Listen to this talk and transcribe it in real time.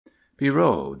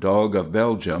Pierrot, Dog of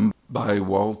Belgium, by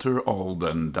Walter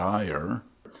Alden, Dyer.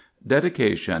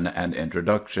 Dedication and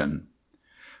Introduction.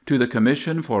 To the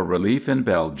Commission for Relief in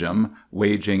Belgium,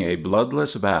 waging a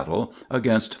bloodless battle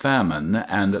against famine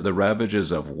and the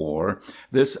ravages of war,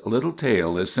 this little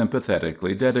tale is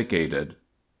sympathetically dedicated.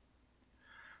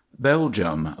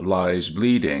 Belgium lies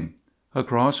bleeding.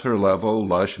 Across her level,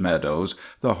 lush meadows,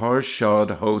 the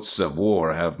harsh-shod hosts of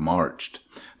war have marched.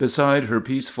 Beside her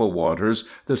peaceful waters,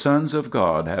 the sons of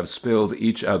God have spilled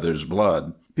each other's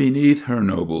blood. Beneath her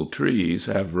noble trees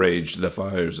have raged the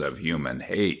fires of human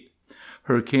hate.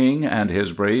 Her king and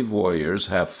his brave warriors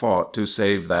have fought to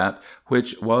save that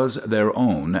which was their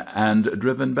own, and,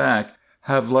 driven back,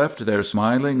 have left their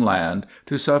smiling land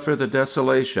to suffer the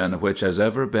desolation which has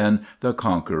ever been the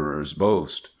conqueror's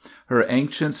boast. Her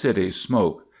ancient cities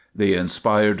smoke. The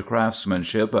inspired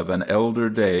craftsmanship of an elder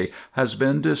day has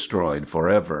been destroyed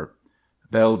forever.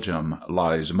 Belgium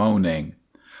lies moaning.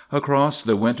 Across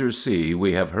the winter sea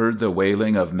we have heard the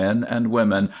wailing of men and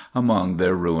women among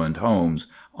their ruined homes,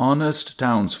 honest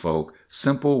townsfolk,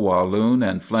 simple Walloon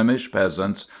and Flemish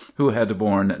peasants who had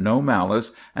borne no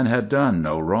malice and had done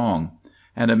no wrong.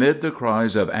 And amid the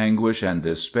cries of anguish and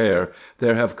despair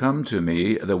there have come to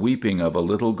me the weeping of a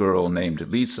little girl named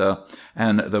Lisa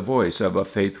and the voice of a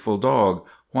faithful dog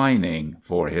whining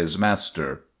for his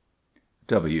master.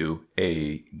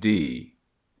 W.A.D.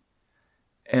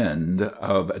 End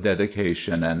of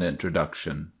dedication and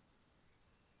introduction.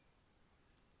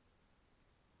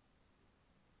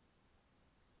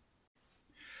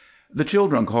 The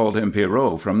children called him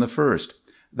Pierrot from the first.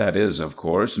 That is, of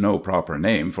course, no proper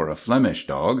name for a Flemish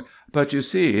dog, but you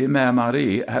see, Mère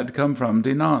Marie had come from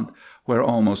Dinant, where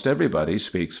almost everybody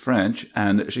speaks French,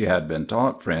 and she had been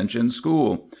taught French in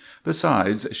school.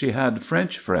 Besides, she had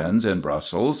French friends in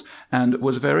Brussels, and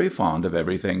was very fond of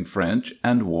everything French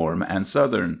and warm and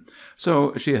southern.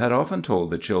 So she had often told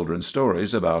the children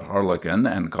stories about Harlequin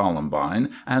and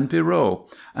Columbine and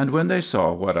Pierrot, and when they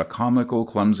saw what a comical,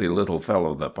 clumsy little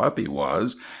fellow the puppy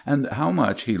was, and how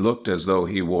much he looked as though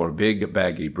he wore big,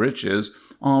 baggy breeches,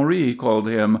 Henri called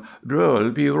him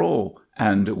Drôle Pierrot,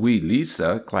 and wee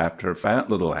Lisa clapped her fat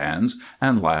little hands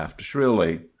and laughed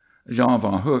shrilly. Jean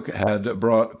Van Hook had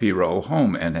brought Pierrot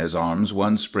home in his arms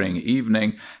one spring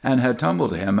evening and had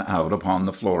tumbled him out upon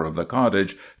the floor of the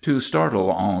cottage to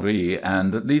startle Henri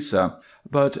and Lisa.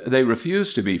 But they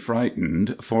refused to be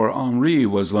frightened, for Henri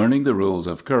was learning the rules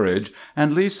of courage,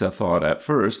 and Lisa thought at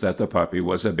first that the puppy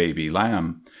was a baby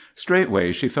lamb.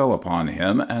 Straightway she fell upon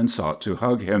him and sought to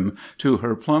hug him to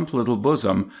her plump little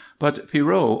bosom, but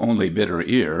Pierrot only bit her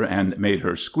ear and made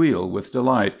her squeal with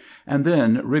delight, and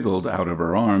then wriggled out of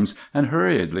her arms and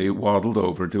hurriedly waddled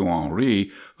over to Henri,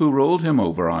 who rolled him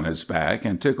over on his back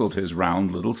and tickled his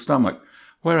round little stomach,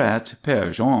 whereat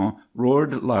Père Jean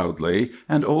roared loudly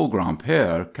and old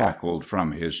Grand-Père cackled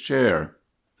from his chair.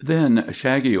 Then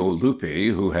shaggy old Lupe,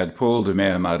 who had pulled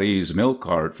Mère Marie's milk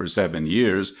cart for 7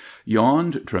 years,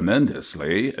 yawned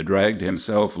tremendously, dragged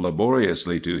himself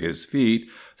laboriously to his feet,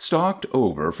 stalked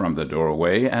over from the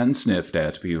doorway and sniffed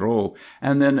at Pierrot,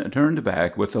 and then turned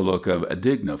back with a look of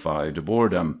dignified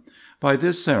boredom. By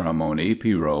this ceremony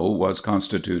Pierrot was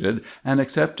constituted an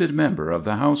accepted member of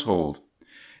the household.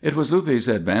 It was Lupe's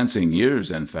advancing years,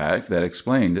 in fact, that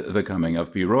explained the coming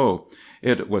of Pierrot.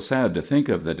 It was sad to think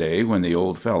of the day when the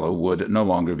old fellow would no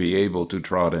longer be able to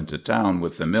trot into town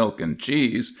with the milk and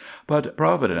cheese, but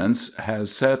Providence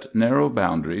has set narrow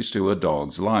boundaries to a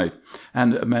dog's life,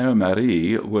 and Mère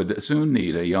Marie would soon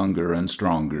need a younger and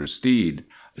stronger steed.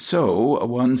 So,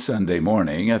 one Sunday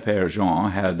morning, Père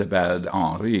Jean had bade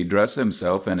Henri dress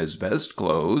himself in his best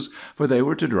clothes, for they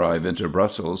were to drive into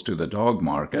Brussels to the dog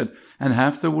market, and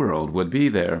half the world would be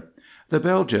there. The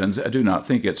Belgians do not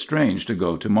think it strange to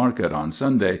go to market on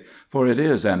Sunday, for it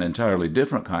is an entirely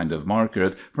different kind of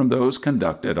market from those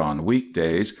conducted on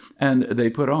weekdays, and they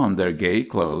put on their gay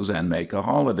clothes and make a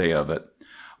holiday of it.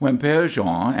 When Père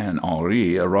Jean and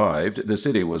Henri arrived, the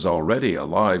city was already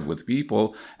alive with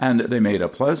people, and they made a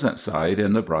pleasant sight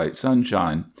in the bright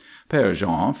sunshine. Père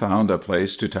Jean found a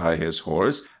place to tie his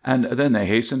horse, and then they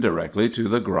hastened directly to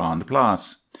the Grande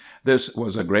Place. This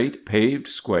was a great paved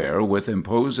square with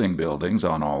imposing buildings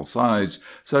on all sides,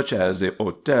 such as the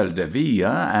Hôtel de Ville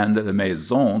and the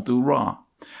Maison du Roi.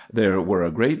 There were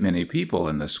a great many people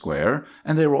in the square,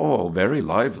 and they were all very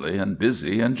lively and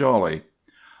busy and jolly.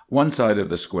 One side of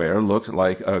the square looked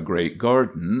like a great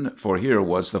garden, for here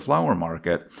was the flower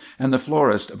market, and the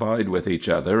florists vied with each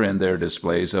other in their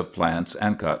displays of plants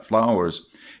and cut flowers.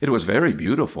 It was very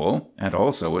beautiful, and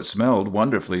also it smelled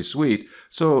wonderfully sweet,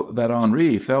 so that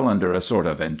Henri fell under a sort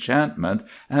of enchantment,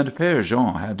 and Père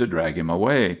Jean had to drag him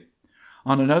away.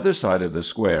 On another side of the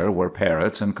square were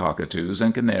parrots and cockatoos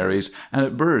and canaries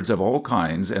and birds of all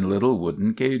kinds in little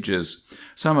wooden cages.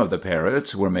 Some of the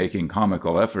parrots were making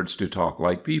comical efforts to talk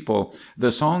like people,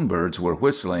 the songbirds were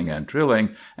whistling and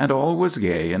trilling, and all was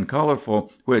gay and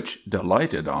colorful, which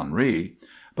delighted Henri.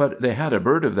 But they had a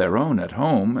bird of their own at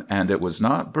home, and it was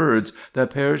not birds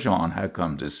that Père Jean had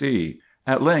come to see.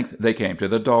 At length they came to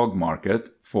the dog market.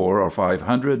 400 or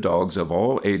 500 dogs of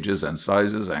all ages and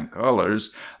sizes and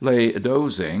colors lay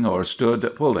dozing or stood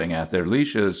pulling at their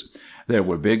leashes. There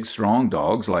were big, strong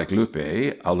dogs like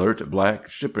Lupe, alert black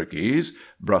schipperkes,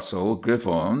 Brussels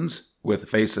griffons, with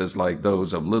faces like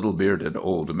those of little bearded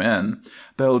old men,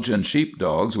 Belgian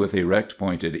sheep-dogs with erect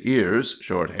pointed ears,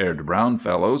 short-haired brown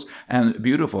fellows, and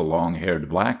beautiful long-haired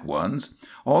black ones,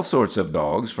 all sorts of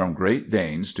dogs from Great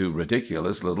Danes to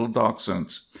ridiculous little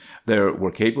dachshunds. There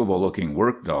were capable-looking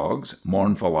work dogs,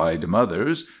 mournful-eyed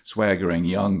mothers, swaggering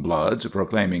young bloods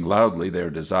proclaiming loudly their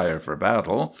desire for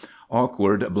battle,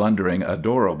 awkward, blundering,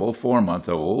 adorable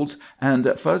 4-month-olds, and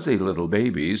fuzzy little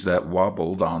babies that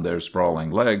wobbled on their sprawling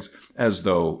legs as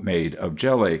though made of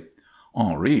jelly.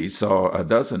 Henri saw a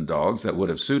dozen dogs that would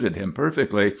have suited him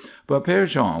perfectly, but Père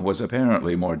Jean was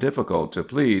apparently more difficult to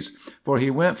please, for he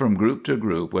went from group to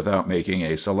group without making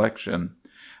a selection.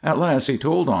 At last he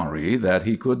told Henri that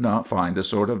he could not find the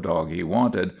sort of dog he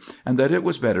wanted, and that it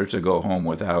was better to go home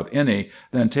without any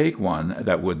than take one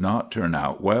that would not turn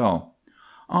out well.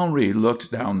 Henri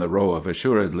looked down the row of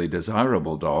assuredly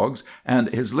desirable dogs, and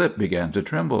his lip began to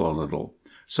tremble a little.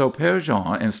 So Père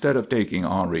Jean, instead of taking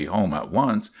Henri home at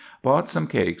once, bought some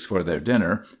cakes for their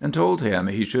dinner and told him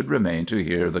he should remain to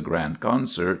hear the grand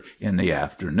concert in the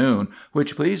afternoon,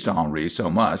 which pleased Henri so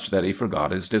much that he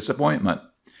forgot his disappointment.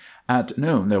 At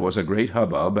noon there was a great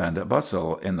hubbub and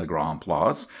bustle in the Grand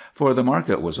Place, for the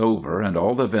market was over and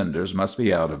all the vendors must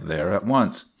be out of there at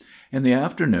once. In the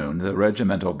afternoon the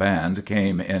regimental band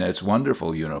came in its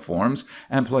wonderful uniforms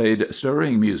and played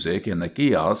stirring music in the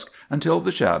kiosk until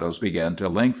the shadows began to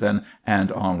lengthen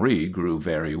and Henri grew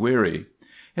very weary.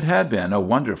 It had been a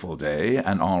wonderful day,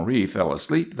 and Henri fell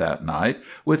asleep that night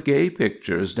with gay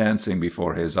pictures dancing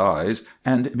before his eyes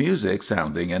and music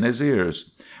sounding in his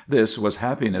ears. This was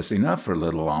happiness enough for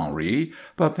little Henri,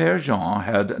 but Père Jean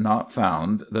had not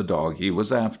found the dog he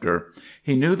was after.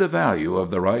 He knew the value of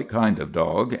the right kind of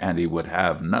dog, and he would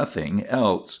have nothing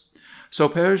else. So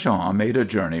Père Jean made a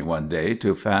journey one day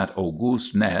to fat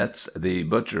Auguste Netz, the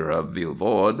butcher of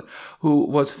Villevorde, who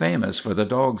was famous for the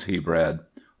dogs he bred.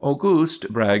 Auguste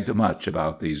bragged much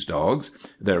about these dogs.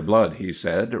 Their blood, he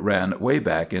said, ran way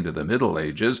back into the Middle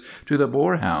Ages to the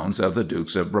boarhounds of the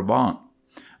Dukes of Brabant.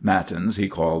 Matins, he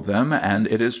called them, and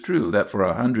it is true that for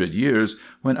 100 years,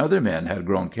 when other men had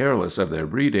grown careless of their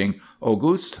breeding,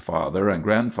 Auguste's father and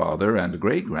grandfather and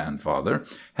great-grandfather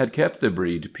had kept the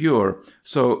breed pure,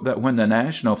 so that when the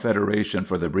National Federation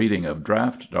for the Breeding of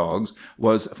Draft Dogs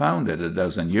was founded a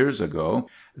dozen years ago,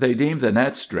 they deemed the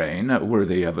Netz strain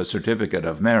worthy of a certificate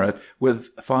of merit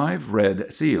with 5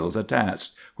 red seals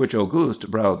attached, which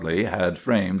Auguste proudly had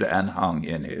framed and hung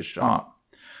in his shop.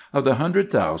 Of the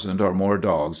 100,000 or more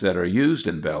dogs that are used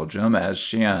in Belgium as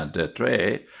chiens de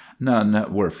trait,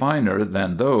 none were finer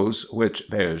than those which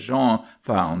Père Jean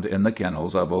found in the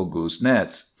kennels of Auguste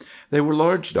Netz. They were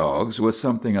large dogs, with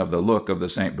something of the look of the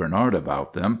St. Bernard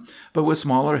about them, but with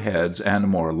smaller heads and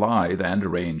more lithe and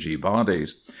rangy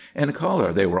bodies. In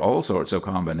color they were all sorts of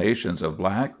combinations of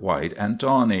black, white, and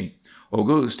tawny.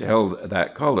 Auguste held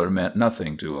that color meant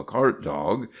nothing to a cart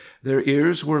dog. Their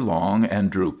ears were long and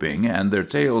drooping, and their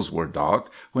tails were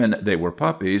docked when they were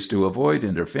puppies to avoid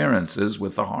interferences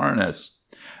with the harness.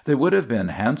 They would have been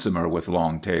handsomer with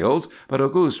long tails, but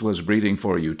Auguste was breeding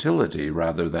for utility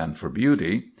rather than for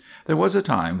beauty. There was a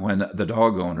time when the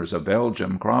dog owners of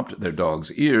Belgium cropped their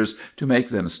dogs' ears to make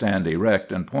them stand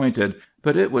erect and pointed,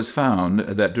 but it was found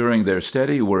that during their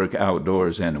steady work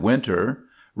outdoors in winter,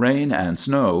 rain and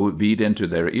snow beat into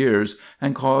their ears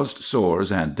and caused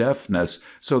sores and deafness,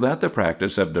 so that the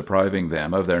practice of depriving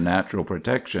them of their natural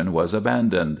protection was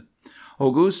abandoned.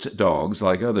 Auguste's dogs,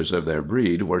 like others of their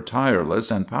breed, were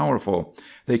tireless and powerful.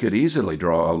 They could easily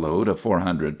draw a load of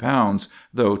 400 pounds,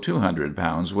 though 200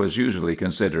 pounds was usually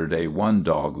considered a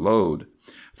one-dog load.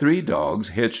 3 dogs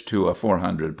hitched to a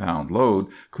 400-pound load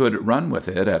could run with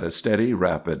it at a steady,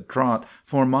 rapid trot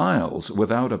for miles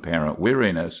without apparent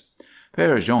weariness.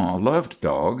 Père Jean loved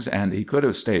dogs, and he could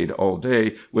have stayed all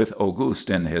day with Auguste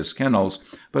in his kennels,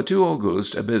 but to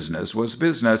Auguste business was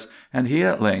business, and he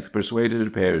at length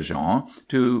persuaded Père Jean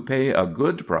to pay a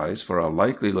good price for a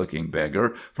likely-looking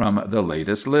beggar from the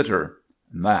latest litter.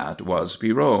 That was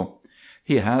Pierrot.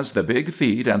 "He has the big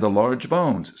feet and the large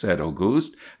bones," said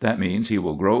Auguste. "That means he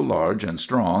will grow large and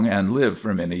strong and live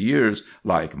for many years,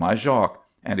 like my Jacques,"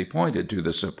 and he pointed to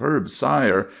the superb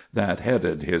sire that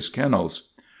headed his kennels.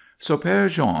 So Père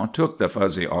Jean took the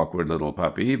fuzzy, awkward little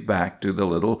puppy back to the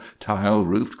little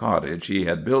tile-roofed cottage he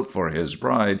had built for his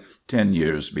bride 10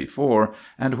 years before,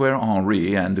 and where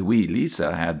Henri and wee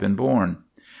Lisa had been born.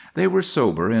 They were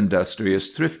sober, industrious,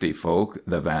 thrifty folk,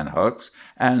 the Van Hucks,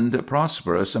 and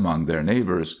prosperous among their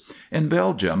neighbors. In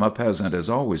Belgium a peasant is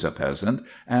always a peasant,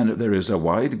 and there is a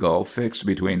wide gulf fixed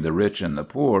between the rich and the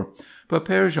poor. But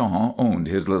Père Jean owned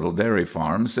his little dairy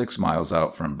farm 6 miles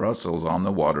out from Brussels on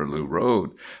the Waterloo Road,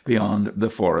 beyond the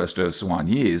forest of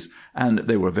Soignies, and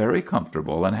they were very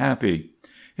comfortable and happy.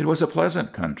 It was a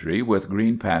pleasant country, with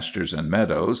green pastures and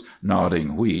meadows,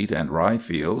 nodding wheat and rye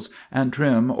fields, and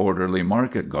trim, orderly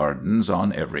market gardens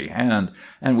on every hand,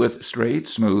 and with straight,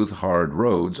 smooth, hard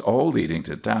roads all leading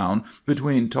to town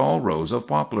between tall rows of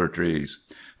poplar trees.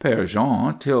 Père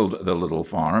Jean tilled the little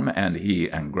farm, and he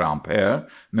and Grand-père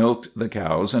milked the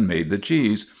cows and made the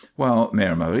cheese, while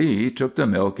Mère Marie took the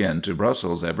milk in to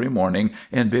Brussels every morning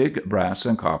in big brass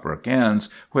and copper cans,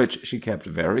 which she kept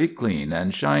very clean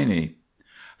and shiny.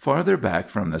 Farther back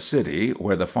from the city,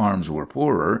 where the farms were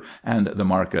poorer and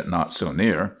the market not so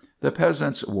near, the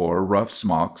peasants wore rough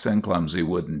smocks and clumsy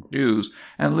wooden shoes,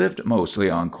 and lived mostly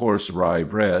on coarse rye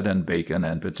bread and bacon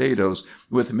and potatoes,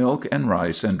 with milk and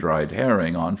rice and dried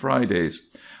herring on Fridays.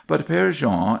 But Père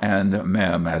Jean and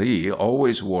Mère Marie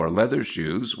always wore leather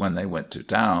shoes when they went to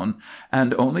town,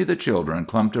 and only the children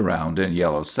clumped around in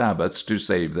yellow sabots to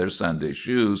save their Sunday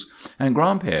shoes, and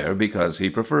Grand-père because he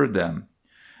preferred them.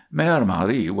 Mère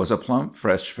Marie was a plump,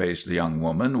 fresh-faced young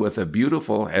woman with a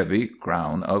beautiful, heavy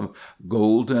crown of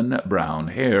golden brown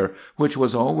hair, which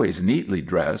was always neatly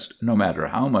dressed, no matter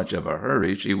how much of a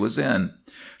hurry she was in.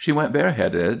 She went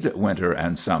bareheaded winter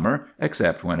and summer,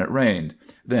 except when it rained.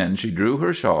 Then she drew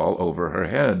her shawl over her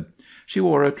head. She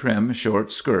wore a trim,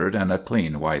 short skirt and a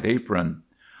clean white apron.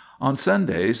 On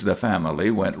Sundays the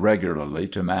family went regularly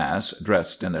to Mass,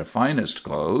 dressed in their finest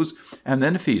clothes, and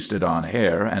then feasted on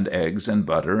hare and eggs and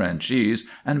butter and cheese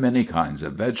and many kinds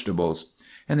of vegetables.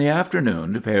 In the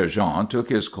afternoon Père Jean took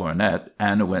his cornet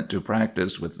and went to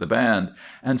practice with the band,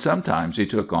 and sometimes he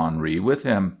took Henri with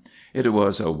him. It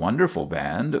was a wonderful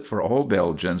band, for all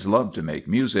Belgians loved to make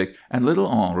music, and little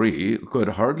Henri could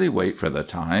hardly wait for the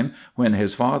time when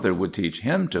his father would teach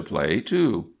him to play,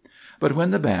 too. But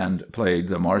when the band played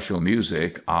the martial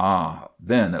music,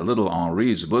 then little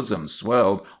Henri's bosom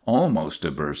swelled almost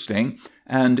to bursting,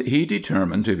 and he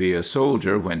determined to be a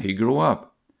soldier when he grew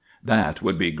up. That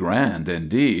would be grand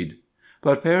indeed.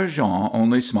 But Père Jean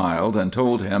only smiled and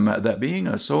told him that being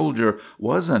a soldier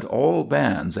wasn't all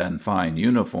bands and fine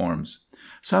uniforms.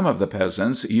 Some of the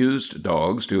peasants used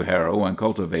dogs to harrow and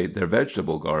cultivate their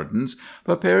vegetable gardens,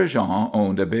 but Père Jean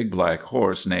owned a big black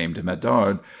horse named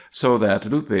Medard, so that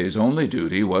Lupé's only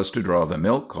duty was to draw the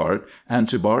milk cart and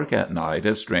to bark at night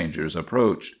if strangers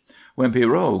approached. When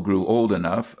Pierrot grew old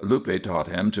enough, Lupe taught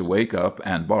him to wake up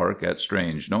and bark at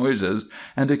strange noises,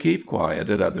 and to keep quiet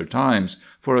at other times,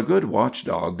 for a good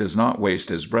watchdog does not waste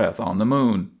his breath on the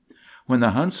moon. When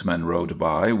the huntsmen rode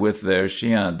by with their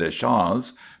chiens de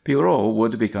chasse, Pierrot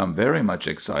would become very much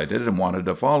excited and wanted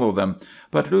to follow them,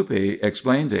 but Lupe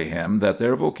explained to him that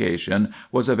their vocation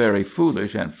was a very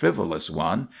foolish and frivolous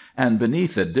one, and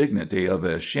beneath the dignity of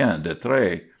a chien de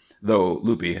trait, though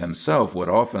Lupe himself would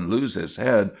often lose his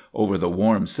head over the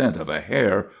warm scent of a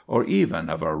hare, or even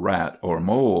of a rat or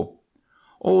mole.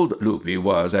 Old Lupe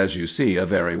was, as you see, a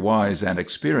very wise and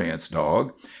experienced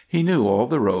dog. He knew all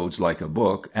the roads like a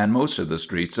book and most of the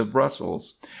streets of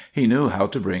Brussels. He knew how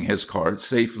to bring his cart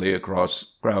safely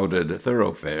across crowded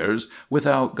thoroughfares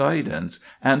without guidance,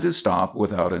 and to stop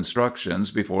without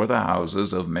instructions before the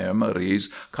houses of Mère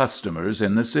Marie's customers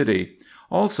in the city.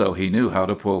 Also, he knew how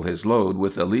to pull his load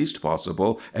with the least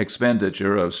possible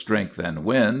expenditure of strength and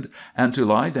wind, and to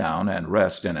lie down and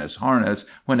rest in his harness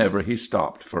whenever he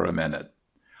stopped for a minute.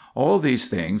 All these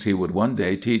things he would one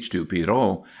day teach to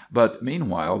Pierrot, but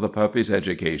meanwhile the puppy's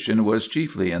education was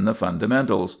chiefly in the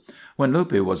fundamentals. When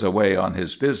Lupe was away on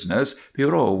his business,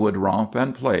 Pierrot would romp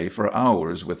and play for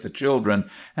hours with the children,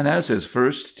 and as his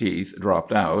first teeth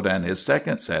dropped out and his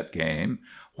second set came,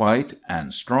 white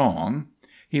and strong,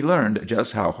 he learned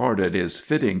just how hard it is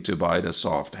fitting to bite a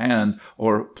soft hand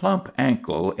or plump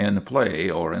ankle in play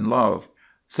or in love.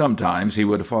 Sometimes he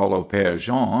would follow Père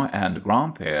Jean and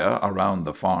Grand-père around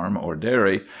the farm or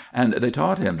dairy, and they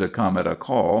taught him to come at a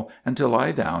call and to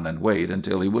lie down and wait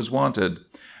until he was wanted.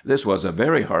 This was a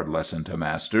very hard lesson to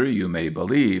master, you may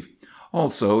believe.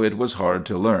 Also, it was hard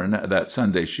to learn that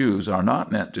Sunday shoes are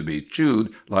not meant to be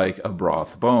chewed like a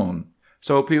broth bone.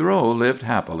 So Pierrot lived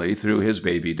happily through his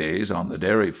baby days on the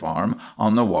dairy farm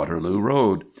on the Waterloo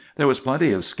Road. There was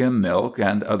plenty of skim milk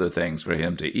and other things for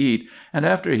him to eat, and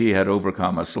after he had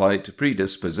overcome a slight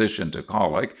predisposition to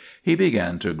colic, he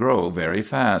began to grow very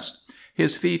fast.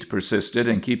 His feet persisted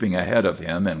in keeping ahead of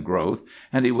him in growth,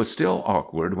 and he was still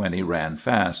awkward when he ran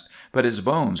fast, but his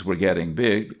bones were getting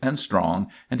big and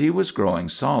strong, and he was growing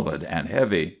solid and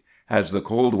heavy. As the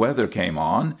cold weather came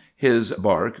on, his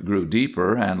bark grew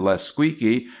deeper and less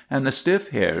squeaky, and the stiff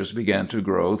hairs began to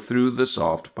grow through the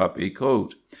soft puppy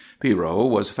coat. Pierrot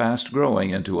was fast growing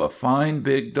into a fine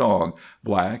big dog,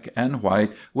 black and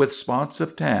white, with spots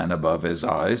of tan above his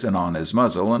eyes and on his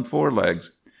muzzle and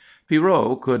forelegs.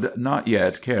 Pierrot could not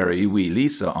yet carry wee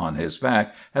Lisa on his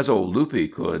back, as old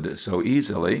Luppe could so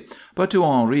easily, but to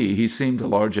Henri he seemed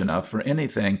large enough for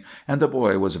anything, and the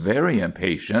boy was very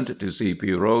impatient to see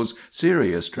Pierrot's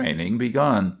serious training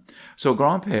begun. So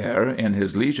Gran'père, in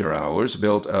his leisure hours,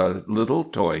 built a little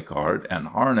toy cart and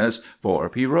harness for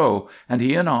Pierrot, and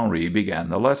he and Henri began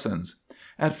the lessons.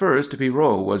 At first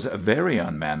Pierrot was very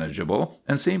unmanageable,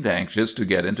 and seemed anxious to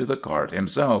get into the cart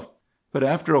himself. But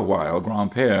after a while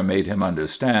Gran'père made him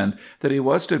understand that he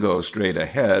was to go straight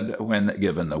ahead when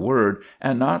given the word,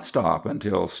 and not stop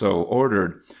until so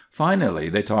ordered. Finally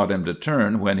they taught him to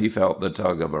turn when he felt the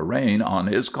tug of a rein on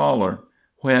his collar.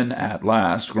 When at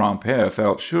last Gran'père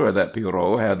felt sure that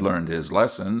Pierrot had learned his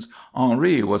lessons,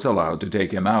 Henri was allowed to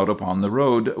take him out upon the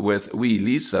road with wee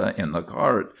Lisa in the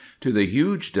cart, to the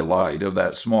huge delight of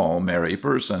that small, merry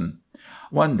person.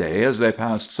 One day, as they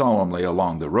passed solemnly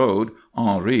along the road,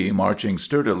 Henri marching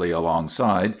sturdily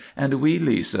alongside and wee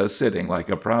Lisa sitting like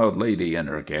a proud lady in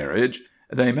her carriage,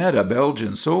 they met a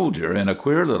Belgian soldier in a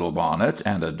queer little bonnet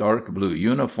and a dark blue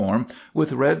uniform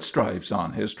with red stripes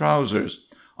on his trousers.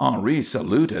 Henri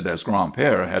saluted as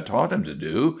Gran'père had taught him to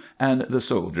do, and the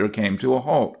soldier came to a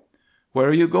halt. "Where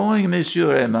are you going,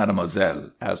 monsieur et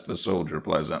mademoiselle?" asked the soldier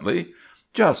pleasantly.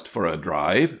 "Just for a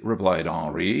drive," replied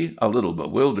Henri, a little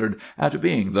bewildered at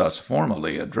being thus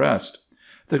formally addressed.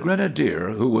 The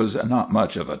grenadier, who was not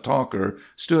much of a talker,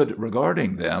 stood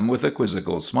regarding them with a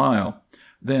quizzical smile.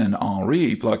 Then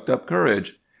Henri plucked up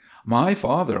courage. "My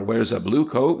father wears a blue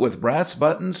coat with brass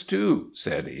buttons, too,"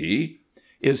 said he.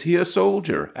 "Is he a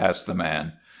soldier?" asked the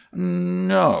man.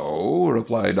 "No,"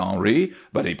 replied Henri,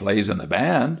 "but he plays in the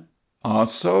band." "Ah,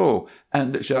 so.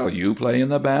 And shall you play in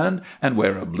the band, and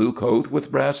wear a blue coat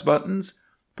with brass buttons?"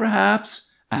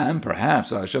 "Perhaps. And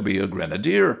perhaps I shall be a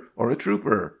grenadier or a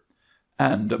trooper."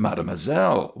 "And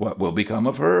mademoiselle, what will become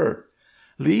of her?"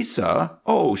 "Lisa?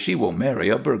 Oh, she will marry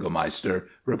a burgomeister,"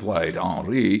 replied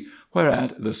Henri,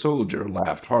 whereat the soldier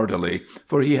laughed heartily,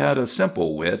 for he had a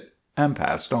simple wit, and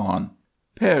passed on.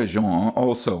 Père Jean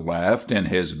also laughed in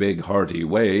his big, hearty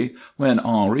way when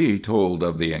Henri told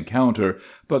of the encounter,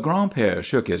 but Gran'père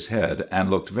shook his head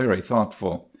and looked very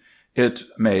thoughtful. "It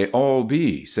may all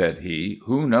be," said he.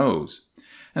 "Who knows?"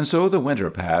 And so the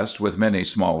winter passed with many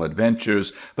small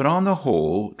adventures, but on the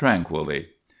whole tranquilly.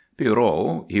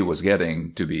 Pierrot, he was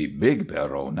getting to be big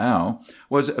Pierrot now,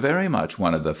 was very much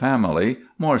one of the family,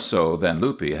 more so than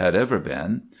Luppe had ever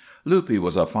been. Luppe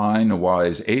was a fine,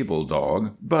 wise, able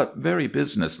dog, but very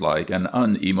businesslike and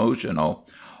unemotional.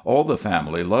 All the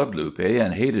family loved Luppe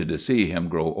and hated to see him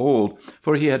grow old,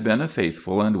 for he had been a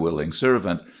faithful and willing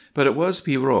servant, but it was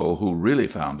Pierrot who really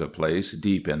found a place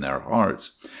deep in their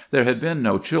hearts. There had been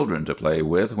no children to play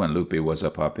with when Luppe was a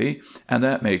puppy, and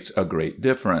that makes a great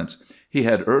difference. He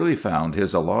had early found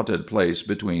his allotted place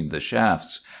between the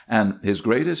shafts, and his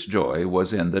greatest joy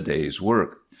was in the day's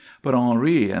work. But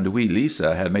Henri and wee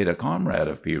Lisa had made a comrade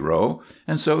of Pierrot,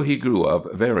 and so he grew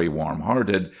up very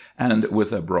warm-hearted, and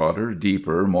with a broader,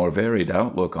 deeper, more varied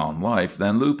outlook on life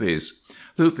than Luppe's.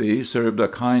 Luppe served a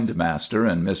kind master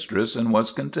and mistress and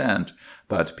was content,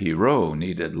 but Pierrot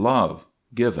needed love,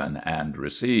 given and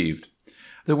received.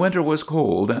 The winter was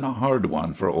cold and a hard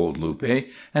one for old Luppe,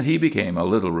 and he became a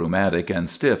little rheumatic and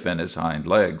stiff in his hind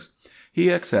legs. He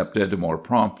accepted more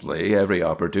promptly every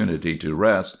opportunity to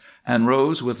rest, and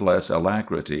rose with less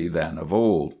alacrity than of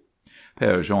old.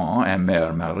 Père Jean and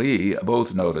Mère Marie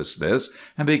both noticed this,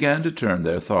 and began to turn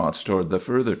their thoughts toward the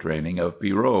further training of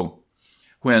Pierrot.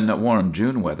 When warm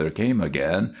June weather came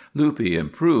again, Luppe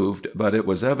improved, but it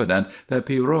was evident that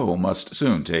Pierrot must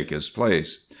soon take his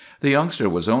place. The youngster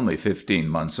was only 15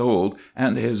 months old,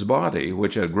 and his body,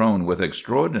 which had grown with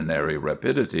extraordinary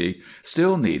rapidity,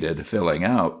 still needed filling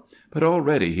out, but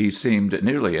already he seemed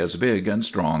nearly as big and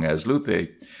strong as Luppe.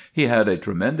 He had a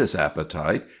tremendous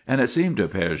appetite, and it seemed to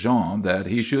Père Jean that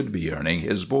he should be earning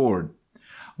his board.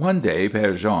 One day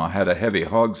Père Jean had a heavy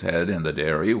hogshead in the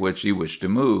dairy which he wished to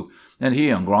move, and he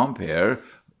and Gran'père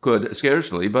could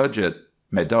scarcely budge it.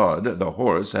 Médard, the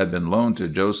horse, had been loaned to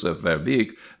Joseph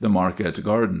Verbeeck, the market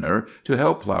gardener, to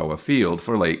help plough a field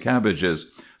for late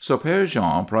cabbages. So Père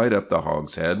Jean pried up the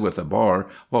hogshead with a bar,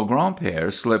 while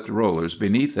Gran'père slipped rollers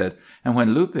beneath it, and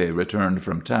when Luppe returned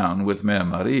from town with Mère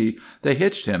Marie, they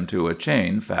hitched him to a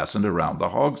chain fastened around the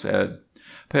hogshead.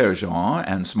 Père Jean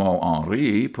and small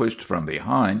Henri pushed from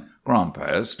behind,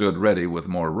 Gran'père stood ready with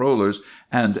more rollers,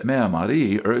 and Mère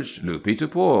Marie urged Luppe to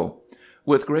pull.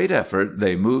 With great effort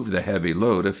they moved the heavy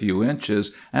load a few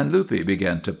inches, and Luppe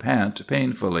began to pant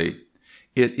painfully.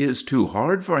 "It is too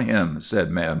hard for him,"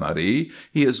 said Mère Marie.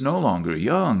 "He is no longer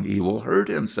young. He will hurt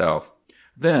himself."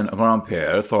 Then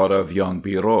Gran'père thought of young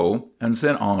Pierrot, and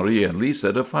sent Henri and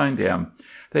Lisa to find him.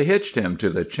 They hitched him to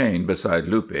the chain beside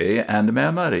Luppe, and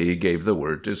Mère Marie gave the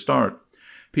word to start.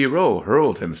 Pierrot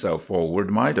hurled himself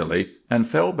forward mightily, and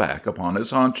fell back upon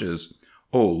his haunches.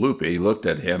 Old Luppe looked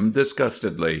at him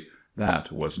disgustedly.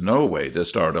 That was no way to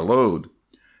start a load.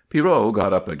 Pierrot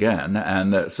got up again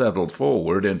and settled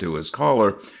forward into his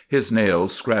collar, his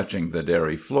nails scratching the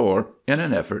dairy floor in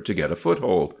an effort to get a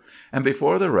foothold, and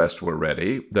before the rest were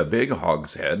ready, the big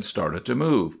hogshead started to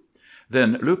move.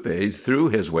 Then Luppe threw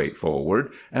his weight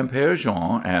forward, and Père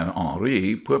Jean and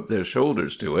Henri put their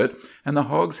shoulders to it, and the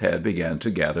hogshead began to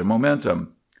gather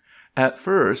momentum. At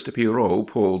first Pierrot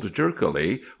pulled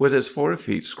jerkily, with his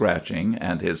forefeet scratching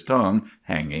and his tongue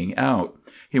hanging out.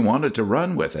 He wanted to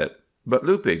run with it, but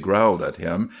Luppe growled at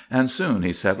him, and soon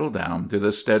he settled down to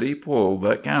the steady pull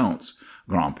that counts.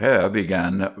 Gran'père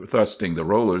began thrusting the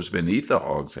rollers beneath the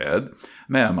hogshead.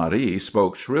 Mère Marie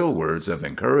spoke shrill words of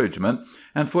encouragement,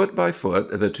 and foot by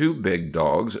foot the two big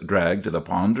dogs dragged the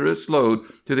ponderous load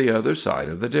to the other side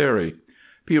of the dairy.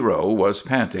 Pierrot was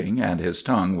panting, and his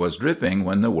tongue was dripping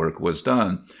when the work was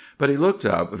done, but he looked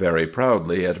up very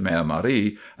proudly at Mère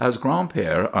Marie as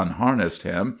Gran'père unharnessed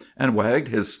him, and wagged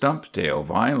his stump tail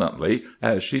violently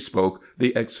as she spoke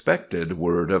the expected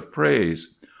word of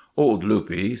praise. Old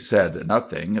Luppe said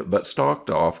nothing, but stalked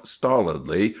off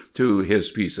stolidly to his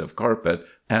piece of carpet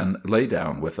and lay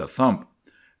down with a thump.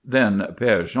 Then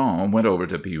Père Jean went over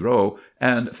to Pierrot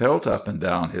and felt up and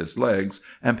down his legs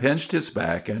and pinched his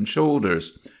back and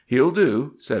shoulders. "He'll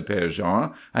do," said Père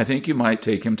Jean. "I think you might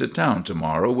take him to town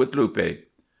to-morrow with Luppe."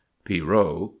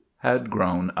 Pierrot had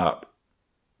grown up.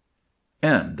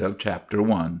 End of Chapter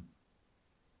 1.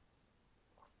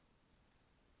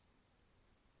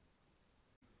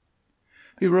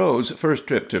 Pierrot's first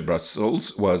trip to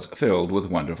Brussels was filled with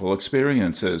wonderful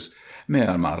experiences.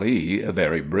 Mère Marie,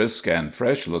 very brisk and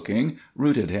fresh-looking,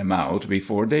 rooted him out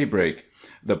before daybreak.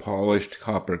 The polished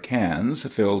copper cans,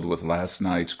 filled with last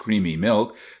night's creamy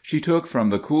milk, she took from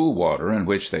the cool water in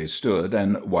which they stood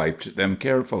and wiped them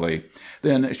carefully.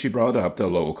 Then she brought up the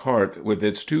low cart with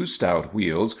its two stout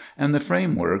wheels and the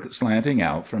framework slanting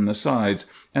out from the sides,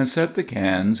 and set the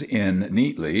cans in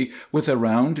neatly with a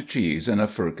round cheese and a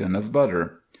firkin of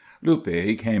butter.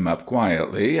 Luppe came up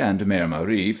quietly, and Mère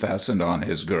Marie fastened on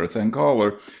his girth and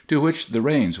collar, to which the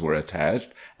reins were attached,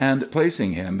 and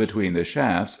placing him between the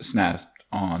shafts, snapped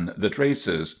on the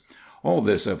traces. All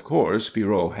this, of course,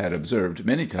 Pierrot had observed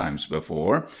many times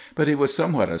before, but he was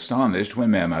somewhat astonished when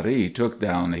Mère Marie took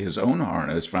down his own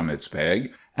harness from its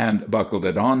peg and buckled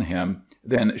it on him.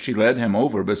 Then she led him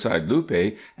over beside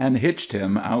Luppe and hitched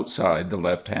him outside the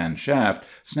left-hand shaft,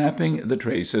 snapping the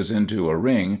traces into a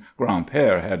ring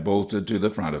Gran'père had bolted to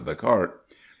the front of the cart.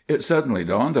 It suddenly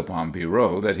dawned upon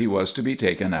Pierrot that he was to be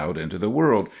taken out into the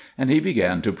world, and he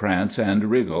began to prance and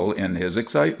wriggle in his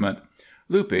excitement.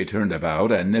 Luppe turned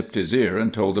about and nipped his ear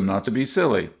and told him not to be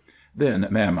silly. Then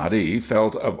Mère Marie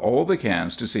felt of all the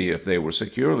cans to see if they were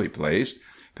securely placed,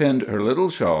 pinned her little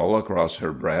shawl across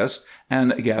her breast,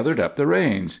 and gathered up the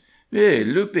reins. "Eh,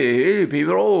 Luppe, eh,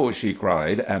 Pierrot!" she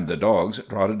cried, and the dogs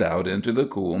trotted out into the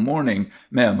cool morning,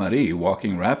 Mère Marie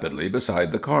walking rapidly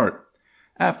beside the cart.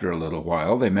 After a little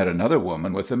while they met another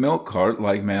woman with a milk cart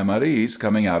like Mère Marie's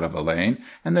coming out of a lane,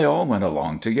 and they all went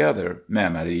along together,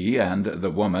 Mère Marie and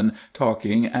the woman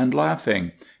talking and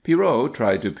laughing. Pierrot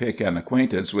tried to pick an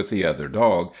acquaintance with the other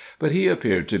dog, but he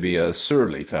appeared to be a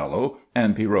surly fellow,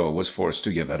 and Pierrot was forced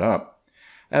to give it up.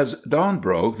 As dawn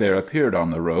broke there appeared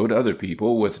on the road other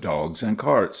people with dogs and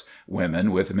carts,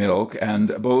 women with milk,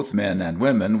 and both men and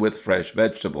women with fresh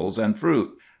vegetables and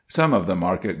fruit. Some of the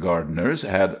market gardeners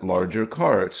had larger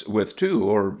carts, with 2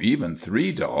 or even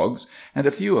 3 dogs, and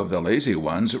a few of the lazy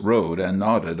ones rode and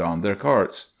nodded on their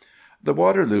carts. The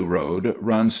Waterloo Road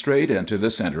runs straight into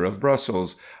the centre of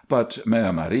Brussels, but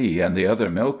Mère Marie and the other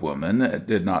milkwoman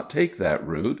did not take that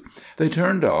route. They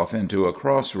turned off into a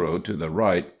cross road to the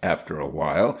right after a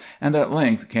while, and at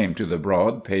length came to the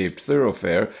broad paved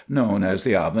thoroughfare known as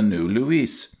the Avenue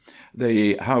Louise.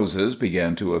 The houses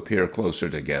began to appear closer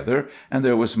together, and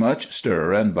there was much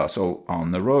stir and bustle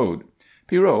on the road.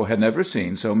 Pierrot had never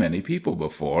seen so many people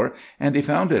before, and he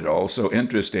found it all so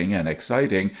interesting and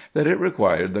exciting that it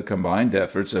required the combined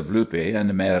efforts of Lupe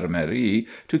and Mère Marie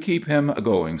to keep him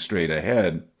going straight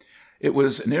ahead. It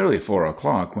was nearly 4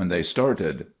 o'clock when they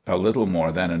started. A little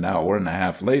more than an hour and a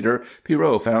half later,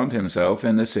 Pierrot found himself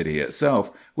in the city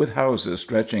itself, with houses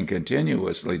stretching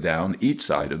continuously down each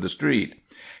side of the street.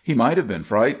 He might have been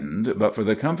frightened but for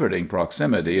the comforting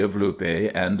proximity of Lupe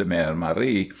and Mère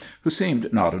Marie, who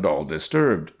seemed not at all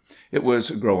disturbed. It was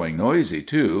growing noisy,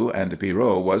 too, and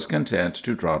Pierrot was content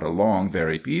to trot along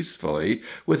very peacefully,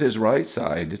 with his right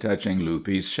side touching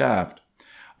Lupe's shaft.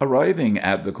 Arriving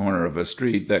at the corner of a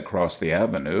street that crossed the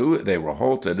avenue, they were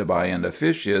halted by an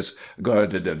officious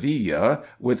garde de ville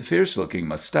with fierce-looking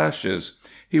mustaches.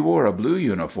 He wore a blue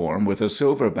uniform with a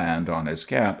silver band on his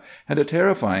cap, and a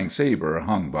terrifying sabre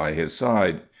hung by his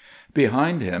side.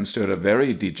 Behind him stood a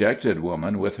very dejected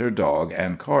woman with her dog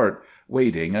and cart,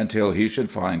 waiting until he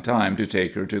should find time to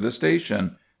take her to the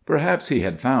station. Perhaps he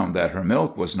had found that her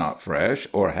milk was not fresh,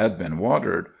 or had been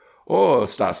watered. "Oh,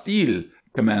 sta still!"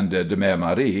 commanded Mère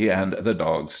Marie, and the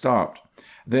dog stopped.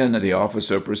 Then the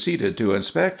officer proceeded to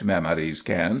inspect Mère Marie's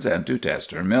cans and to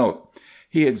test her milk.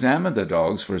 He examined the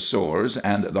dogs for sores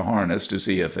and the harness to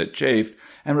see if it chafed,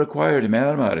 and required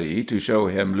Mère Marie to show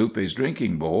him Lupe's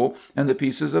drinking bowl and the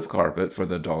pieces of carpet for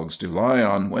the dogs to lie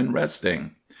on when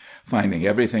resting. Finding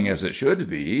everything as it should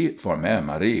be, for Mère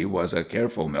Marie was a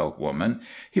careful milkwoman,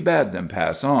 he bade them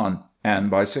pass on,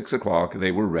 and by 6 o'clock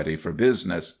they were ready for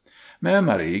business. Mère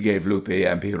Marie gave Lupe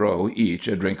and Pierrot each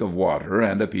a drink of water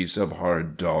and a piece of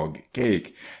hard dog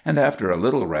cake, and after a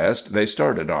little rest they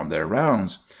started on their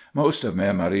rounds. Most of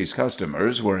Mère Marie's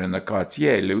customers were in the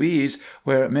Quartier Louise,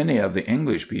 where many of the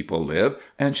English people live,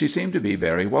 and she seemed to be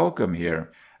very welcome here.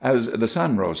 As the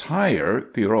sun rose higher,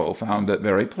 Pierrot found it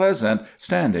very pleasant,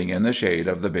 standing in the shade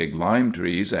of the big lime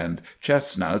trees and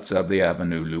chestnuts of the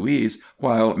Avenue Louise,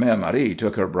 while Mère Marie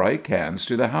took her bright cans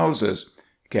to the houses.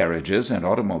 Carriages and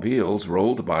automobiles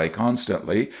rolled by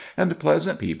constantly, and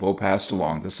pleasant people passed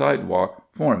along the sidewalk,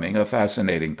 forming a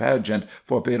fascinating pageant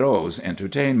for Pierrot's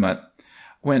entertainment.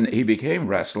 When he became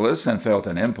restless and felt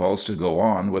an impulse to go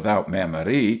on without Mère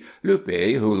Marie,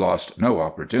 Lupe, who lost no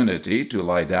opportunity to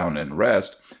lie down and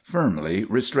rest, firmly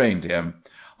restrained him.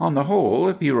 On the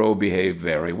whole, Pierrot behaved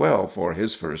very well for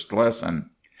his first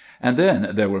lesson. And then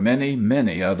there were many,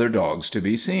 many other dogs to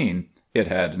be seen. It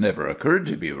had never occurred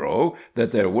to Pierrot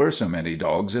that there were so many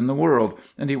dogs in the world,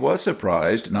 and he was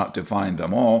surprised not to find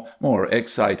them all more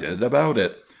excited about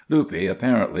it. Lupe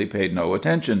apparently paid no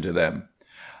attention to them.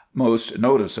 Most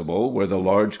noticeable were the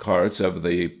large carts of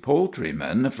the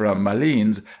poultrymen from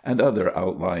Malines and other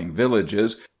outlying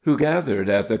villages, who gathered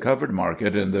at the covered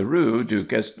market in the Rue du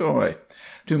Quesnoy.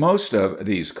 To most of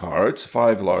these carts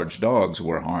 5 large dogs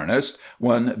were harnessed,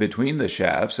 one between the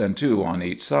shafts and 2 on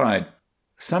each side.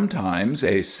 Sometimes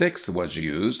a 6th was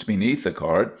used beneath the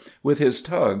cart, with his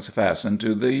tugs fastened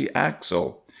to the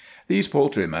axle. These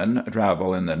poultrymen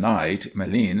travel in the night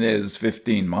 (Malines is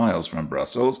 15 miles from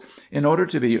Brussels) in order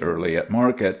to be early at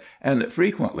market, and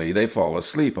frequently they fall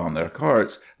asleep on their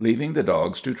carts, leaving the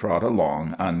dogs to trot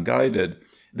along unguided.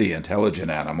 The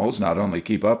intelligent animals not only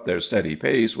keep up their steady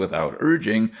pace without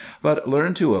urging, but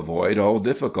learn to avoid all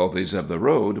difficulties of the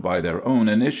road by their own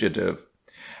initiative.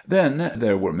 Then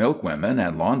there were milkwomen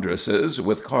and laundresses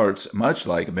with carts much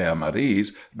like Mère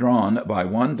Marie's, drawn by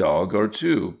 1 dog or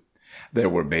 2. There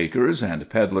were bakers and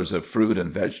peddlers of fruit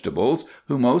and vegetables,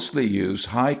 who mostly used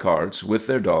high carts with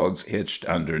their dogs hitched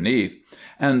underneath,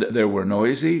 and there were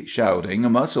noisy, shouting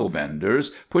mussel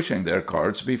vendors pushing their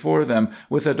carts before them,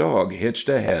 with a dog hitched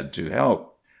ahead to help.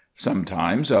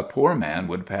 Sometimes a poor man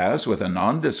would pass with a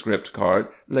nondescript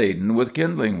cart laden with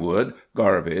kindling wood,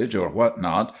 garbage, or what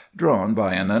not, drawn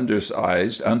by an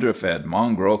undersized, underfed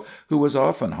mongrel who was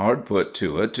often hard put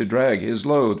to it to drag his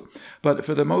load, but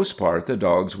for the most part the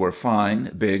dogs were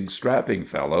fine, big, strapping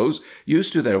fellows,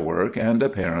 used to their work and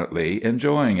apparently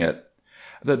enjoying it.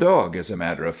 The dog, as a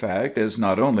matter of fact, is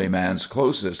not only man's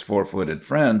closest 4-footed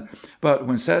friend, but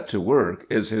when set to work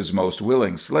is his most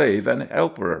willing slave and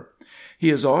helper. He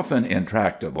is often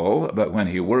intractable, but when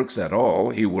he works at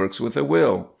all he works with a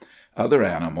will. Other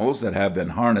animals that have been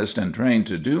harnessed and trained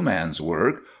to do man's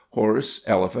work, horse,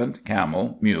 elephant,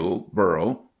 camel, mule,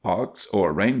 burro, ox,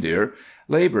 or reindeer,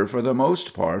 labor for the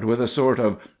most part with a sort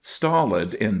of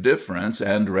stolid indifference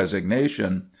and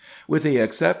resignation. With the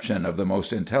exception of the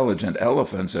most intelligent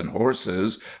elephants and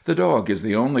horses, the dog is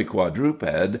the only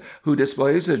quadruped who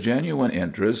displays a genuine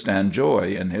interest and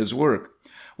joy in his work.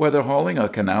 Whether hauling a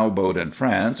canal boat in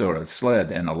France or a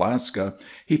sled in Alaska,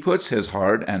 he puts his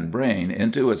heart and brain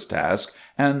into his task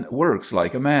and works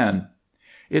like a man.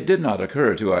 It did not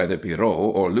occur to either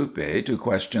Pierrot or Luppe to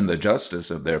question the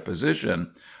justice of their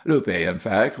position. Luppe, in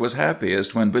fact, was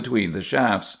happiest when between the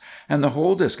shafts, and the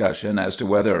whole discussion as to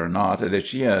whether or not the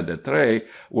chiens de trait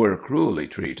were cruelly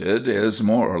treated is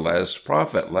more or less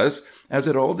profitless, as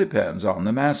it all depends on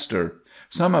the master.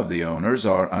 Some of the owners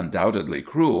are undoubtedly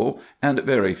cruel, and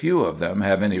very few of them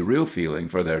have any real feeling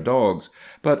for their dogs,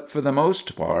 but for the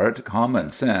most part common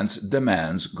sense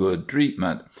demands good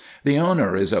treatment. The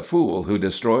owner is a fool who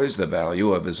destroys the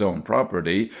value of his own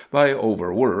property by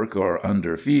overwork or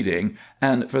underfeeding,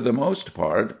 and for the most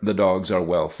part the dogs are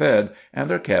well fed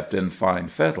and are kept in fine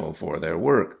fettle for their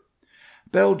work.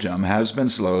 Belgium has been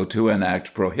slow to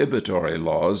enact prohibitory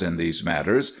laws in these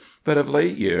matters, but of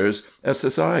late years a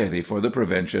Society for the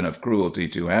Prevention of Cruelty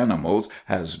to Animals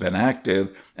has been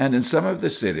active, and in some of the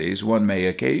cities one may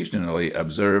occasionally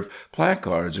observe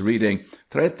placards reading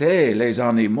 "Traitez les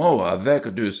animaux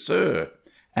avec douceur,"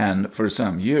 and for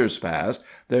some years past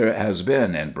there has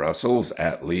been, in Brussels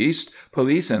at least,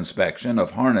 police inspection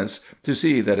of harness to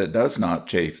see that it does not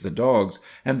chafe the dogs,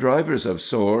 and drivers of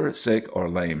sore, sick, or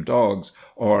lame dogs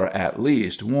are at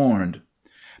least warned.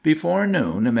 Before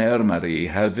noon, Mère Marie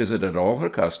had visited all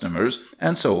her customers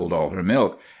and sold all her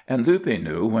milk, and Luppe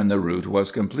knew when the route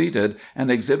was completed and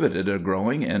exhibited a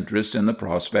growing interest in the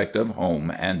prospect of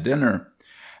home and dinner.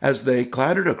 As they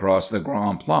clattered across the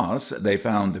Grand Place, they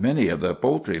found many of the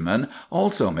poultrymen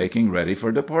also making ready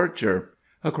for departure.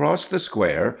 Across the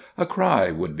square a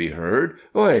cry would be heard,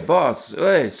 "Oi, vos!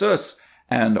 Oi, sus!"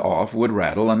 and off would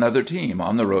rattle another team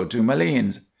on the road to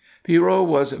Malines. Pierrot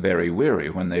was very weary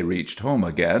when they reached home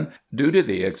again, due to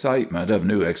the excitement of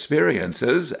new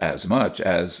experiences as much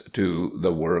as to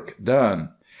the work done.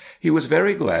 He was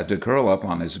very glad to curl up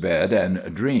on his bed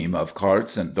and dream of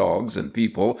carts and dogs and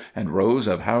people and rows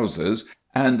of houses,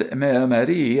 and Mère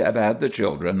Marie bade the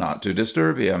children not to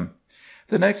disturb him.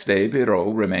 The next day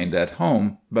Pierrot remained at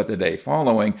home, but the day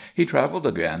following he travelled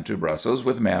again to Brussels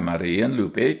with Mère Marie and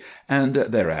Luppe, and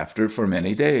thereafter for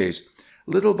many days.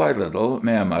 Little by little,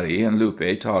 Mère Marie and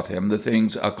Luppe taught him the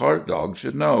things a cart dog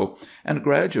should know, and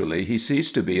gradually he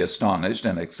ceased to be astonished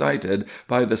and excited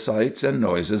by the sights and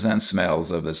noises and smells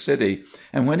of the city,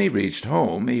 and when he reached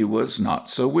home he was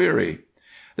not so weary.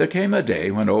 There came a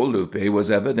day when old Luppe was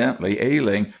evidently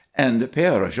ailing, and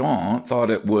Père Jean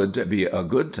thought it would be a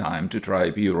good time to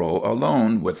try Pierrot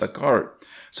alone with the cart.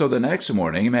 So the next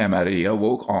morning Mère Marie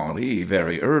awoke Henri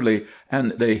very early,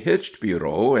 and they hitched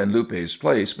Pierrot in Luppe's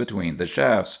place between the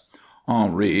shafts.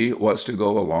 Henri was to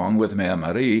go along with Mère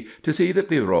Marie to see that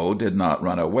Pierrot did not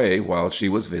run away while she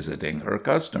was visiting her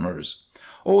customers.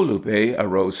 Old Luppe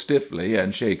arose stiffly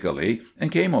and shakily and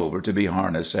came over to be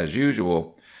harnessed as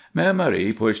usual. Mère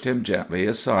Marie pushed him gently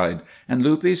aside, and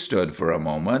Luppe stood for a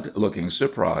moment looking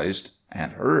surprised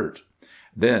and hurt.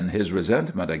 Then his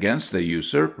resentment against the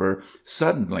usurper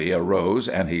suddenly arose,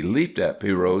 and he leaped at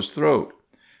Pierrot's throat.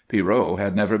 Pierrot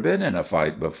had never been in a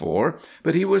fight before,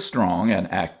 but he was strong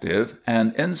and active,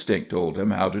 and instinct told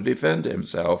him how to defend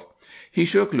himself. He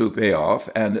shook Luppe off,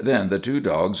 and then the two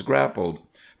dogs grappled.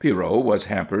 Pierrot was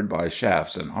hampered by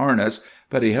shafts and harness,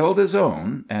 but he held his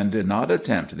own and did not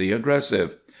attempt the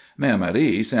aggressive. Mère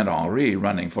Marie sent Henri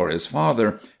running for his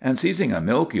father, and seizing a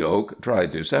milk yoke,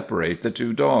 tried to separate the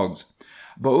two dogs.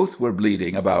 Both were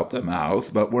bleeding about the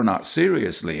mouth, but were not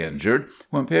seriously injured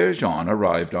when Père Jean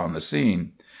arrived on the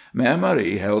scene. Mère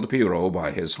Marie held Pierrot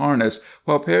by his harness,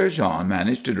 while Père Jean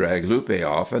managed to drag Luppe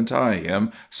off and tie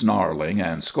him, snarling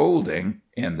and scolding,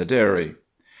 in the dairy.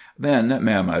 Then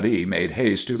Mère Marie made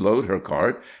haste to load her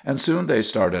cart, and soon they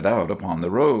started out upon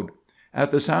the road.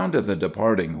 At the sound of the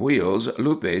departing wheels,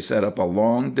 Luppe set up a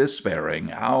long, despairing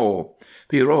howl.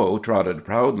 Pierrot trotted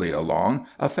proudly along,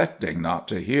 affecting not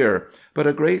to hear, but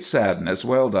a great sadness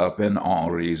welled up in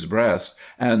Henri's breast,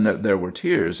 and there were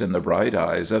tears in the bright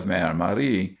eyes of Mère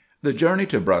Marie. The journey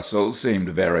to Brussels seemed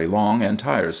very long and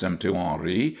tiresome to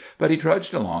Henri, but he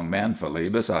trudged along manfully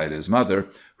beside his mother,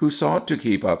 who sought to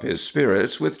keep up his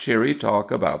spirits with cheery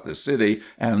talk about the city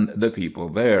and the people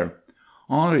there.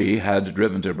 Henri had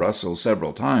driven to Brussels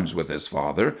several times with his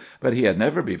father, but he had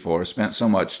never before spent so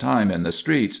much time in the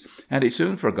streets, and he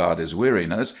soon forgot his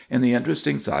weariness in the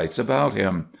interesting sights about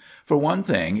him. For one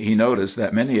thing, he noticed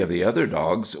that many of the other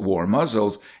dogs wore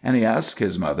muzzles, and he asked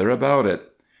his mother about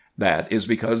it. "That is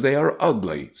because they are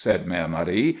ugly," said Mère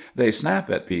Marie. "They snap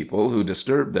at people who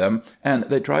disturb them, and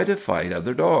they try to fight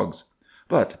other dogs."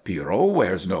 "But Pierrot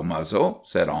wears no muzzle,"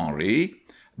 said Henri.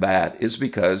 "That is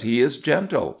because he is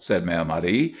gentle," said Mère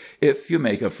Marie. "If you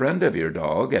make a friend of your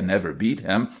dog and never beat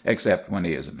him except when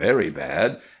he is very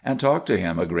bad, and talk to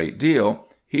him a great deal,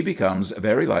 he becomes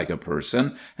very like a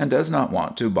person and does not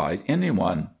want to bite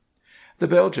anyone." The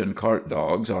Belgian cart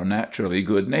dogs are naturally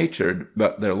good-natured,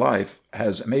 but their life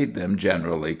has made them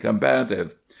generally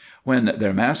combative. When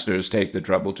their masters take the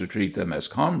trouble to treat them as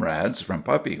comrades from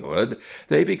puppyhood,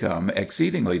 they become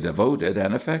exceedingly devoted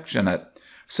and affectionate.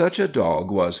 Such a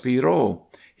dog was Pierrot.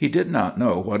 He did not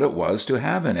know what it was to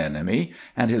have an enemy,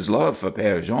 and his love for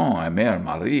Père Jean and Mère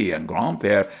Marie and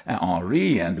Grand-père and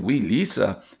Henri and wee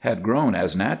Lisa had grown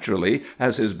as naturally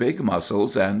as his big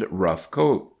muscles and rough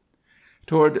coat.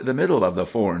 Toward the middle of the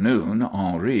forenoon,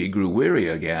 Henri grew weary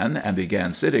again and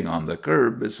began sitting on the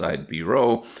curb beside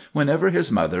Pierrot whenever his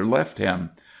mother left him.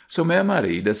 So Mère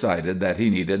Marie decided that he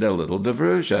needed a little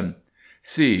diversion.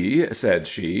 "See," said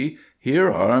she,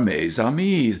 "here are mes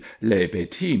amis, les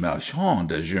petits marchands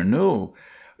de journaux.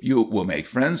 You will make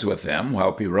friends with them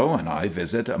while Pierrot and I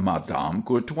visit Madame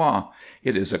Courtois.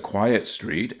 It is a quiet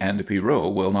street, and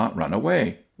Pierrot will not run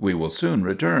away. We will soon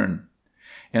return."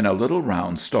 In a little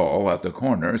round stall at the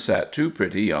corner sat two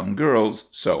pretty young girls,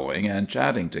 sewing and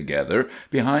chatting together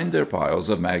behind their piles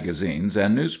of magazines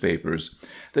and newspapers.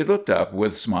 They looked up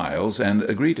with smiles and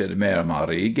greeted Mère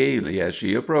Marie gaily as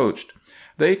she approached.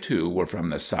 They, too, were from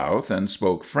the south and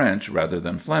spoke French rather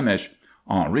than Flemish.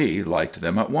 Henri liked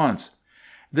them at once.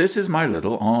 "This is my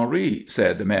little Henri,"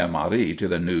 said Mère Marie to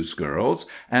the newsgirls,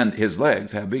 "and his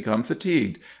legs have become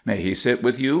fatigued. May he sit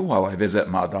with you while I visit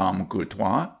Madame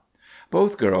Courtois?"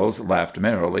 Both girls laughed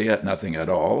merrily at nothing at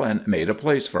all and made a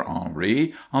place for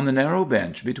Henri on the narrow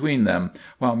bench between them,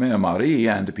 while Mère Marie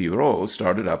and Pierrot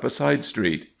started up a side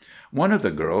street. One of the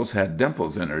girls had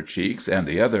dimples in her cheeks and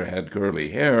the other had curly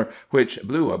hair which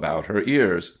blew about her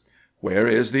ears. "Where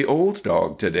is the old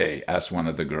dog to-day?" asked one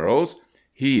of the girls.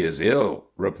 "He is ill,"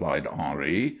 replied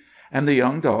Henri. "And the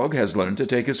young dog has learned to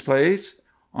take his place?"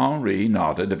 Henri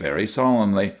nodded very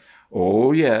solemnly.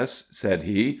 "Oh, yes," said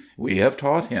he, "we have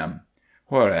taught him."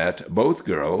 Whereat both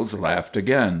girls laughed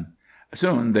again.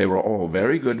 Soon they were all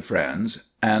very good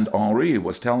friends, and Henri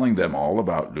was telling them all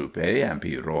about Lupe and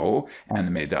Pierrot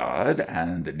and Médard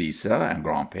and Lisa and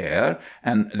Grand-père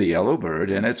and the yellow bird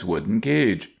in its wooden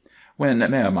cage. When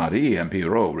Mère Marie and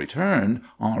Pierrot returned,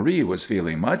 Henri was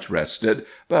feeling much rested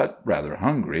but rather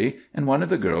hungry, and one of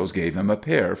the girls gave him a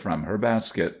pear from her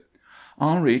basket.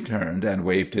 Henri turned and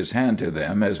waved his hand to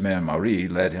them as Mère Marie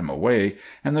led him away,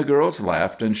 and the girls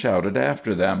laughed and shouted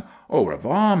after them, "Au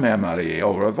revoir, Mère Marie!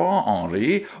 Au revoir,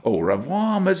 Henri! Au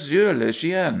revoir, Monsieur le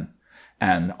Chien!"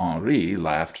 And Henri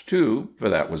laughed too, for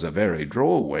that was a very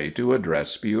droll way to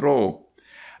address Pierrot.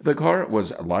 The cart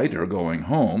was lighter going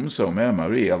home, so Mère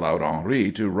Marie allowed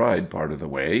Henri to ride part of the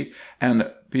way, and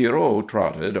Pierrot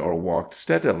trotted or walked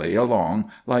steadily along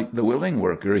like the willing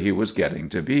worker he was getting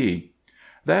to be.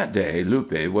 That day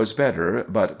Lupe was better,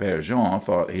 but Père Jean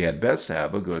thought he had best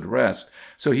have a good rest,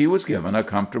 so he was given a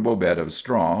comfortable bed of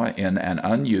straw in an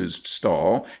unused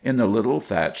stall in the little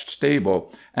thatched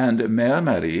stable, and Mère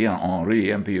Marie and Henri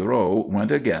and Pierrot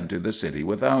went again to the city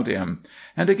without him,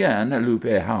 and again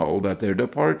Lupe howled at their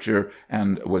departure,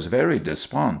 and was very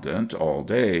despondent all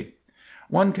day.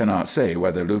 One cannot say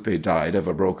whether Lupe died of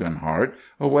a broken heart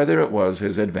or whether it was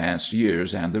his advanced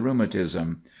years and the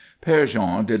rheumatism. Père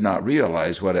Jean did not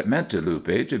realize what it meant to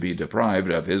Lupe to be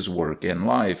deprived of his work in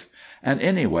life, and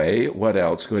anyway, what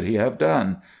else could he have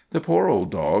done? The poor old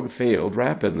dog failed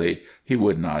rapidly. He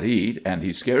would not eat, and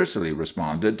he scarcely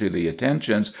responded to the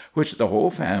attentions which the whole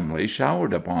family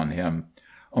showered upon him.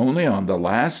 Only on the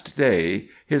last day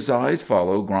his eyes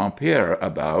followed Grand-père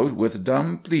about with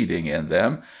dumb pleading in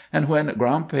them, and when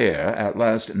Grand-père at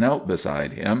last knelt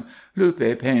beside him,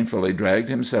 Lupe painfully dragged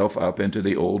himself up into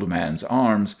the old man's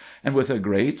arms, and with a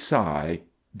great sigh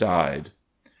died.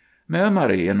 Mère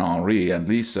Marie and Henri and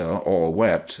Lisa all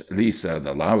wept, Lisa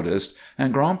the loudest,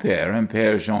 and Grand-père and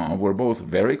Père Jean were both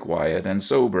very quiet and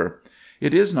sober.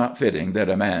 It is not fitting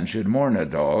that a man should mourn a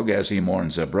dog as he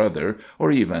mourns a brother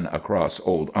or even a cross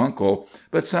old uncle,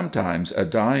 but sometimes a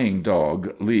dying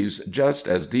dog leaves just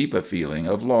as deep a feeling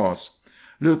of loss.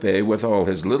 Lupe, with all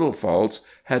his little faults,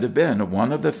 had been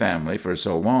one of the family for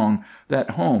so long that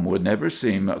home would never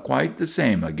seem quite the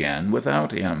same again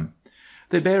without him.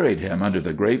 They buried him under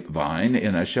the grapevine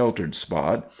in a sheltered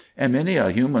spot, and many a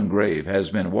human grave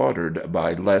has been watered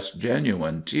by less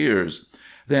genuine tears.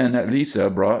 Then Lisa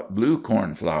brought blue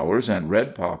cornflowers and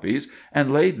red poppies and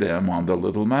laid them on the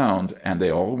little mound, and they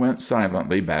all went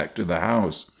silently back to the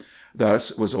house.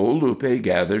 Thus was old Lupe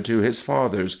gathered to his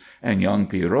fathers, and young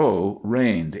Pierrot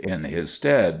reigned in his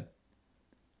stead.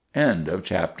 End of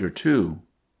chapter 2.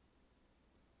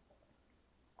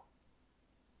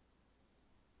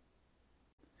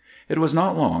 It was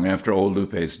not long after old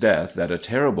Lupe's death that a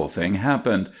terrible thing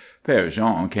happened. Père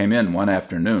Jean came in one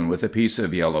afternoon with a piece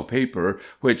of yellow paper,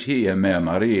 which he and Mère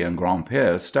Marie and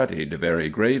Grand-Père studied very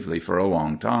gravely for a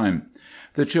long time.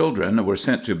 The children were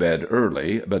sent to bed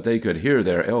early, but they could hear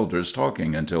their elders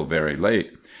talking until very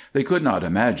late. They could not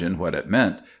imagine what it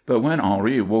meant, but when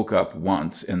Henri woke up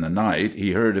once in the night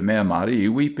he heard Mère Marie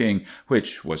weeping,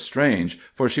 which was strange,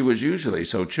 for she was usually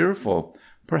so cheerful.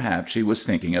 Perhaps she was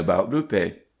thinking about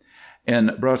Lupe.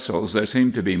 In Brussels there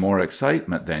seemed to be more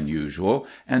excitement than usual,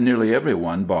 and nearly every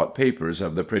one bought papers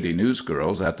of the pretty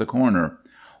newsgirls at the corner.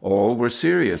 All were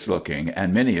serious-looking,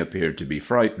 and many appeared to be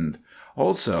frightened.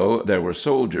 Also, there were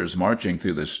soldiers marching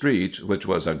through the streets, which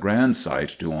was a grand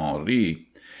sight to Henri.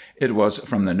 It was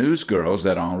from the newsgirls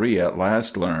that Henri at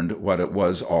last learned what it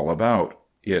was all about.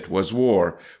 It was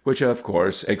war, which of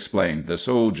course explained the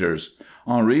soldiers.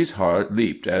 Henri's heart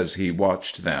leaped as he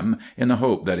watched them, in the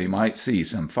hope that he might see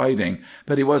some fighting,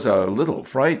 but he was a little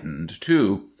frightened,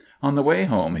 too. On the way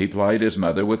home he plied his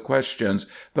mother with questions,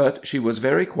 but she was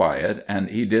very quiet, and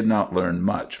he did not learn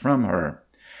much from her.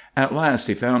 At last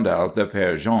he found out that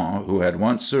Père Jean, who had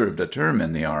once served a term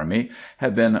in the army,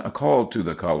 had been called to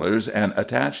the colors and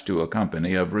attached to a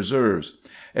company of reserves.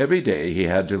 Every day he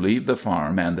had to leave the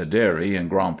farm and the dairy in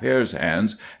Grand-Père's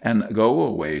hands and go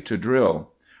away to drill.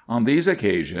 On these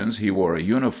occasions he wore a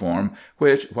uniform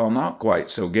which, while not quite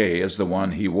so gay as the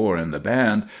one he wore in the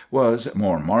band, was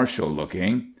more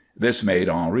martial-looking. This made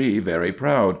Henri very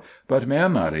proud, but Mère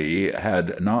Marie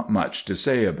had not much to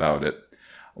say about it.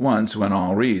 Once, when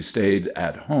Henri stayed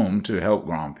at home to help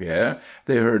Grand-Père,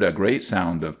 they heard a great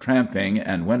sound of tramping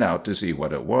and went out to see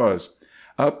what it was.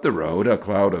 Up the road a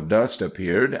cloud of dust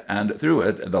appeared, and through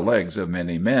it the legs of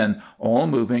many men, all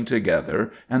moving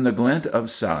together, and the glint of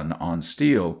sun on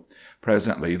steel.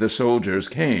 Presently the soldiers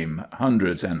came,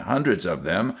 hundreds and hundreds of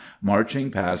them, marching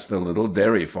past the little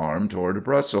dairy farm toward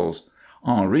Brussels.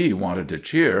 Henri wanted to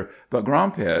cheer, but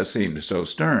Grand-Père seemed so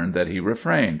stern that he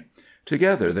refrained.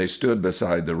 Together they stood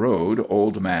beside the road,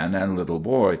 old man and little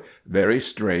boy, very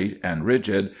straight and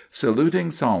rigid,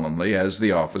 saluting solemnly as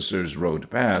the officers rode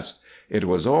past. It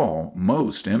was all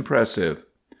most impressive.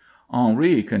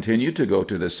 Henri continued to go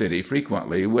to the city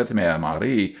frequently with Mère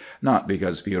Marie, not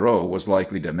because Pierrot was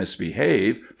likely to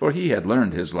misbehave, for he had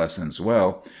learned his lessons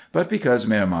well, but because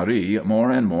Mère Marie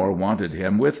more and more wanted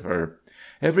him with her.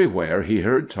 Everywhere he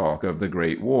heard talk of the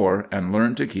Great War, and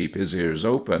learned to keep his ears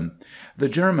open. The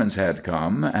Germans had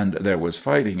come, and there was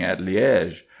fighting at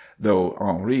Liège, though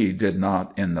Henri did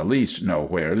not in the least know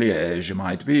where Liège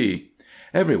might be.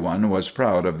 Everyone was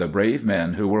proud of the brave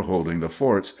men who were holding the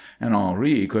forts, and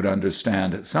Henri could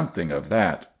understand something of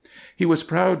that. He was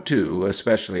proud, too,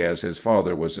 especially as his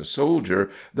father was a soldier,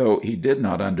 though he did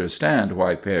not understand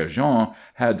why Père Jean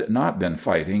had not been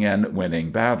fighting and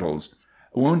winning battles.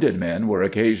 Wounded men were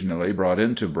occasionally brought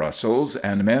into Brussels,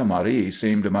 and Mère Marie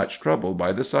seemed much troubled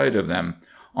by the sight of them.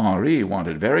 Henri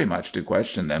wanted very much to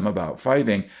question them about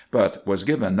fighting, but was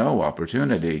given no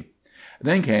opportunity.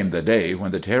 Then came the day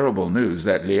when the terrible news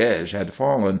that Liège had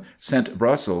fallen sent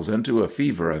Brussels into a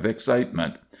fever of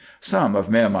excitement. Some of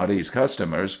Mère Marie's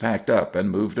customers packed up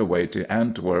and moved away to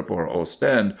Antwerp or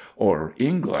Ostend or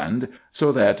England,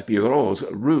 so that Pierrot's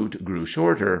route grew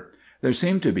shorter. There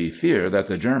seemed to be fear that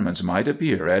the Germans might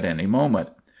appear at any moment.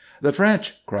 "The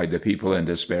French!" cried the people in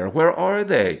despair. "Where are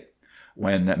they?"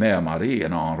 When Mère Marie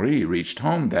and Henri reached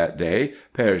home that day,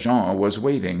 Père Jean was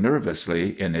waiting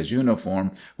nervously, in his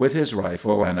uniform, with his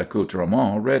rifle and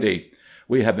accoutrements ready.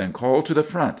 "We have been called to the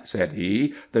front," said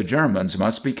he. "The Germans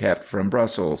must be kept from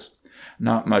Brussels."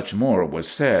 Not much more was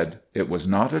said. It was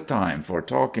not a time for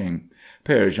talking.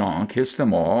 Père Jean kissed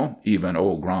them all, even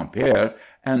old Grand-Père,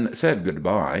 and said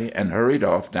good-bye, and hurried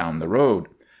off down the road.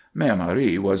 Mère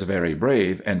Marie was very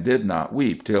brave, and did not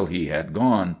weep till he had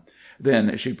gone.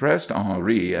 Then she pressed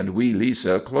Henri and wee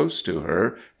Lisa close to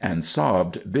her, and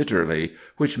sobbed bitterly,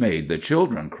 which made the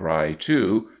children cry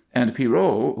too, and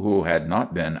Pierrot, who had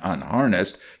not been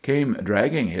unharnessed, came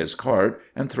dragging his cart,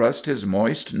 and thrust his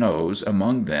moist nose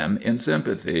among them in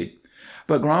sympathy.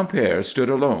 But Grand-Père stood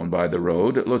alone by the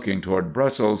road, looking toward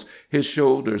Brussels, his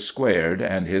shoulders squared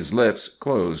and his lips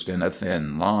closed in a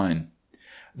thin line.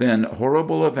 Then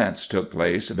horrible events took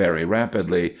place very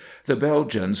rapidly. The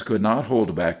Belgians could not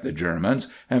hold back the Germans,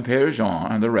 and Père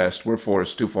Jean and the rest were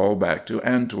forced to fall back to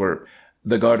Antwerp.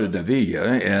 The Garde de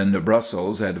Ville in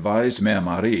Brussels advised Mère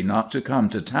Marie not to come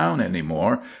to town any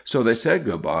more, so they said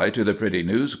goodbye to the pretty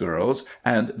newsgirls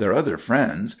and their other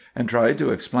friends, and tried to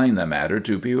explain the matter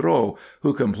to Pierrot,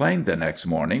 who complained the next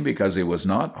morning because he was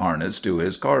not harnessed to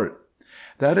his cart.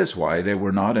 That is why they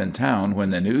were not in town when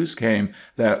the news came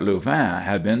that Louvain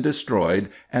had been destroyed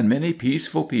and many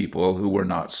peaceful people who were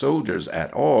not soldiers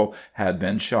at all had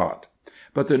been shot.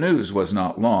 But the news was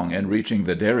not long in reaching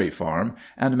the dairy farm,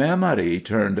 and Mère Marie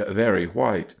turned very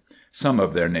white. Some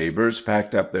of their neighbors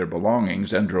packed up their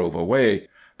belongings and drove away,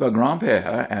 but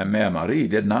Gran'père and Mère Marie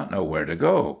did not know where to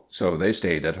go, so they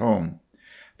stayed at home.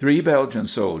 3 Belgian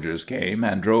soldiers came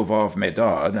and drove off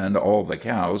Medard and all the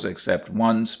cows except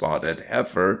one spotted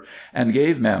heifer, and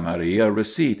gave Mère Marie a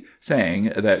receipt,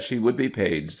 saying that she would be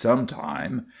paid some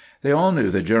time. They all knew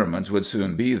the Germans would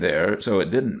soon be there, so it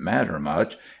didn't matter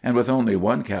much, and with only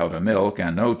 1 cow to milk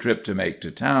and no trip to make to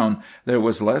town, there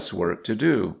was less work to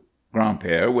do.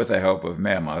 Gran'père, with the help of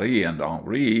Mère Marie and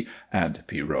Henri and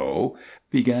Pierrot,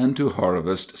 began to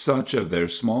harvest such of their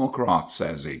small crops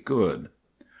as he could.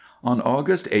 On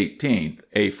August 18th,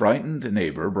 a frightened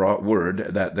neighbor brought word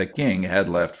that the king had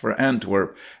left for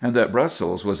Antwerp, and that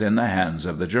Brussels was in the hands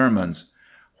of the Germans.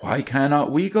 "Why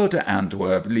cannot we go to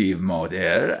Antwerp, lieve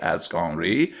moeder?" asked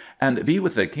Henri, "and be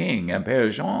with the king and Père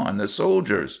Jean and the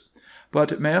soldiers?"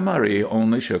 But Mère Marie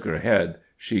only shook her head.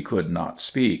 She could not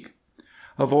speak.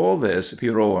 Of all this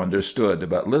Pierrot understood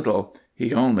but little.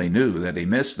 He only knew that he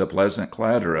missed the pleasant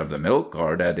clatter of the milk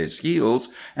cart at his heels,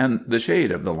 and the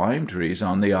shade of the lime trees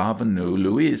on the Avenue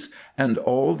Louis, and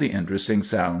all the interesting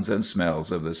sounds and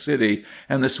smells of the city,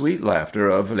 and the sweet laughter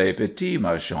of les petits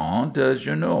marchands de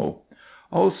journaux.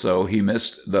 Also he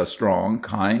missed the strong,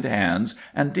 kind hands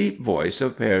and deep voice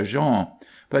of Père Jean.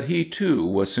 But he, too,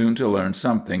 was soon to learn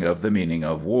something of the meaning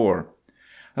of war.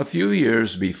 A few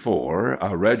years before,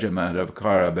 a regiment of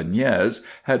carabiniers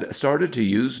had started to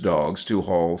use dogs to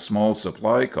haul small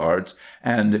supply carts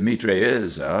and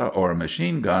mitrailleuses, or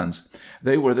machine guns.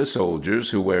 They were the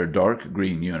soldiers who wear dark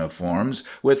green uniforms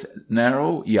with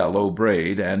narrow yellow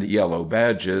braid and yellow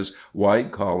badges,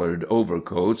 wide-collared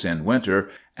overcoats in winter,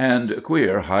 and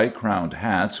queer high-crowned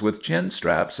hats with chin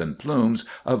straps and plumes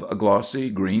of glossy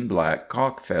green-black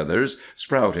cock feathers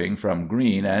sprouting from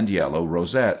green and yellow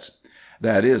rosettes.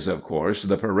 That is, of course,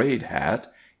 the parade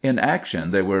hat. In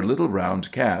action they wear little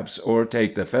round caps, or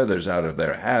take the feathers out of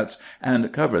their hats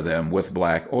and cover them with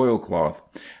black oilcloth.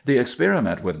 The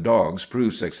experiment with dogs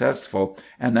proved successful,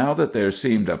 and now that there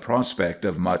seemed a prospect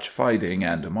of much fighting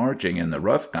and marching in the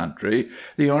rough country,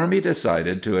 the army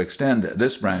decided to extend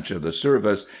this branch of the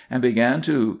service, and began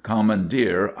to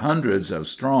commandeer hundreds of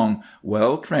strong,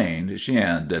 well-trained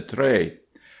chiens de trait.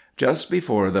 Just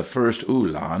before the first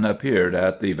Uhlan appeared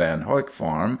at the Van Huyck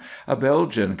farm, a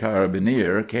Belgian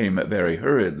carabinier came very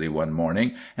hurriedly one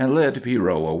morning and led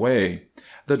Pierrot away.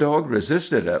 The dog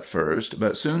resisted at first,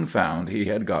 but soon found he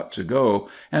had got to go,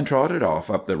 and trotted off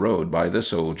up the road by the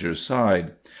soldier's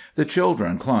side. The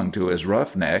children clung to his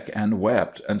rough neck and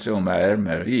wept until Mère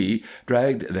Marie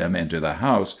dragged them into the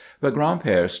house, but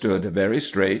Gran'père stood very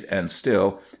straight and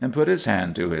still and put his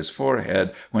hand to his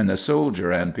forehead when the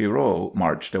soldier and Pierrot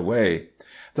marched away.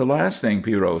 The last thing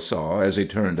Pierrot saw as he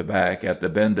turned back at the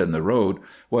bend in the road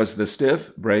was the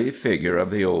stiff, brave figure of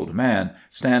the old man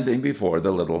standing before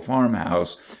the little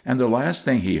farmhouse, and the last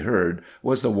thing he heard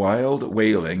was the wild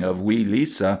wailing of wee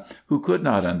Lisa, who could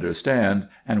not understand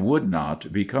and would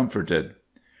not be comforted.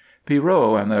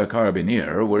 Pierrot and the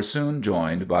carabinier were soon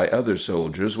joined by other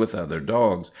soldiers with other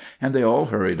dogs, and they all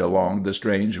hurried along the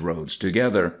strange roads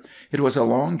together. It was a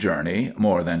long journey,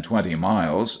 more than 20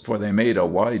 miles, for they made a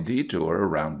wide detour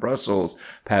around Brussels,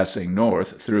 passing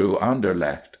north through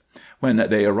Anderlecht. When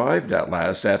they arrived at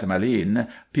last at Malines,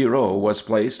 Pierrot was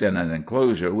placed in an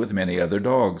enclosure with many other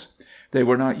dogs. They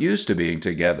were not used to being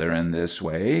together in this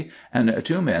way, and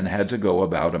 2 men had to go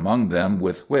about among them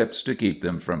with whips to keep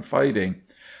them from fighting.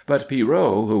 But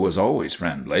Pierrot, who was always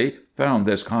friendly, found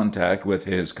this contact with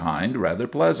his kind rather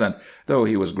pleasant, though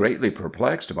he was greatly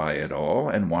perplexed by it all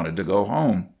and wanted to go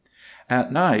home.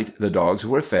 At night the dogs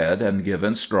were fed and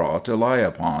given straw to lie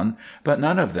upon, but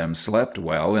none of them slept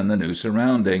well in the new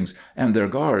surroundings, and their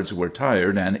guards were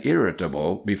tired and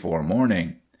irritable before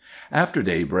morning. After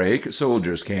daybreak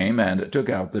soldiers came and took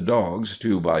out the dogs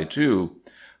 2 by 2.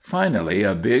 Finally,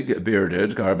 a big,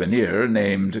 bearded carabinier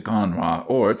named Conrad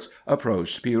Orts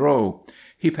approached Pierrot.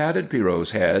 He patted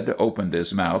Pierrot's head, opened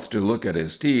his mouth to look at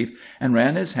his teeth, and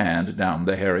ran his hand down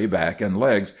the hairy back and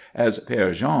legs, as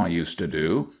Père Jean used to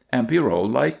do, and Pierrot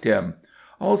liked him.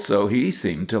 Also, he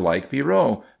seemed to like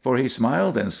Pierrot, for he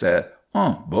smiled and said,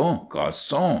 "Un bon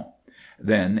garçon."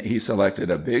 Then he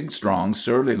selected a big, strong,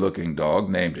 surly-looking dog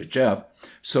named Jeff,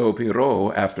 so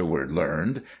Pierrot afterward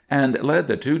learned, and led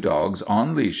the two dogs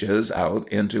on leashes out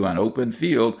into an open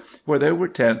field where there were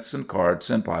tents and carts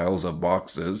and piles of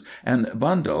boxes and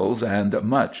bundles and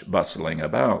much bustling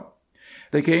about.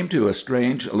 They came to a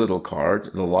strange little cart,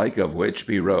 the like of which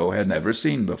Pierrot had never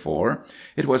seen before.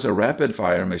 It was a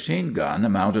rapid-fire machine gun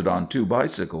mounted on two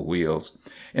bicycle wheels.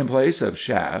 In place of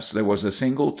shafts there was a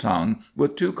single tongue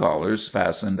with two collars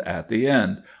fastened at the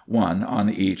end, one on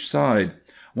each side.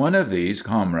 One of these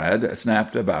Conrad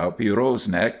snapped about Pierrot's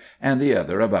neck and the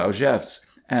other about Jeff's,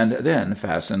 and then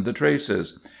fastened the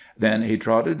traces. Then he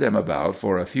trotted them about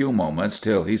for a few moments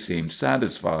till he seemed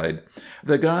satisfied.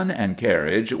 The gun and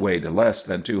carriage weighed less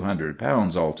than 200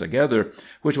 pounds altogether,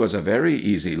 which was a very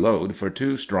easy load for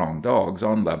two strong dogs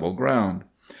on level ground.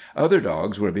 Other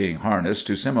dogs were being harnessed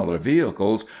to similar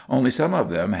vehicles, only some of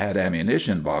them had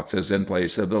ammunition boxes in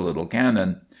place of the little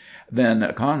cannon.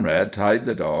 Then Conrad tied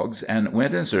the dogs and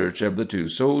went in search of the two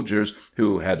soldiers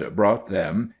who had brought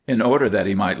them, in order that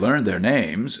he might learn their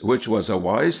names, which was a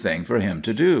wise thing for him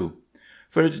to do.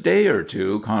 For a day or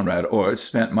two Conrad Orts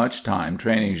spent much time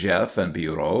training Jeff and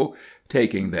Pierrot,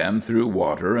 taking them through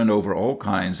water and over all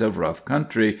kinds of rough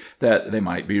country, that they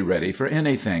might be ready for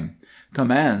anything.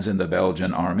 Commands in the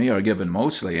Belgian army are given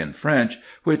mostly in French,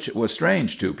 which was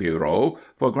strange to Pierrot,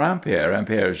 for Grand-père and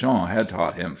Père Jean had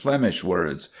taught him Flemish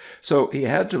words. So he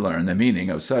had to learn the meaning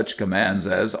of such commands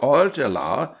as "Halte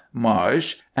là,"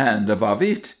 "Marche," and "Va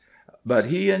vite." But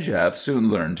he and Jeff soon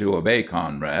learned to obey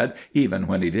Conrad, even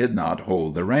when he did not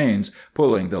hold the reins,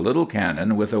 pulling the little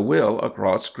cannon with a will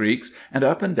across creeks and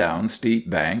up and down steep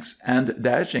banks, and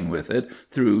dashing with it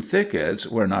through thickets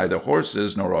where neither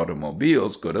horses nor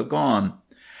automobiles could have gone.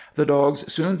 The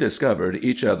dogs soon discovered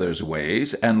each other's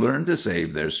ways and learned to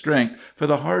save their strength for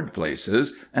the hard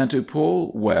places and to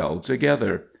pull well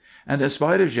together. And in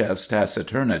spite of Jeff's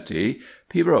taciturnity,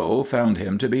 Pierrot found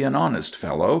him to be an honest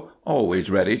fellow,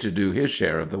 always ready to do his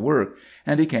share of the work,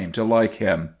 and he came to like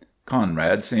him.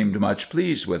 Conrad seemed much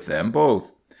pleased with them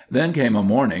both. Then came a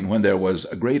morning when there was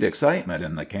great excitement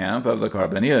in the camp of the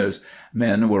carbineers.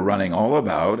 Men were running all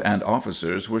about, and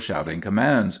officers were shouting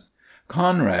commands.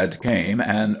 Conrad came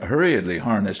and hurriedly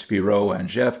harnessed Pierrot and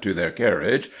Jeff to their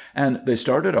carriage, and they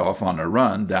started off on a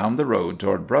run down the road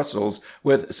toward Brussels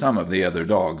with some of the other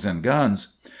dogs and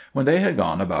guns. When they had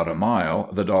gone about a mile,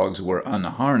 the dogs were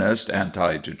unharnessed and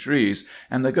tied to trees,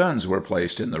 and the guns were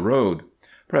placed in the road.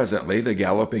 Presently the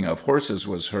galloping of horses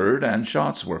was heard, and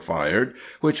shots were fired,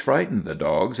 which frightened the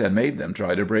dogs and made them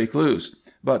try to break loose.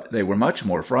 But they were much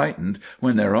more frightened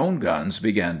when their own guns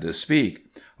began to speak.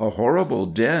 A horrible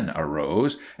din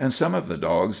arose, and some of the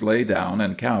dogs lay down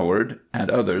and cowered,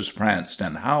 and others pranced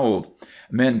and howled.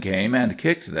 Men came and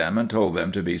kicked them and told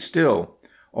them to be still.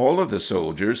 All of the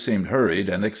soldiers seemed hurried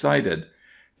and excited.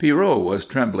 Pierrot was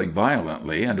trembling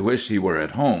violently and wished he were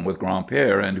at home with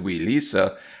Grand-père and wee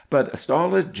Lisa, but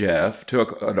stolid Jeff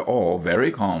took it all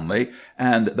very calmly,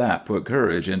 and that put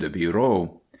courage into Pierrot.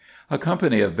 A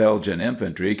company of Belgian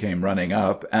infantry came running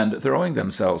up, and throwing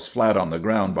themselves flat on the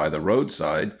ground by the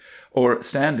roadside, or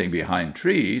standing behind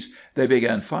trees, they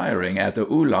began firing at the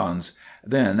Uhlans.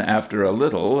 Then, after a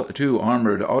little, two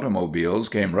armored automobiles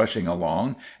came rushing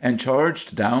along and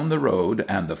charged down the road,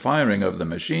 and the firing of the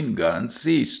machine guns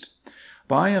ceased.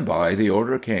 By and by the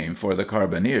order came for the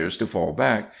carbineers to fall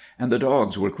back, and the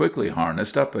dogs were quickly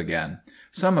harnessed up again.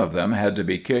 Some of them had to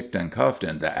be kicked and cuffed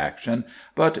into action,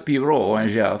 but Pierrot and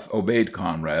Jeff obeyed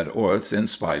Conrad Orts in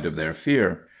spite of their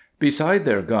fear. Beside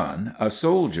their gun a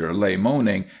soldier lay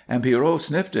moaning, and Pierrot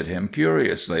sniffed at him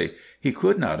curiously. He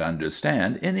could not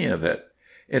understand any of it.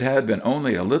 It had been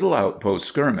only a little outpost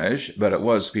skirmish, but it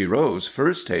was Pierrot's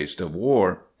first taste of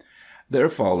war. There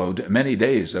followed many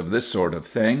days of this sort of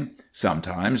thing.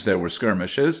 Sometimes there were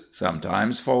skirmishes,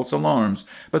 sometimes false alarms,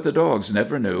 but the dogs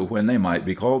never knew when they might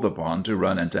be called upon to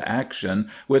run into action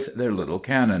with their little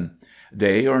cannon.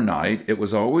 Day or night, it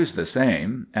was always the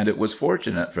same, and it was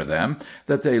fortunate for them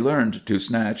that they learned to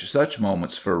snatch such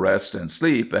moments for rest and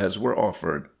sleep as were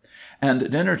offered.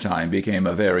 And dinner time became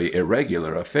a very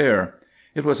irregular affair.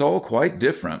 It was all quite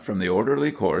different from the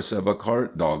orderly course of a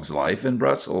cart dog's life in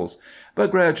Brussels, but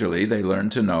gradually they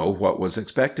learned to know what was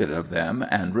expected of them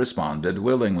and responded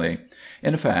willingly.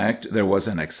 In fact, there was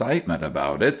an excitement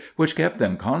about it which kept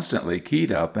them constantly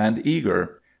keyed up and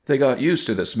eager. They got used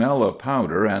to the smell of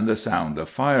powder and the sound of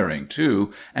firing,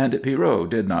 too, and Pierrot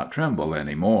did not tremble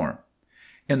any more.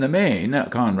 In the main,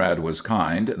 Conrad was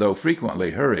kind, though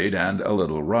frequently hurried and a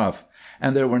little rough,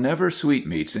 and there were never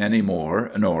sweetmeats any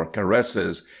more, nor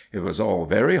caresses. It was all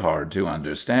very hard to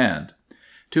understand.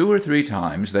 2 or 3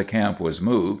 times the camp was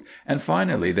moved, and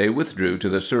finally they withdrew to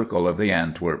the circle of the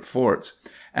Antwerp forts.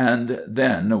 And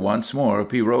then once more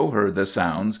Pierrot heard the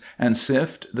sounds and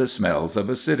sniffed the smells of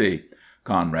a city.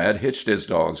 Conrad hitched his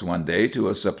dogs one day to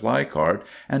a supply cart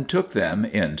and took them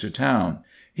into town.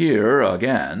 Here,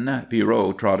 again,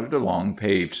 Pierrot trotted along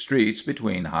paved streets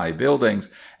between high buildings,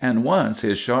 and once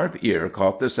his sharp ear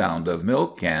caught the sound of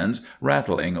milk cans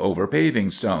rattling over paving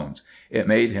stones. It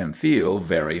made him feel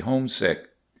very homesick.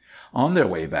 On their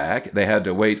way back, they had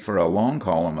to wait for a long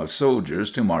column of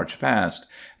soldiers to march past.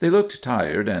 They looked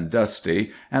tired and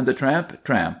dusty, and the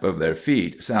tramp of their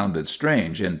feet sounded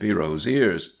strange in Pierrot's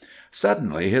ears.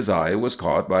 Suddenly his eye was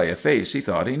caught by a face he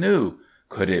thought he knew.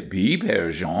 Could it be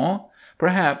Père Jean?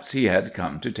 Perhaps he had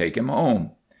come to take him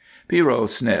home. Pierrot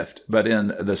sniffed, but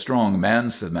in the strong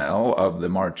man-smell of the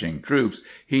marching troops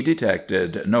he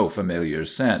detected no familiar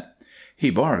scent. He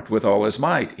barked with all his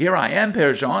might, "Here I am,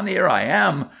 Père Jean, here I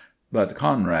am!" But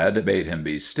Conrad bade him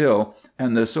be still,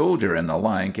 and the soldier in the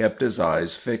line kept his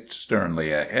eyes fixed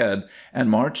sternly ahead and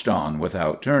marched on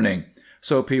without turning.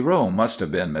 So Pierrot must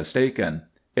have been mistaken.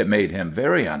 It made him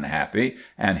very unhappy,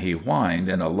 and he whined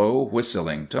in a low,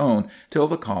 whistling tone till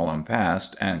the column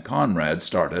passed and Conrad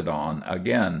started on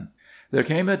again. There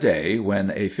came a day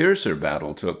when a fiercer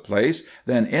battle took place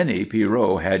than any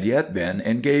Pierrot had yet been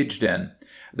engaged in.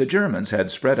 The Germans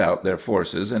had spread out their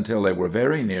forces until they were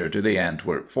very near to the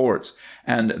Antwerp forts,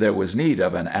 and there was need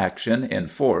of an action in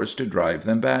force to drive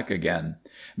them back again.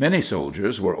 Many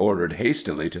soldiers were ordered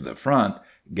hastily to the front,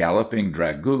 galloping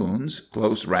dragoons,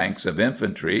 close ranks of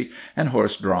infantry, and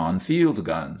horse-drawn field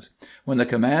guns. When the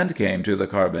command came to the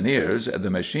carbineers, the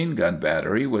machine-gun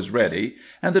battery was ready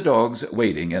and the dogs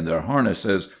waiting in their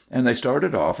harnesses, and they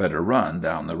started off at a run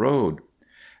down the road.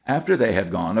 After they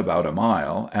had gone about a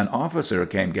mile, an officer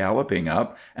came galloping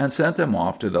up and sent them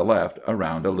off to the left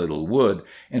around a little wood,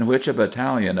 in which a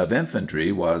battalion of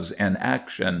infantry was in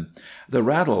action. The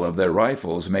rattle of their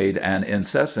rifles made an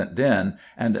incessant din,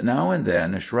 and now and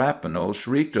then shrapnel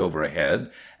shrieked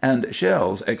overhead, and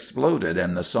shells exploded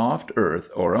in the soft earth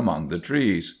or among the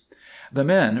trees. The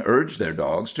men urged their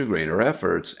dogs to greater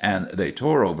efforts, and they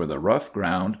tore over the rough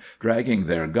ground, dragging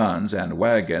their guns and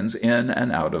wagons in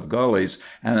and out of gullies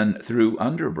and through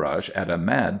underbrush at a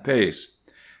mad pace.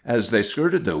 As they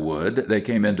skirted the wood, they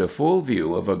came into full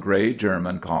view of a gray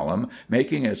German column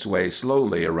making its way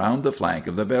slowly around the flank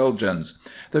of the Belgians.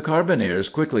 The carbineers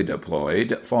quickly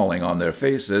deployed, falling on their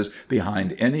faces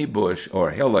behind any bush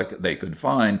or hillock they could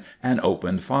find, and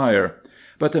opened fire.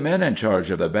 But the men in charge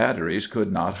of the batteries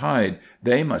could not hide.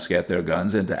 They must get their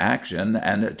guns into action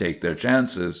and take their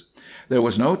chances. There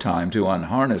was no time to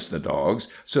unharness the dogs,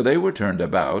 so they were turned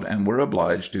about and were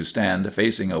obliged to stand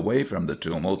facing away from the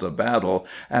tumult of battle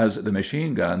as the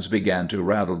machine guns began to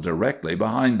rattle directly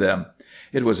behind them.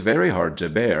 It was very hard to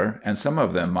bear, and some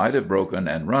of them might have broken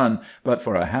and run but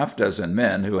for a half-dozen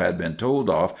men who had been told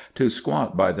off to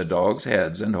squat by the dogs'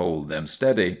 heads and hold them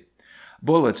steady.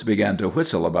 Bullets began to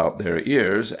whistle about their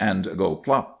ears and go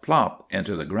plop, plop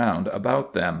into the ground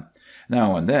about them.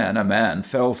 Now and then a man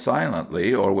fell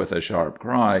silently or with a sharp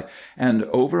cry, and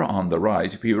over on the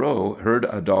right Pierrot heard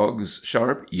a dog's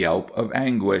sharp yelp of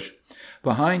anguish.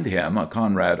 Behind him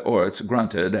Conrad Orts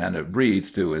grunted and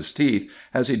breathed through his teeth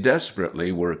as he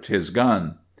desperately worked his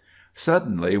gun.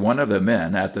 Suddenly one of the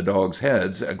men at the dogs'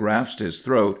 heads grasped his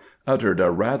throat, uttered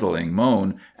a rattling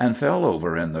moan, and fell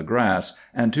over in the grass,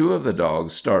 and 2 of the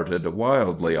dogs started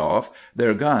wildly off,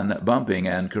 their gun bumping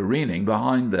and careening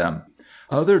behind them.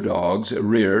 Other dogs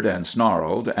reared and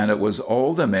snarled, and it was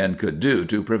all the men could do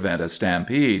to prevent a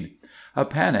stampede. A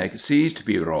panic seized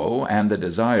Pierrot and the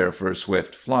desire for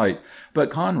swift flight,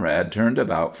 but Conrad turned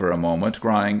about for a moment,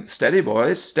 crying, "Steady,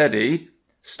 boys, steady!"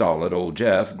 Stolid old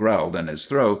Jeff growled in his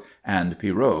throat, and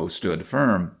Pierrot stood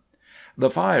firm. The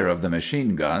fire of the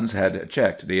machine guns had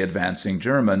checked the advancing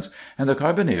Germans, and the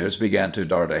carbineers began to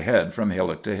dart ahead from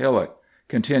hillock to hillock,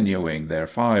 continuing their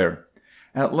fire.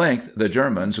 At length the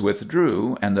Germans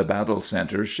withdrew, and the battle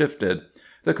center shifted.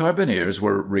 The carbineers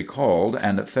were recalled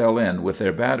and fell in with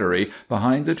their battery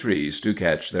behind the trees to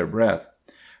catch their breath.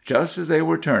 Just as they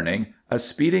were turning, a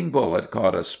speeding bullet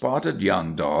caught a spotted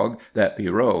young dog that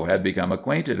Pierrot had become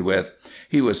acquainted with.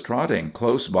 He was trotting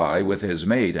close by with his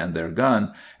mate and their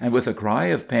gun, and with a cry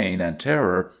of pain and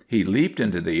terror he leaped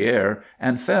into the air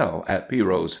and fell at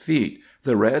Pierrot's feet,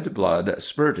 the red blood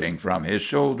spurting from his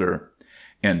shoulder.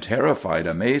 In terrified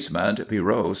amazement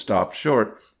Pierrot stopped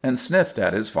short and sniffed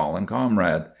at his fallen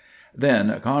comrade.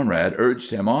 Then Conrad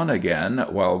urged him on again,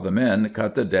 while the men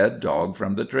cut the dead dog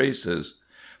from the traces.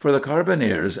 For the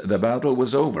carbineers the battle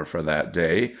was over for that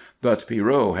day, but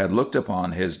Pierrot had looked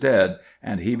upon his dead,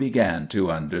 and he began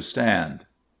to understand.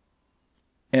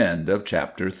 End of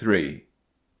chapter 3.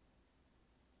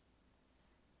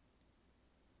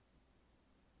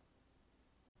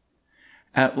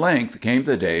 At length came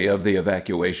the day of the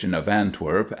evacuation of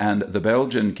Antwerp, and the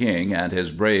Belgian king and his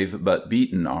brave but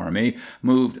beaten army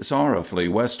moved sorrowfully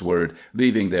westward,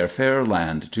 leaving their fair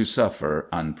land to suffer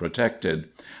unprotected.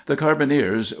 The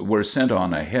carbineers were sent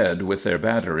on ahead with their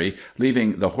battery,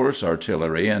 leaving the horse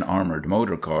artillery and armored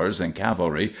motor cars and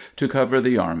cavalry to cover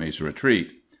the army's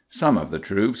retreat. Some of the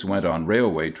troops went on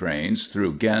railway trains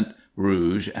through Ghent,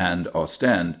 Rouge, and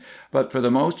Ostend, but for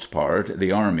the most part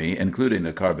the army, including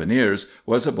the carbineers,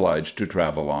 was obliged to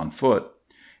travel on foot.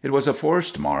 It was a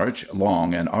forced march,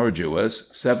 long and arduous.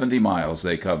 70 miles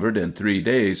they covered in 3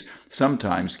 days,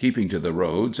 sometimes keeping to the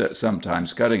roads,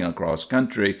 sometimes cutting across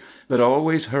country, but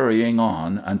always hurrying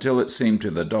on until it seemed to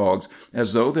the dogs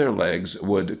as though their legs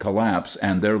would collapse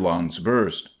and their lungs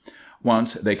burst.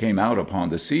 Once they came out upon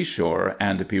the seashore,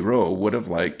 and Pierrot would have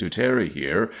liked to tarry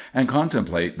here and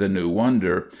contemplate the new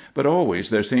wonder, but always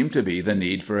there seemed to be the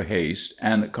need for haste,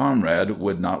 and Conrad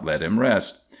would not let him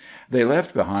rest. They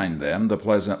left behind them the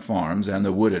pleasant farms and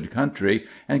the wooded country,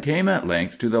 and came at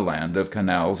length to the land of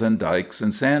canals and dikes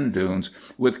and sand dunes,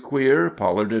 with queer,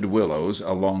 pollarded willows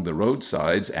along the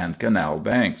roadsides and canal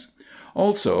banks.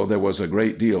 Also there was a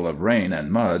great deal of rain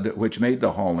and mud, which made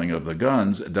the hauling of the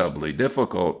guns doubly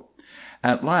difficult.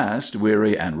 At last,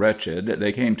 weary and wretched,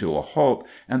 they came to a halt,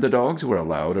 and the dogs were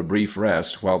allowed a brief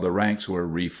rest while the ranks were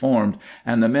reformed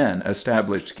and the men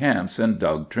established camps and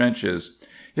dug trenches.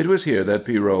 It was here that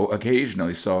Pierrot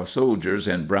occasionally saw soldiers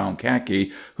in brown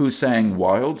khaki who sang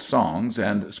wild songs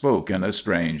and spoke in a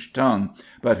strange tongue,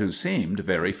 but who seemed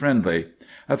very friendly.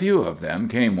 A few of them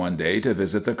came one day to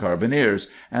visit the carbineers,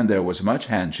 and there was much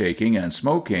handshaking and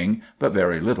smoking, but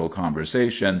very little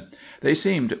conversation. They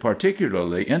seemed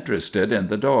particularly interested in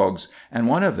the dogs, and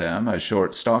one of them, a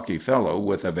short, stocky fellow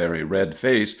with a very red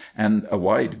face and a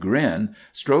wide grin,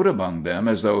 strode among them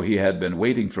as though he had been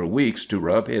waiting for weeks to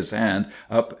rub his hand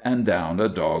up and down a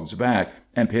dog's back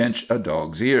and pinch a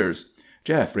dog's ears.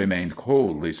 Jeff remained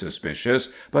coldly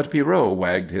suspicious, but Pierrot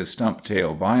wagged his stump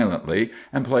tail violently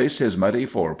and placed his muddy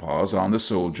forepaws on the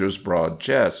soldier's broad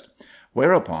chest.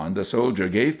 Whereupon the soldier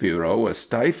gave Pierrot a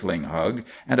stifling hug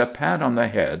and a pat on the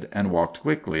head and walked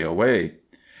quickly away.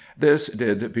 This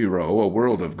did Pierrot a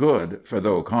world of good, for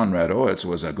though Conrad Oetz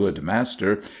was a good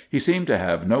master, he seemed to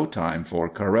have no time for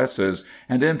caresses,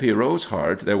 and in Pierrot's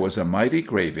heart there was a mighty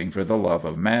craving for the love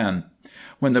of man.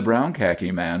 When the brown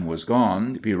khaki man was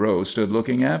gone, Pierrot stood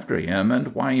looking after him and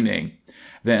whining.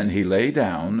 Then he lay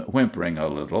down, whimpering a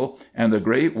little, and the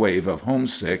great wave of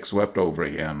homesick swept over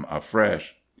him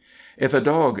afresh. If a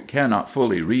dog cannot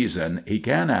fully reason, he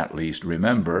can at least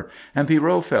remember, and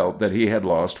Pierrot felt that he had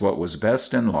lost what was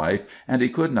best in life, and he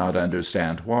could not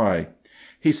understand why.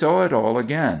 He saw it all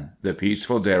again, the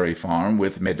peaceful dairy farm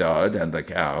with Medard and the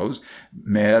cows,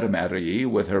 Mère Marie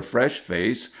with her fresh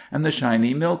face and the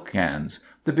shiny milk cans,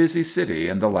 the busy city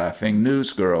and the laughing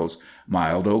newsgirls,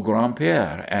 mild old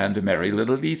Grand-Père and merry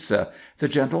little Lisa, the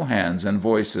gentle hands and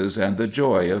voices and the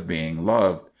joy of being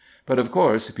loved. But of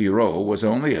course Pierrot was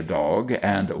only a dog,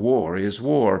 and war is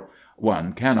war.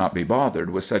 One cannot be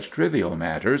bothered with such trivial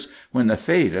matters when the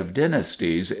fate of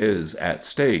dynasties is at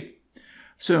stake.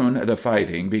 Soon the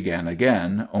fighting began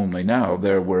again, only now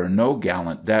there were no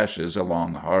gallant dashes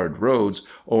along hard roads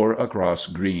or across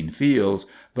green fields,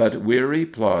 but weary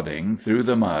plodding through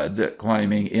the mud,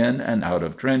 climbing in and out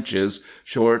of trenches,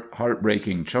 short,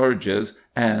 heartbreaking charges,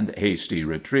 and hasty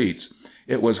retreats.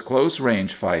 It was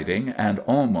close-range fighting and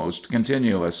almost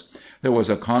continuous. There was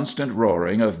a constant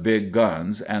roaring of big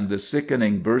guns and the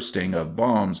sickening bursting of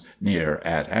bombs near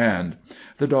at hand.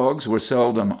 The dogs were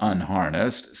seldom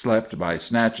unharnessed, slept by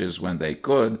snatches when they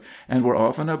could, and were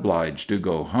often obliged to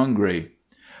go hungry.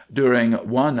 During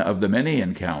one of the many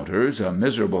encounters, a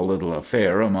miserable little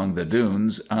affair among the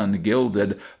dunes,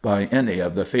 ungilded by any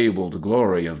of the fabled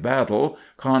glory of battle,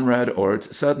 Conrad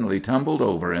Orts suddenly tumbled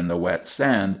over in the wet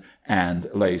sand and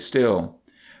lay still.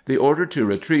 The order to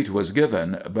retreat was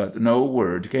given, but no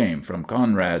word came from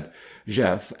Conrad.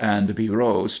 Jeff and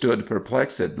Pierrot stood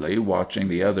perplexedly watching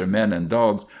the other men and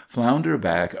dogs flounder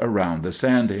back around the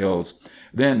sand-hills.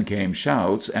 Then came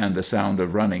shouts and the sound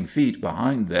of running feet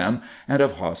behind them and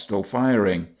of hostile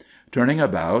firing. Turning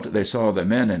about, they saw the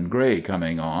men in gray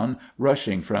coming on,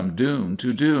 rushing from dune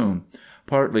to dune.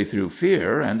 Partly through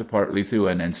fear, and partly through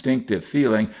an instinctive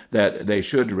feeling that they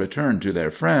should return to their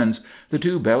friends, the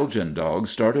two Belgian dogs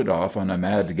started off on a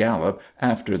mad gallop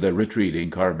after the retreating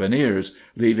carbineers,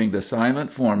 leaving the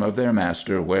silent form of their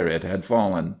master where it had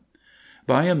fallen.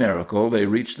 By a miracle they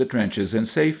reached the trenches in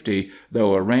safety,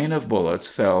 though a rain of bullets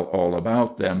fell all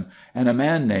about them, and a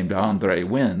man named André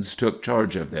Wins took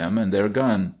charge of them and their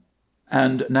gun.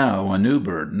 And now a new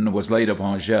burden was laid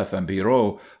upon Jef and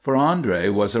Pierrot, for André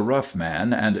was a rough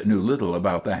man and knew little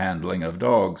about the handling of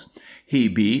dogs. He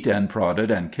beat and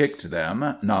prodded and kicked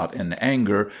them, not in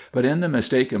anger, but in the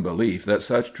mistaken belief that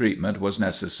such treatment was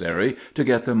necessary to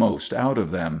get the most out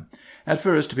of them. At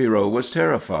first Pierrot was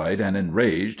terrified and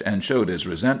enraged and showed his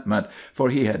resentment, for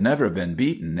he had never been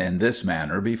beaten in this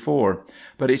manner before,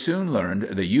 but he soon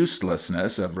learned the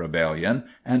uselessness of rebellion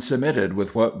and submitted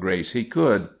with what grace he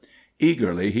could.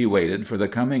 Eagerly he waited for the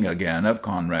coming again of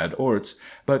Conrad Orts,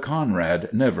 but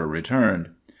Conrad never returned.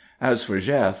 As for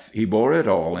Jef, he bore it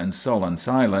all in sullen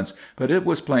silence, but it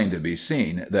was plain to be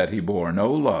seen that he bore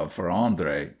no love for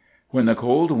André. When the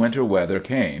cold winter weather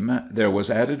came, there was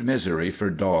added misery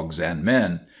for dogs and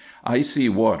men. Icy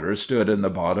water stood in the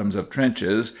bottoms of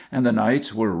trenches, and the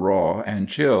nights were raw and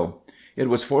chill. It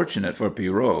was fortunate for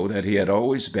Pierrot that he had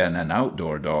always been an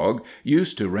outdoor dog,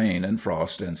 used to rain and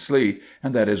frost and sleet,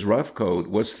 and that his rough coat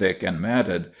was thick and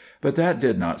matted, but that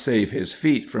did not save his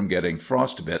feet from getting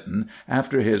frostbitten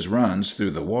after his runs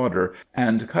through the water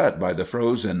and cut by the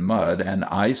frozen mud and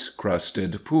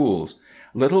ice-crusted pools.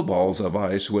 Little balls of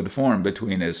ice would form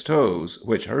between his toes,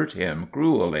 which hurt him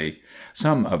cruelly.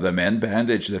 Some of the men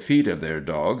bandaged the feet of their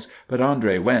dogs, but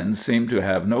André Wins seemed to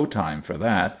have no time for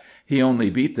that. He only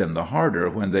beat them the harder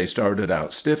when they started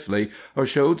out stiffly or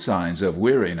showed signs of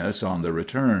weariness on the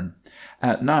return.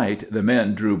 At night the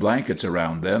men drew blankets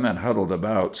around them and huddled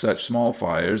about such small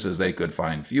fires as they could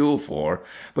find fuel for,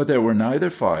 but there were neither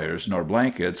fires nor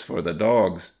blankets for the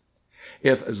dogs.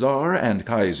 If Czar and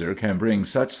Kaiser can bring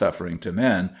such suffering to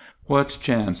men, what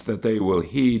chance that they will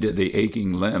heed the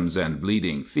aching limbs and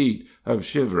bleeding feet of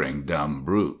shivering dumb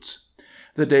brutes?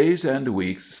 The days and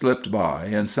weeks slipped by,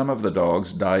 and some of the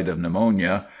dogs died of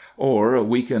pneumonia, or,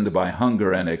 weakened by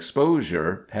hunger and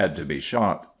exposure, had to be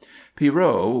shot.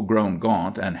 Pierrot, grown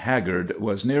gaunt and haggard,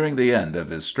 was nearing the end of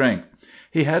his strength.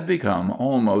 He had become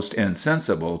almost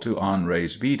insensible to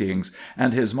André's beatings,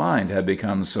 and his mind had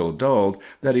become so dulled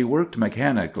that he worked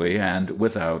mechanically and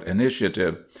without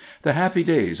initiative. The happy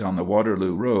days on the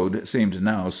Waterloo Road seemed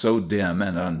now so dim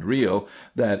and unreal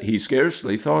that he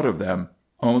scarcely thought of them.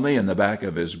 Only in the back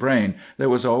of his brain there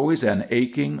was always an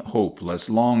aching, hopeless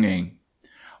longing.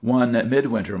 One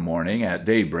midwinter morning at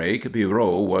daybreak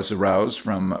Pierrot was aroused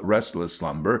from restless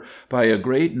slumber by a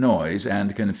great noise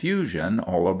and confusion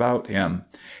all about him.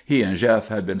 He and Jef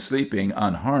had been sleeping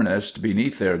unharnessed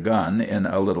beneath their gun in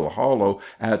a little hollow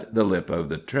at the lip of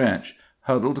the trench,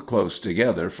 huddled close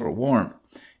together for warmth.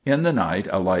 In the night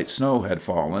a light snow had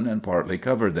fallen and partly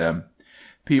covered them.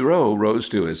 Pierrot rose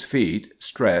to his feet,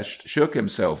 stretched, shook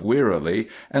himself wearily,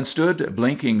 and stood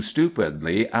blinking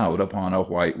stupidly out upon a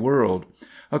white world.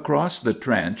 Across the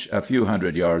trench, a few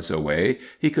hundred yards away,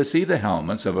 he could see the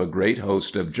helmets of a great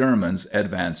host of Germans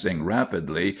advancing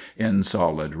rapidly in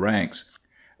solid ranks.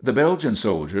 The Belgian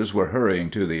soldiers were hurrying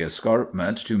to the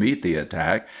escarpment to meet the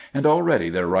attack, and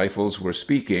already their rifles were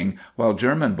speaking, while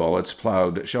German bullets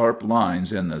plowed sharp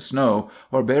lines in the snow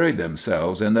or buried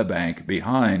themselves in the bank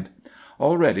behind.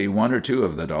 Already one or two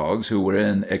of the dogs who were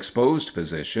in exposed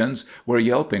positions were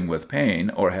yelping with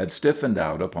pain or had stiffened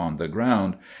out upon the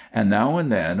ground, and now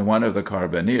and then one of the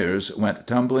carbineers went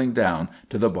tumbling down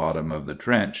to the bottom of the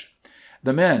trench.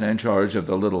 The men in charge of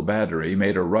the little battery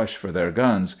made a rush for their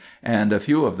guns, and a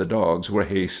few of the dogs were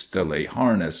hastily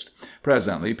harnessed.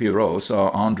 Presently Pierrot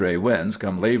saw André Wins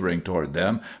come laboring toward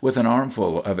them with an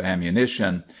armful of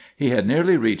ammunition. He had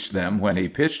nearly reached them when he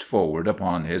pitched forward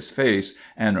upon his face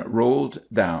and rolled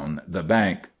down the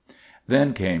bank.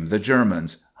 Then came the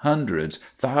Germans, hundreds,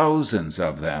 thousands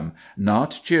of them,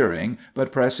 not cheering,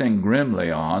 but pressing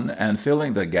grimly on and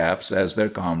filling the gaps as their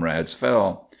comrades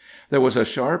fell. There was a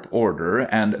sharp order,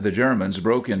 and the Germans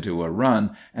broke into a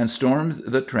run and stormed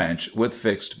the trench with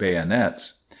fixed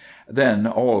bayonets. Then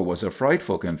all was a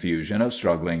frightful confusion of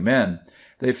struggling men.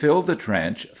 They filled the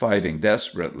trench, fighting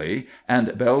desperately,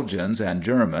 and Belgians and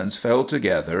Germans fell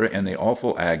together in the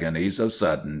awful agonies of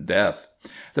sudden death.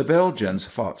 The Belgians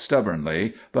fought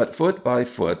stubbornly, but foot by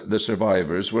foot the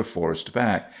survivors were forced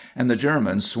back, and the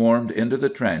Germans swarmed into the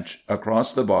trench,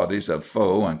 across the bodies of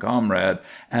foe and comrade,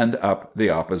 and up the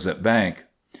opposite bank.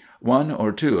 One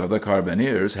or two of the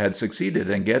carbineers had succeeded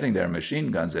in getting their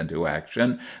machine guns into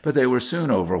action, but they were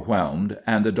soon overwhelmed,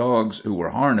 and the dogs who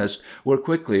were harnessed were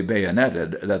quickly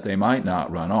bayoneted that they might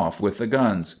not run off with the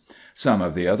guns. Some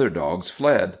of the other dogs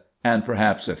fled, and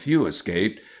perhaps a few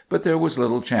escaped, but there was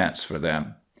little chance for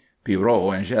them.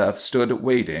 Pierrot and Jeff stood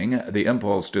waiting, the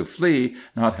impulse to flee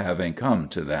not having come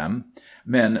to them.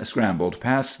 Men scrambled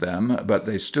past them, but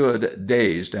they stood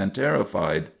dazed and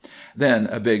terrified. Then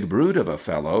a big brute of a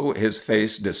fellow, his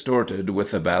face distorted with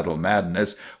the battle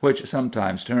madness which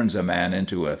sometimes turns a man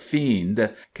into a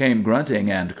fiend, came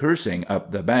grunting and cursing up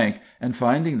the bank, and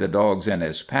finding the dogs in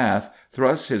his path,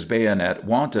 thrust his bayonet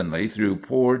wantonly through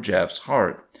poor Jeff's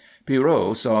heart.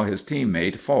 Pierrot saw his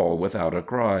teammate fall without a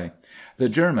cry. The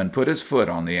German put his foot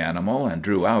on the animal and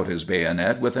drew out his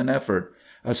bayonet with an effort.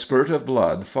 A spurt of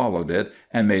blood followed it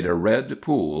and made a red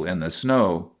pool in the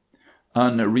snow.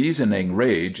 Unreasoning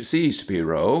rage seized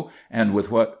Pierrot, and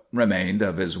with what remained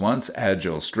of his once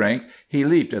agile strength he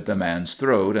leaped at the man's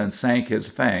throat and sank his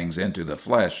fangs into the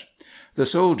flesh. The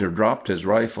soldier dropped his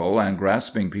rifle and,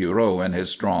 grasping Pierrot in his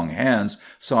strong hands,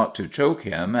 sought to choke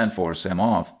him and force him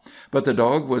off. But the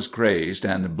dog was crazed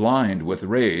and blind with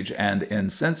rage and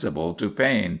insensible to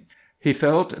pain. He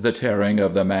felt the tearing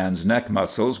of the man's neck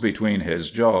muscles between his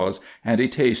jaws, and he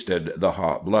tasted the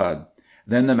hot blood.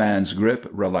 Then the man's grip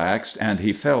relaxed, and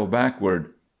he fell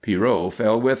backward. Pierrot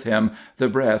fell with him, the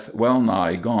breath well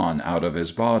nigh gone out of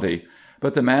his body.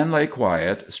 But the man lay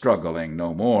quiet, struggling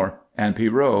no more, and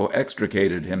Pierrot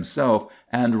extricated himself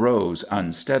and rose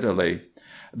unsteadily.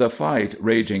 The fight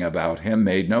raging about him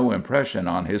made no impression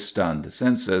on his stunned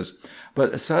senses.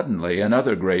 But suddenly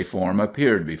another gray form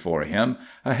appeared before him.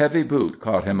 A heavy boot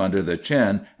caught him under the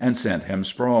chin and sent him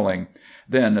sprawling.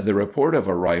 Then the report of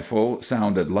a rifle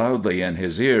sounded loudly in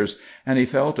his ears, and he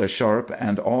felt a sharp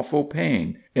and awful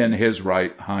pain in his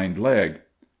right hind leg.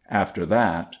 After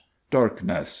that,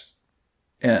 darkness.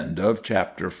 End of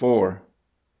chapter 4.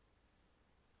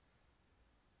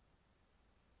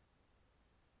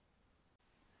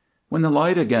 When the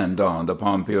light again dawned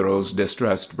upon Pierrot's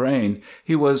distressed brain,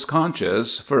 he was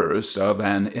conscious, first, of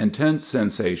an intense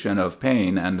sensation of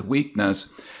pain and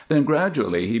weakness. Then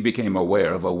gradually he became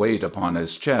aware of a weight upon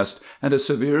his chest and a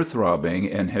severe throbbing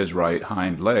in his right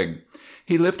hind leg.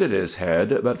 He lifted his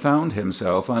head, but found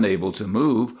himself unable to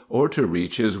move or to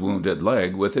reach his wounded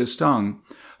leg with his tongue.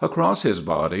 Across his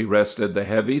body rested the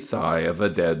heavy thigh of a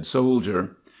dead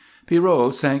soldier.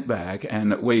 Pierrot sank back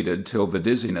and waited till the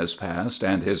dizziness passed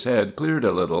and his head cleared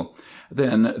a little.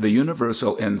 Then the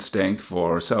universal instinct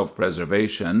for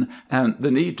self-preservation and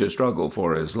the need to struggle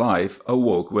for his life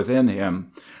awoke within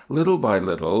him. Little by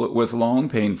little, with long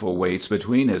painful waits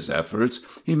between his efforts,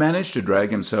 he managed to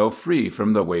drag himself free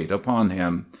from the weight upon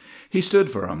him. He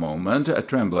stood for a moment,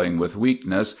 trembling with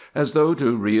weakness, as though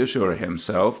to reassure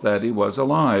himself that he was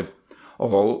alive.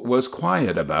 All was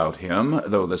quiet about him,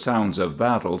 though the sounds of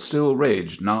battle still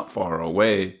raged not far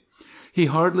away. He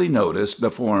hardly noticed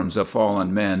the forms of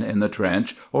fallen men in the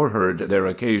trench or heard their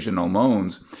occasional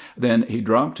moans. Then he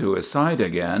dropped to his side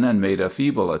again and made a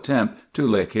feeble attempt to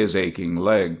lick his aching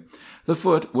leg. The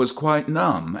foot was quite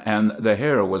numb, and the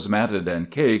hair was matted and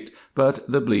caked, but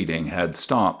the bleeding had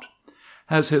stopped.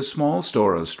 As his small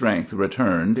store of strength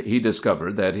returned, he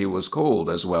discovered that he was cold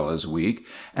as well as weak,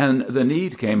 and the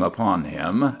need came upon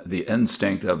him, the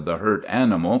instinct of the hurt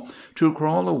animal, to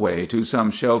crawl away to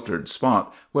some sheltered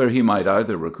spot where he might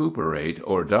either recuperate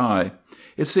or die.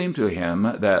 It seemed to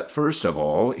him that, first of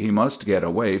all, he must get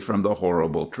away from the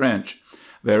horrible trench.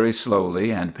 Very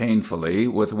slowly and painfully,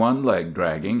 with one leg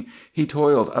dragging, he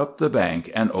toiled up the bank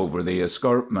and over the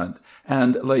escarpment,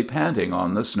 and lay panting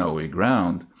on the snowy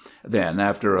ground. Then,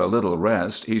 after a little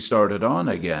rest, he started on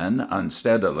again,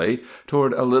 unsteadily,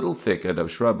 toward a little thicket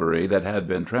of shrubbery that had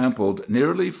been trampled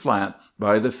nearly flat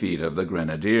by the feet of the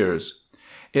grenadiers.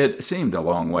 It seemed a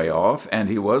long way off, and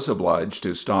he was obliged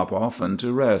to stop often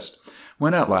to rest.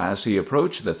 When at last he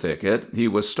approached the thicket, he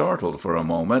was startled for a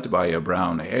moment by a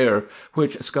brown hare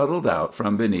which scuttled out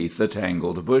from beneath the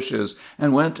tangled bushes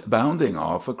and went bounding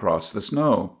off across the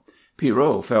snow.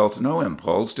 Pierrot felt no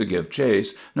impulse to give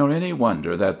chase, nor any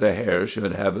wonder that the hare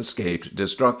should have escaped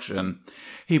destruction.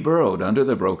 He burrowed under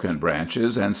the broken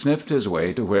branches and sniffed his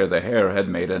way to where the hare had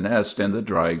made a nest in the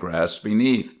dry grass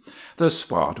beneath. The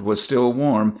spot was still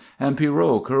warm, and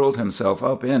Pierrot curled himself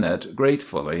up in it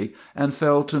gratefully and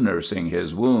fell to nursing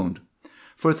his wound.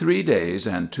 For 3 days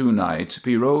and 2 nights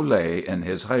Pierrot lay in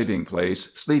his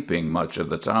hiding-place, sleeping much of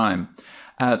the time.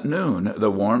 At noon the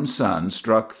warm sun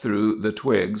struck through the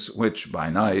twigs which,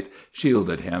 by night,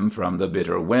 shielded him from the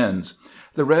bitter winds.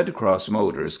 The Red Cross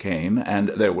motors came, and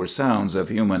there were sounds of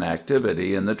human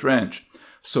activity in the trench.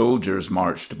 Soldiers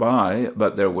marched by,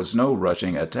 but there was no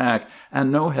rushing attack,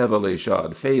 and no heavily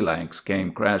shod phalanx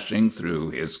came crashing through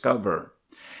his cover.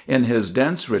 In his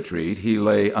dense retreat he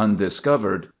lay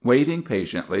undiscovered, waiting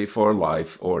patiently for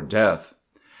life or death.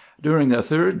 During the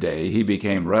third day he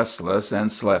became restless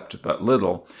and slept but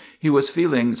little. He was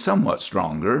feeling somewhat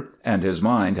stronger, and his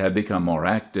mind had become more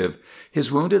active.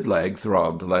 His wounded leg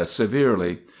throbbed less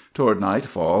severely. Toward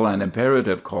nightfall an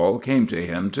imperative call came to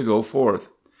him to go forth.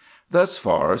 Thus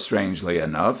far, strangely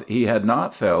enough, he had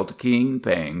not felt keen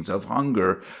pangs of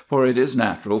hunger, for it is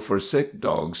natural for sick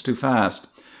dogs to fast.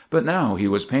 But now he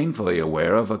was painfully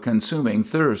aware of a consuming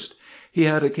thirst. He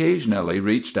had occasionally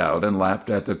reached out and lapped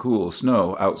at the cool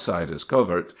snow outside his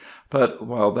covert, but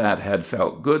while that had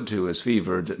felt good to his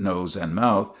fevered nose and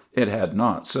mouth, it had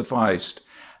not sufficed.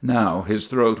 Now his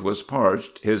throat was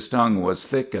parched, his tongue was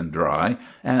thick and dry,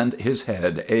 and his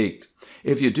head ached.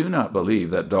 If you do not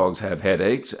believe that dogs have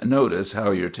headaches, notice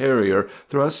how your terrier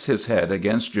thrusts his head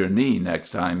against your knee next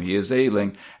time he is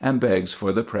ailing, and begs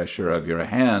for the pressure of your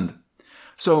hand.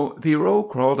 So Pierrot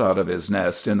crawled out of his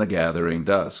nest in the gathering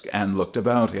dusk, and looked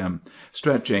about him,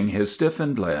 stretching his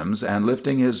stiffened limbs and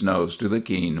lifting his nose to the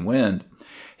keen wind.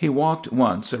 He walked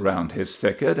once around his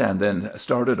thicket, and then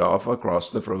started off across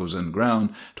the frozen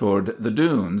ground toward the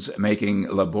dunes, making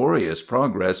laborious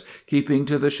progress, keeping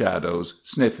to the shadows,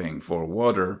 sniffing for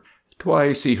water.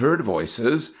 Twice he heard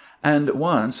voices, and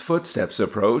once footsteps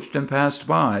approached and passed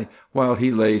by, while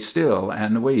he lay still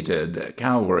and waited,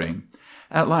 cowering.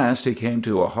 At last he came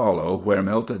to a hollow where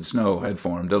melted snow had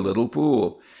formed a little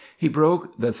pool. He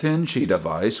broke the thin sheet of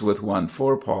ice with one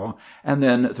forepaw, and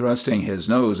then, thrusting his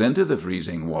nose into the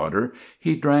freezing water,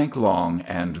 he drank long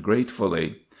and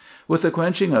gratefully. With the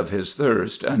quenching of his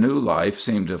thirst, a new life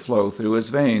seemed to flow through his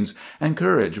veins, and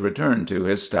courage returned to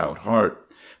his stout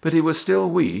heart. But he was still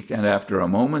weak, and after a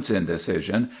moment's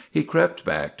indecision he crept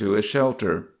back to his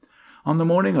shelter. On the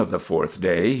morning of the fourth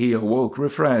day he awoke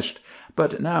refreshed.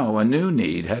 But now a new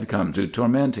need had come to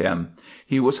torment him.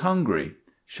 He was hungry.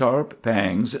 Sharp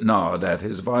pangs gnawed at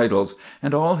his vitals,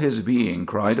 and all his being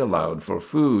cried aloud for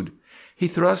food. He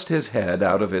thrust his head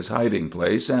out of his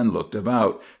hiding-place and looked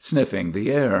about, sniffing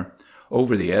the air.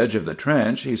 Over the edge of the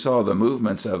trench he saw the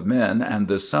movements of men and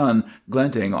the sun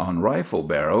glinting on rifle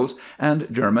barrels and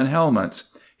German helmets.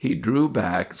 He drew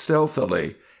back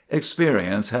stealthily.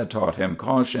 Experience had taught him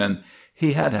caution.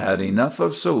 He had had enough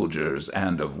of soldiers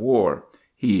and of war.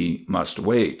 He must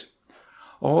wait.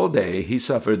 All day he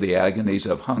suffered the agonies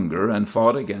of hunger and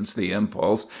fought against the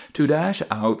impulse to dash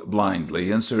out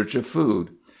blindly in search of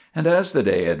food. And as the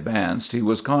day advanced he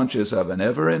was conscious of an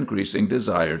ever-increasing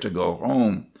desire to go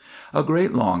home. A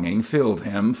great longing filled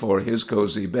him for his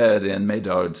cozy bed in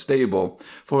Médard's stable,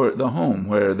 for the home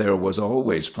where there was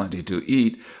always plenty to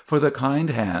eat, for the kind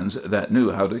hands that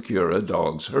knew how to cure a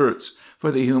dog's hurts, for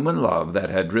the human love that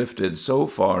had drifted so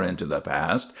far into the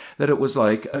past that it was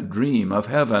like a dream of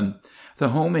heaven. The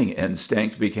homing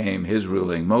instinct became his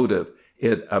ruling motive.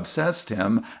 It obsessed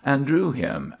him and drew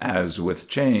him as with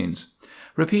chains.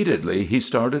 Repeatedly he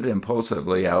started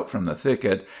impulsively out from the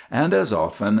thicket, and as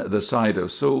often the sight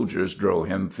of soldiers drove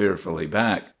him fearfully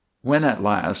back. When at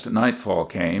last nightfall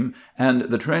came, and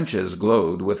the trenches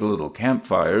glowed with little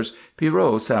campfires,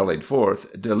 Pierrot sallied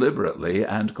forth deliberately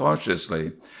and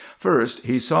cautiously. First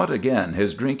he sought again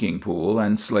his drinking pool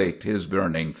and slaked his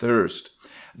burning thirst.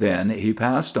 Then he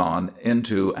passed on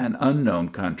into an unknown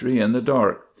country in the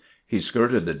dark. He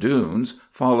skirted the dunes,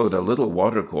 followed a little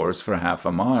watercourse for half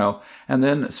a mile, and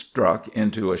then struck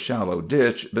into a shallow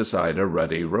ditch beside a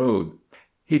rutty road.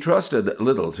 He trusted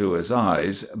little to his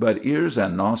eyes, but ears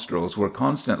and nostrils were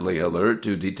constantly alert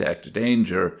to detect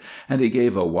danger, and he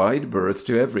gave a wide berth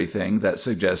to everything that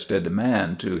suggested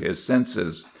man to his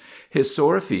senses. His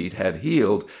sore feet had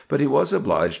healed, but he was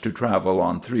obliged to travel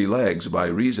on 3 legs by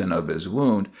reason of his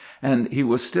wound, and he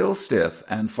was still stiff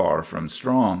and far from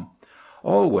strong.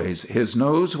 Always his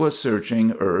nose was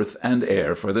searching earth and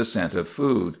air for the scent of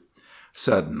food.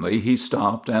 Suddenly he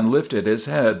stopped and lifted his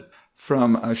head.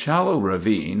 From a shallow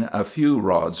ravine, a few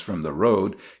rods from the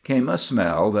road, came a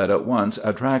smell that at once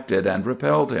attracted and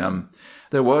repelled him.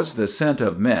 There was the scent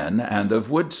of men and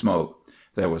of wood smoke.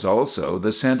 There was also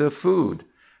the scent of food.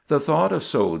 The thought of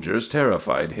soldiers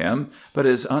terrified him, but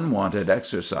his unwonted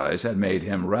exercise had made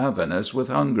him ravenous with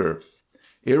hunger.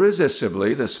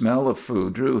 Irresistibly the smell of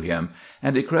food drew him,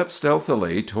 and he crept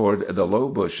stealthily toward the low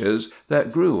bushes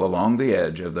that grew along the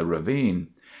edge of the ravine.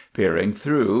 Peering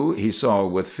through, he saw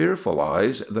with fearful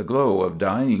eyes the glow of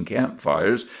dying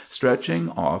campfires stretching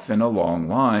off in a long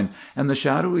line, and the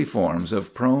shadowy forms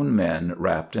of prone men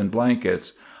wrapped in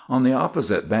blankets. On the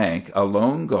opposite bank a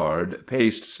lone guard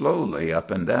paced slowly up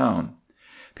and down.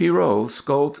 Pierrot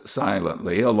skulked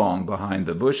silently along behind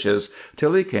the bushes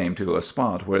till he came to a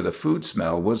spot where the food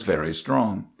smell was very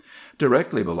strong.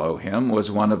 Directly below him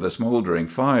was one of the smoldering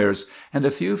fires, and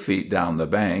a few feet down the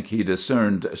bank he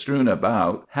discerned strewn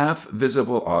about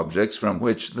half-visible objects from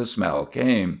which the smell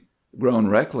came. Grown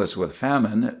reckless with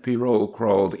famine, Pierrot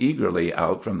crawled eagerly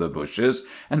out from the bushes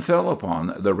and fell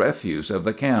upon the refuse of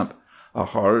the camp. A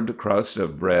hard crust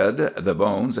of bread, the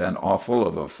bones and offal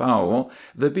of a fowl,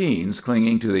 the beans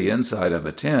clinging to the inside of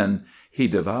a tin, he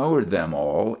devoured them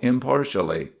all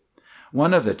impartially.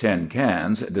 One of the tin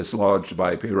cans, dislodged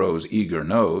by Pierrot's eager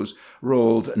nose,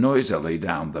 rolled noisily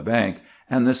down the bank,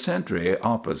 and the sentry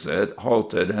opposite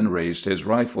halted and raised his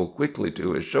rifle quickly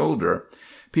to his shoulder.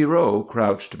 Pierrot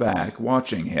crouched back,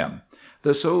 watching him.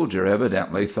 The soldier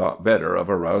evidently thought better of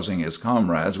arousing his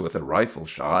comrades with a rifle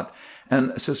shot,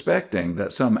 and, suspecting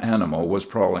that some animal was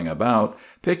prowling about,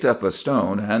 picked up a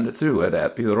stone and threw it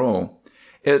at Pierrot.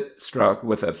 It struck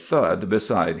with a thud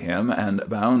beside him and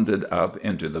bounded up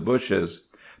into the bushes.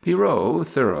 Pierrot,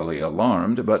 thoroughly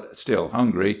alarmed but still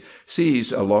hungry,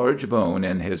 seized a large bone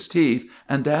in his teeth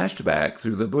and dashed back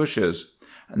through the bushes.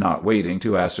 Not waiting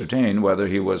to ascertain whether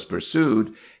he was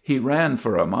pursued, he ran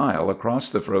for a mile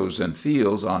across the frozen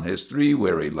fields on his 3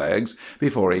 weary legs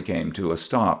before he came to a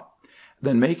stop.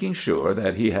 Then, making sure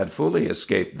that he had fully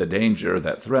escaped the danger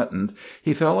that threatened,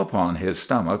 he fell upon his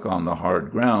stomach on the hard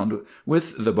ground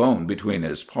with the bone between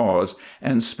his paws,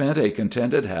 and spent a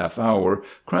contented half-hour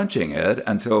crunching it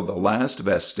until the last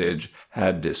vestige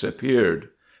had disappeared.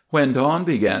 When dawn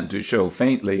began to show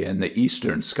faintly in the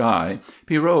eastern sky,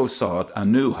 Pierrot sought a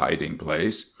new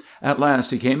hiding-place. At last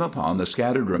he came upon the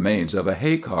scattered remains of a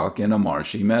haycock in a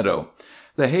marshy meadow.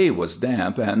 The hay was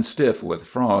damp and stiff with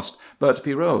frost, but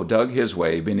Pierrot dug his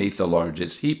way beneath the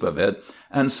largest heap of it,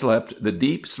 and slept the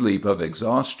deep sleep of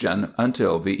exhaustion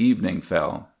until the evening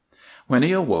fell. When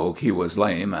he awoke he was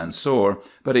lame and sore,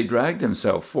 but he dragged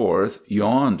himself forth,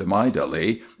 yawned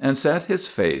mightily, and set his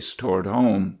face toward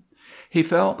home. He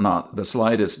felt not the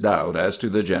slightest doubt as to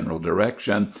the general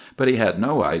direction, but he had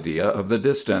no idea of the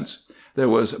distance. There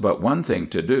was but one thing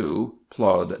to do,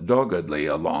 plod doggedly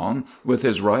along, with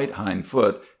his right hind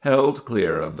foot held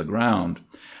clear of the ground.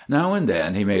 Now and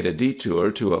then he made a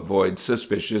detour to avoid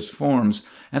suspicious forms,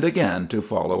 and again to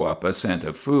follow up a scent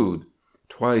of food.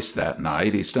 Twice that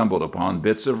night he stumbled upon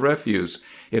bits of refuse.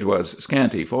 It was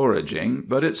scanty foraging,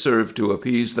 but it served to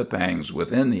appease the pangs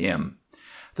within him.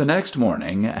 The next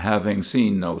morning, having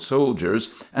seen no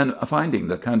soldiers, and finding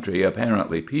the country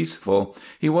apparently peaceful,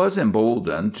 he was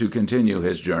emboldened to continue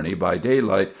his journey by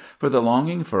daylight, for the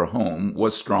longing for home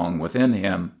was strong within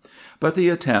him. But the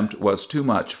attempt was too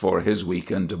much for his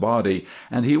weakened body,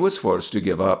 and he was forced to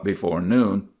give up before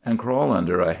noon and crawl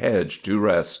under a hedge to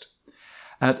rest.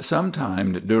 At some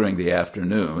time during the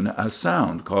afternoon a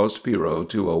sound caused Pierrot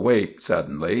to awake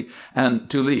suddenly and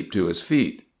to leap to his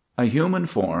feet. A human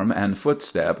form and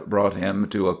footstep brought him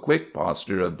to a quick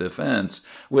posture of defense,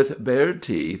 with bared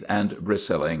teeth and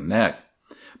bristling neck.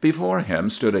 Before him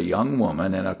stood a young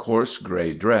woman in a coarse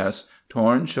gray dress,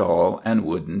 torn shawl, and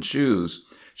wooden shoes.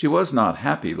 She was not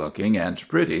happy-looking and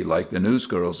pretty like the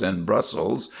newsgirls in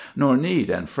Brussels, nor neat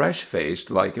and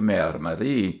fresh-faced like Mère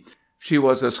Marie. She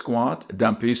was a squat,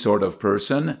 dumpy sort of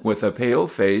person, with a pale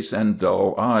face and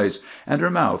dull eyes, and her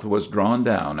mouth was drawn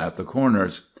down at the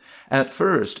corners. At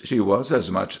first she was as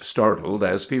much startled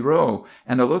as Pierrot,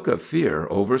 and a look of fear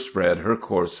overspread her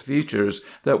coarse features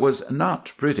that was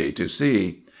not pretty to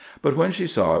see. But when she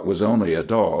saw it was only a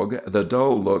dog, the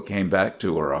dull look came back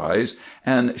to her eyes,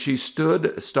 and she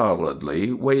stood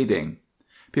stolidly waiting.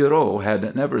 Pierrot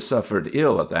had never suffered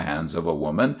ill at the hands of a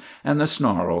woman, and the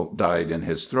snarl died in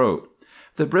his throat.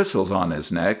 The bristles on his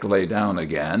neck lay down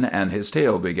again, and his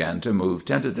tail began to move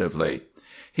tentatively.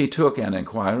 He took an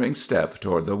inquiring step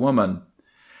toward the woman.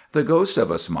 The ghost of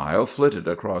a smile flitted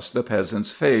across the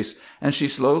peasant's face, and she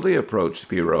slowly approached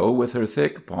Pierrot with her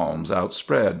thick palms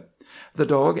outspread. The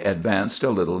dog advanced a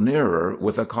little nearer,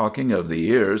 with a cocking of the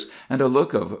ears and a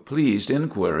look of pleased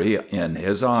inquiry in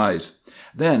his eyes.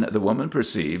 Then the woman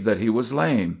perceived that he was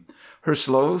lame. Her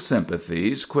slow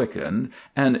sympathies quickened,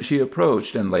 and she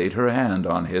approached and laid her hand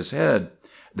on his head.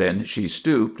 Then she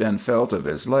stooped and felt of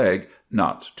his leg,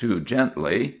 not too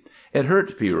gently. It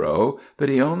hurt Pierrot, but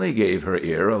he only gave her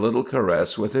ear a little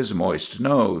caress with his moist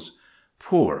nose.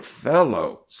 "Poor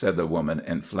fellow!" said the woman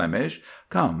in Flemish.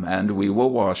 "Come, and we will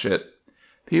wash it."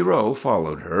 Pierrot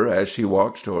followed her as she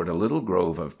walked toward a little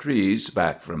grove of trees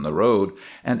back from the road,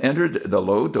 and entered the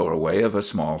low doorway of a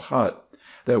small hut.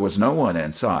 There was no one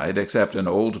inside except an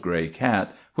old gray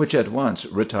cat, which at once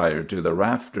retired to the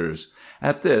rafters.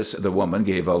 At this the woman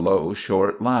gave a low,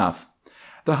 short laugh.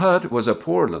 The hut was a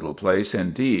poor little place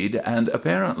indeed, and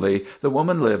apparently the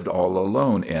woman lived all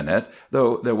alone in it,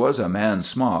 though there was a man's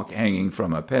smock hanging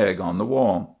from a peg on the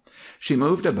wall. She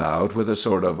moved about with a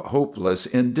sort of hopeless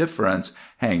indifference,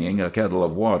 hanging a kettle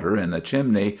of water in the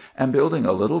chimney and building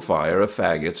a little fire of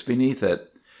faggots beneath it.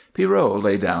 Pierrot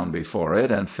lay down before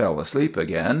it and fell asleep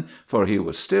again, for he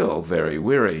was still very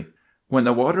weary. When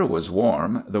the water was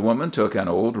warm, the woman took an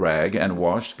old rag and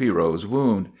washed Pierrot's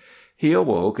wound. He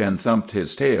awoke and thumped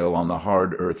his tail on the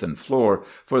hard earthen floor,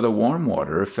 for the warm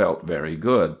water felt very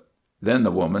good. Then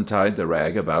the woman tied the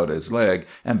rag about his leg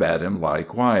and bade him lie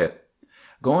quiet.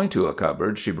 Going to a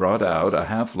cupboard, she brought out a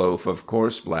half loaf of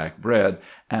coarse black bread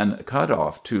and cut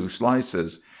off 2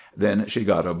 slices. Then she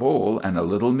got a bowl and a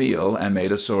little meal and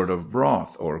made a sort of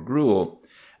broth or gruel.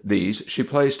 These she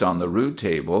placed on the rude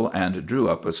table and drew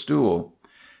up a stool.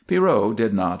 Pierrot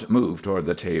did not move toward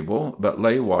the table, but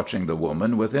lay watching the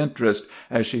woman with interest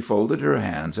as she folded her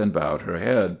hands and bowed her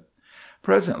head.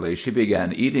 Presently she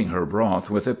began eating her broth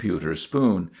with a pewter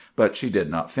spoon, but she did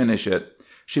not finish it.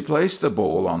 She placed the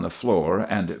bowl on the floor,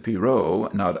 and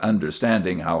Pierrot, not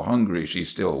understanding how hungry she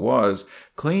still was,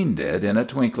 cleaned it in a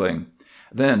twinkling.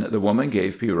 Then the woman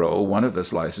gave Pierrot one of the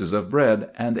slices of bread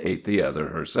and ate the other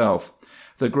herself.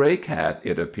 The gray cat,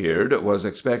 it appeared, was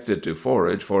expected to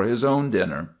forage for his own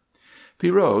dinner.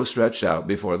 Pierrot stretched out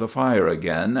before the fire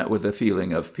again, with a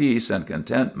feeling of peace and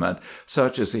contentment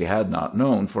such as he had not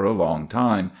known for a long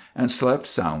time, and slept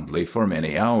soundly for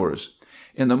many hours.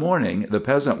 In the morning the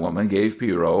peasant woman gave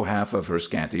Pierrot half of her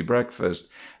scanty breakfast.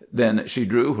 Then she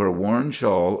drew her worn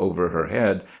shawl over her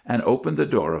head and opened the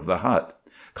door of the hut.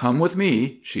 "Come with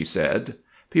me," she said.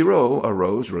 Pierrot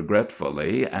arose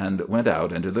regretfully and went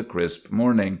out into the crisp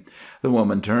morning. The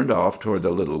woman turned off toward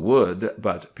the little wood,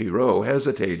 but Pierrot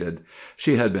hesitated.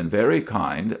 She had been very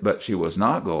kind, but she was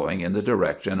not going in the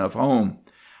direction of home.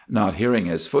 Not hearing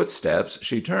his footsteps,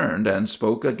 she turned and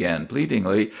spoke again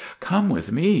pleadingly. "Come with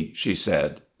me," she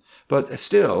said. But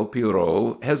still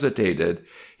Pierrot hesitated.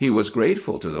 He was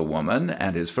grateful to the woman,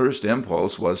 and his first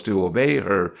impulse was to obey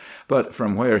her, but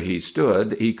from where he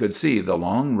stood he could see the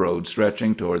long road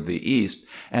stretching toward the east,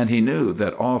 and he knew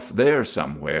that off there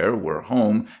somewhere were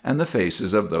home and the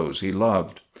faces of those he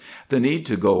loved. The need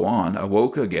to go on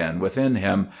awoke again within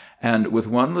him, and with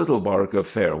one little bark of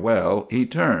farewell he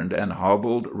turned and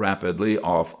hobbled rapidly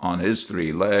off on his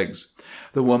 3 legs.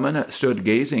 The woman stood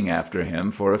gazing after him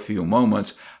for a few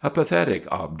moments, a pathetic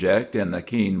object in the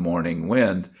keen morning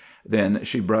wind. Then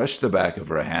she brushed the back of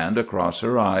her hand across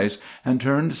her eyes and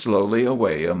turned slowly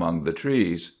away among the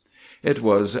trees. It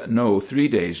was no 3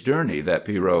 days' journey that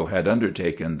Pierrot had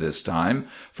undertaken this time,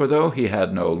 for though he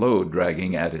had no load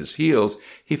dragging at his heels,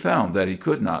 he found that he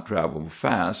could not travel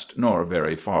fast nor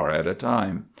very far at a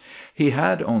time. He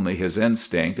had only his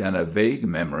instinct and a vague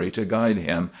memory to guide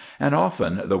him, and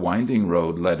often the winding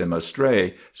road led him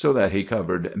astray, so that he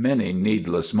covered many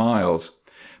needless miles.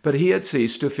 But he had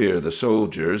ceased to fear the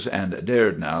soldiers, and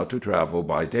dared now to travel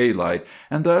by daylight,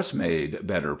 and thus made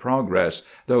better progress,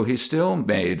 though he still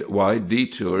made wide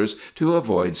detours to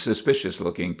avoid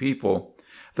suspicious-looking people.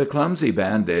 The clumsy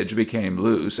bandage became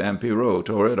loose, and Pierrot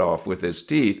tore it off with his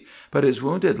teeth, but his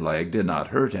wounded leg did not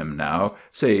hurt him now,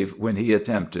 save when he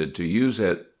attempted to use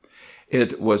it.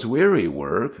 It was weary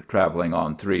work, traveling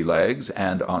on 3 legs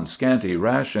and on scanty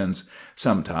rations.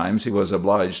 Sometimes he was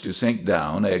obliged to sink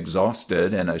down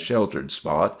exhausted in a sheltered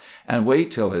spot and wait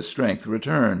till his strength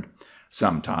returned.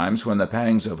 Sometimes, when the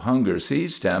pangs of hunger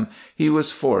seized him, he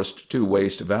was forced to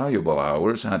waste valuable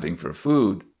hours hunting for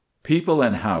food. People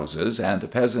in houses and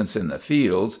peasants in the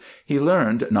fields he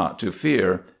learned not to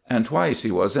fear, and twice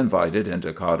he was invited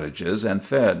into cottages and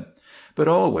fed. But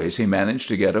always he managed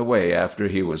to get away after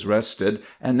he was rested,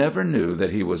 and never knew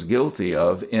that he was guilty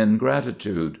of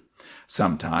ingratitude.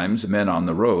 Sometimes men on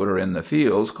the road or in the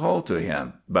fields called to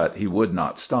him, but he would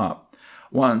not stop.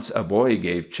 Once a boy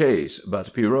gave chase,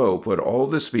 but Pierrot put all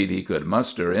the speed he could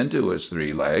muster into his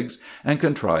 3 legs, and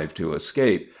contrived to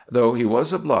escape, though he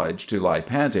was obliged to lie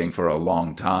panting for a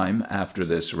long time after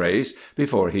this race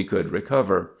before he could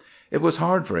recover. It was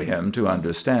hard for him to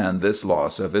understand this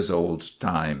loss of his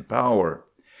old-time power.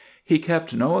 He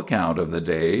kept no account of the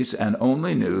days, and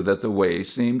only knew that the way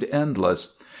seemed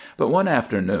endless. But one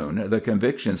afternoon the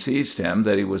conviction seized him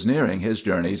that he was nearing his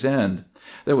journey's end.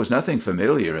 There was nothing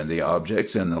familiar in the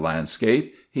objects in the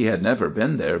landscape. He had never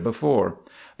been there before.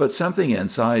 But something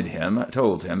inside him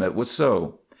told him it was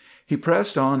so. He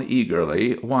pressed on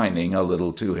eagerly, whining a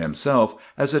little to himself,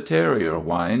 as a terrier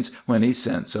whines when he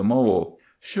scents a mole.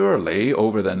 Surely,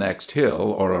 over the next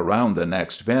hill or around the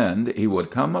next bend, he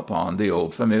would come upon the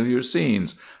old familiar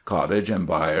scenes, cottage and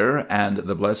byre, and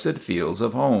the blessed fields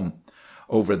of home.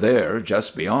 Over there,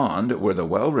 just beyond, were the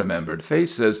well-remembered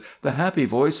faces, the happy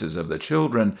voices of the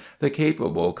children, the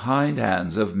capable, kind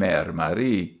hands of Mère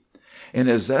Marie. In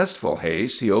his zestful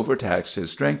haste he overtaxed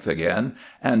his strength again,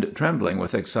 and, trembling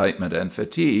with excitement and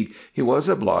fatigue, he was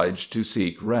obliged to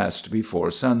seek rest before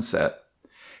sunset.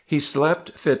 He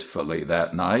slept fitfully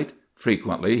that night.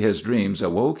 Frequently his dreams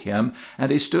awoke him,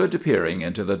 and he stood peering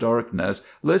into the darkness,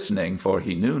 listening for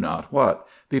he knew not what,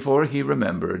 before he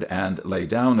remembered and lay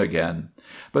down again.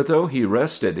 But though he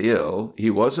rested ill, he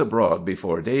was abroad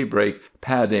before daybreak,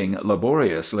 padding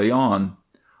laboriously on.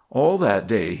 All that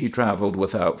day he travelled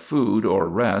without food or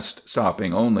rest,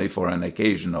 stopping only for an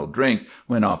occasional drink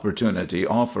when opportunity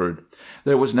offered.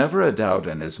 There was never a doubt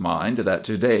in his mind that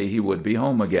to-day he would be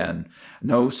home again.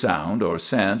 No sound or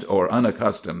scent or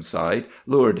unaccustomed sight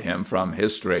lured him from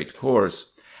his straight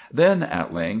course. Then,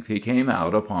 at length, he came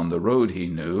out upon the road he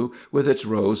knew, with its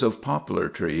rows of poplar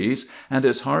trees, and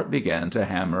his heart began to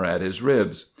hammer at his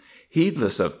ribs.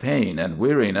 Heedless of pain and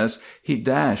weariness, he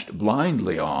dashed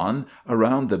blindly on,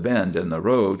 around the bend in the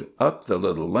road, up the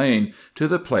little lane, to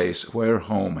the place where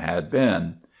home had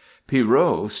been.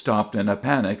 Pierrot stopped in a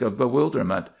panic of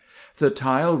bewilderment. The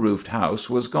tile-roofed house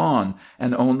was gone,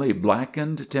 and only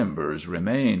blackened timbers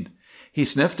remained. He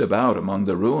sniffed about among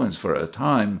the ruins for a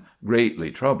time,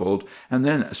 greatly troubled, and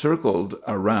then circled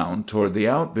around toward the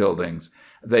outbuildings.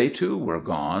 They, too, were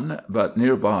gone, but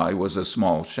near by was a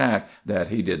small shack that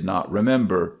he did not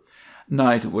remember.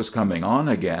 Night was coming on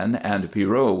again, and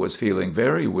Pierrot was feeling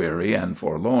very weary and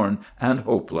forlorn and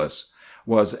hopeless.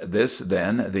 Was this,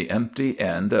 then, the empty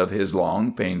end of his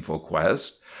long, painful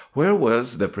quest? Where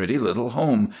was the pretty little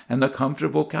home, and the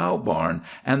comfortable cow-barn,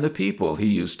 and the people he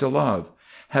used to love?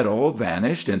 Had all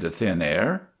vanished into thin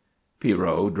air?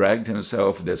 Pierrot dragged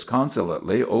himself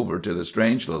disconsolately over to the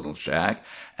strange little shack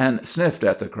and sniffed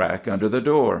at the crack under the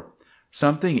door.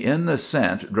 Something in the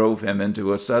scent drove him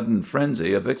into a sudden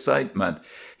frenzy of excitement.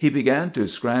 He began to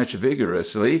scratch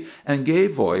vigorously and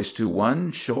gave voice to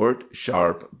one short,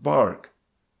 sharp bark.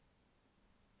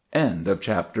 End of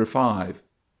Chapter 5.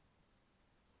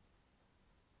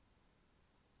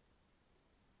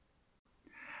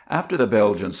 After the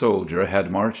Belgian soldier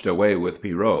had marched away with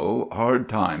Pierrot, hard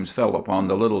times fell upon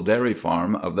the little dairy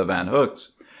farm of the Van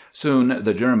Hooks. Soon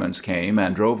the Germans came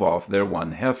and drove off their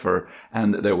one heifer,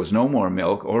 and there was no more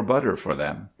milk or butter for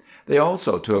them. They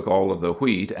also took all of the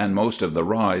wheat and most of the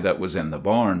rye that was in the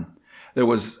barn. There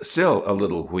was still a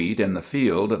little wheat in the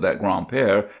field that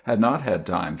Grand-père had not had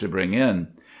time to bring in.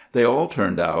 They all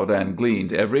turned out and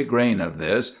gleaned every grain of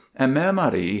this, and Mère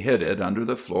Marie hid it under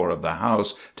the floor of the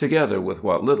house, together with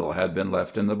what little had been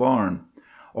left in the barn.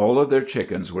 All of their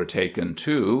chickens were taken,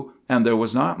 too, and there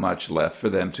was not much left for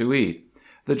them to eat.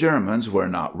 The Germans were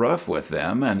not rough with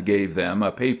them, and gave them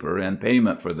a paper in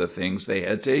payment for the things they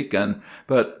had taken,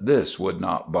 but this would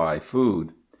not buy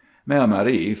food. Mère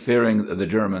Marie, fearing the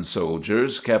German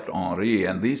soldiers, kept Henri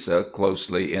and Lisa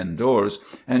closely indoors,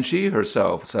 and she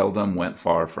herself seldom went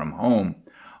far from home.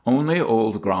 Only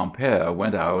old Grand-père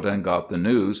went out and got the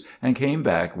news, and came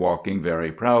back walking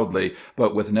very proudly,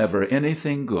 but with never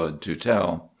anything good to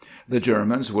tell. The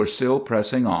Germans were still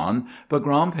pressing on, but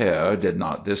Grand-père did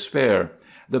not despair.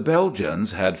 The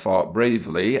Belgians had fought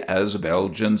bravely, as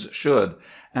Belgians should,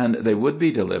 and they would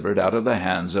be delivered out of the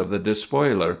hands of the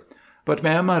despoiler. But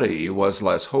Mère Marie was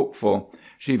less hopeful.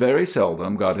 She very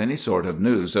seldom got any sort of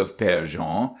news of Père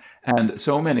Jean, and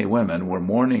so many women were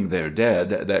mourning their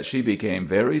dead that she became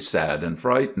very sad and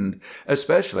frightened,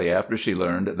 especially after she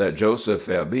learned that Joseph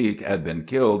Verbeek had been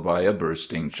killed by a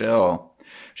bursting shell.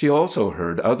 She also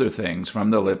heard other things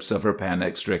from the lips of her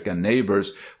panic-stricken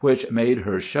neighbors, which made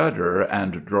her shudder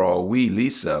and draw wee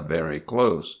Lisa very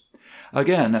close.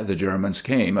 Again the Germans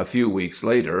came a few weeks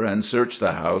later and searched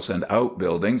the house and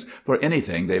outbuildings for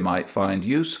anything they might find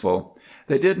useful.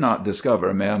 They did not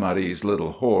discover Mère Marie's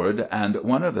little hoard, and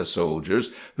one of the soldiers,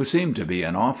 who seemed to be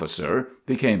an officer,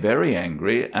 became very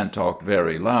angry and talked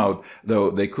very loud, though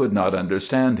they could not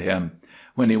understand him.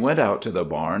 When he went out to the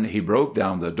barn he broke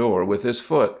down the door with his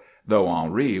foot, though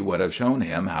Henri would have shown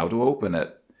him how to open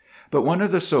it. But one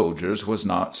of the soldiers was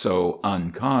not so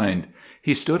unkind.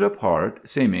 He stood apart,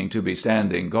 seeming to be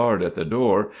standing guard at the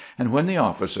door, and when the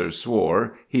officers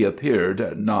swore, he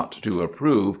appeared not to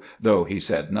approve, though he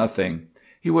said nothing.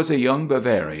 He was a young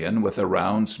Bavarian, with a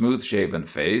round, smooth-shaven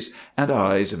face and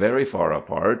eyes very far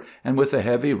apart, and with the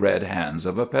heavy red hands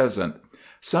of a peasant.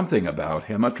 Something about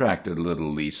him attracted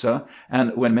little Lisa,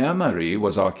 and when Mère Marie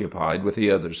was occupied with the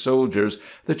other soldiers,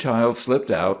 the child slipped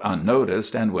out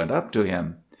unnoticed and went up to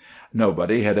him.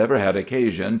 Nobody had ever had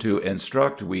occasion to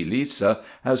instruct wee Lisa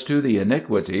as to the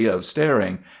iniquity of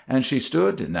staring, and she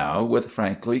stood now with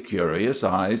frankly curious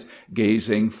eyes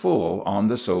gazing full on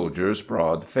the soldier's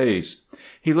broad face.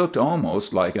 He looked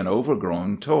almost like an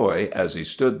overgrown toy as he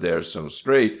stood there so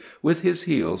straight, with his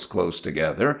heels close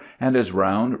together, and his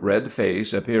round, red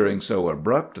face appearing so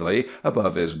abruptly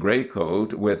above his gray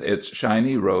coat with its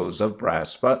shiny rows of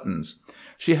brass buttons.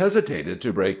 She hesitated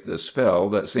to break the spell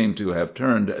that seemed to have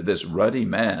turned this ruddy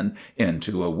man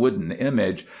into a wooden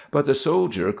image, but the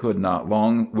soldier could not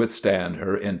long withstand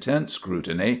her intent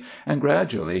scrutiny, and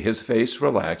gradually his face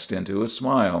relaxed into a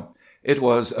smile. It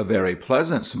was a very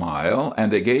pleasant smile,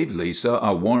 and it gave Lisa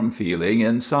a warm feeling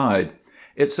inside.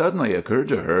 It suddenly occurred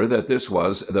to her that this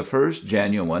was the first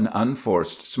genuine,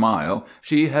 unforced smile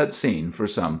she had seen for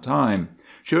some time.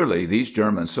 Surely these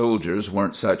German soldiers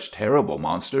weren't such terrible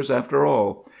monsters after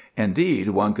all. Indeed,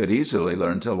 one could easily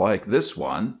learn to like this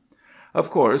one.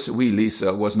 Of course, wee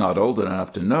Lisa was not old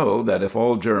enough to know that if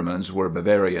all Germans were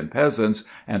Bavarian peasants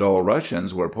and all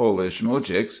Russians were Polish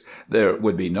moujiks, there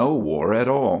would be no war at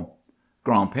all.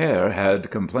 Grand-père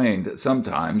had complained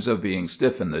sometimes of being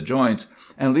stiff in the joints,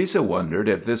 and Lisa wondered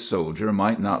if this soldier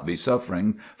might not be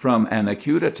suffering from an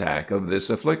acute attack of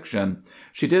this affliction.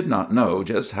 She did not know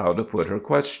just how to put her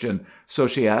question, so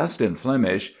she asked in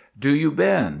Flemish, "Do you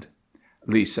bend?"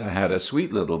 Lisa had a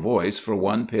sweet little voice for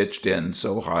one pitched in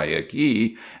so high a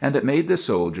key, and it made the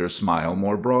soldier smile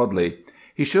more broadly.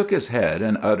 He shook his head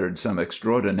and uttered some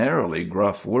extraordinarily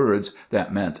gruff words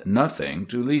that meant nothing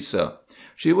to Lisa.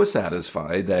 She was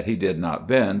satisfied that he did not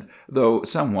bend, though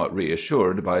somewhat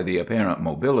reassured by the apparent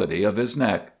mobility of his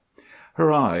neck.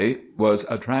 Her eye was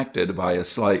attracted by a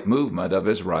slight movement of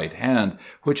his right hand,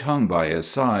 which hung by his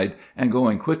side, and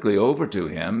going quickly over to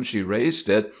him she raised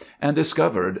it, and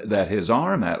discovered that his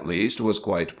arm, at least, was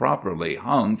quite properly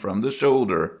hung from the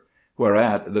shoulder.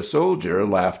 Whereat the soldier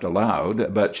laughed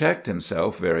aloud, but checked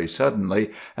himself very suddenly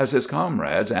as his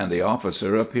comrades and the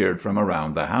officer appeared from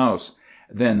around the house.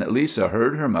 Then Lisa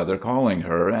heard her mother calling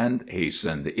her, and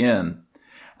hastened in.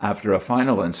 After a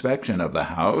final inspection of the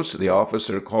house, the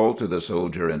officer called to the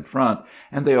soldier in front,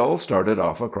 and they all started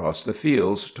off across the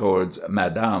fields towards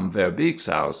Madame Verbeek's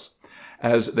house.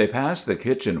 As they passed the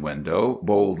kitchen window,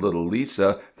 bold little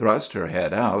Lisa thrust her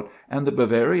head out, and the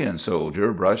Bavarian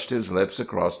soldier brushed his lips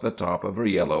across the top of her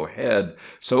yellow head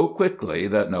so quickly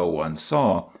that no one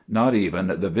saw, not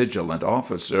even the vigilant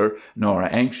officer nor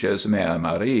anxious Mère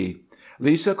Marie.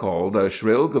 Lisa called a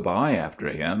shrill good-bye after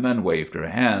him and waved her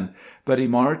hand, but he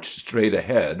marched straight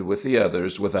ahead with the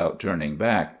others without turning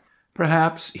back.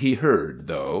 Perhaps he heard,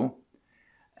 though.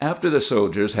 After the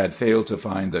soldiers had failed to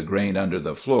find the grain under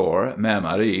the floor, Mère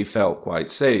Marie felt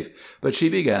quite safe, but she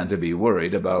began to be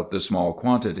worried about the small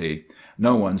quantity.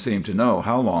 No one seemed to know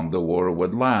how long the war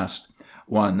would last.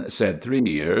 One said 3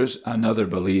 years, another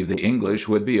believed the English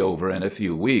would be over in a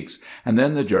few weeks, and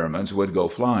then the Germans would go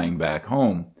flying back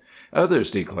home.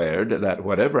 Others declared that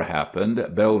whatever happened,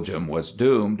 Belgium was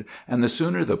doomed, and the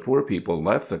sooner the poor people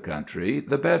left the country,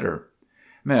 the better.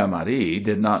 Mère Marie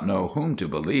did not know whom to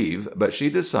believe, but she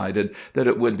decided that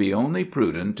it would be only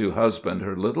prudent to husband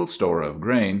her little store of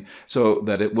grain so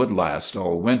that it would last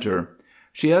all winter.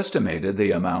 She estimated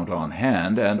the amount on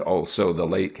hand, and also the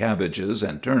late cabbages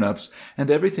and turnips,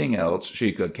 and everything else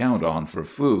she could count on for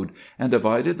food, and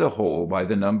divided the whole by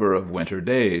the number of winter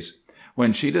days.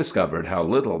 When she discovered how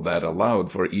little that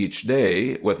allowed for each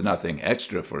day, with nothing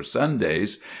extra for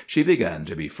Sundays, she began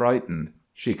to be frightened.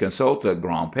 She consulted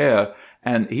Grand-père,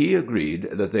 and he agreed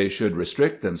that they should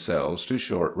restrict themselves to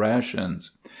short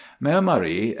rations. Mère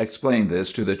Marie explained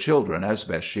this to the children as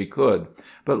best she could,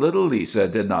 but little Lisa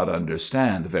did not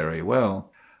understand very well.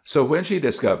 So when she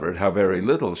discovered how very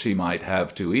little she might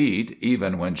have to eat,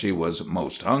 even when she was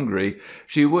most hungry,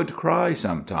 she would cry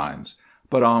sometimes.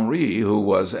 But Henri, who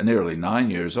was nearly 9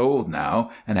 years old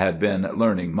now, and had been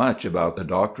learning much about the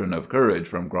doctrine of courage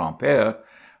from Grand-père,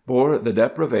 bore the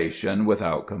deprivation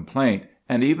without complaint,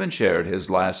 and even shared his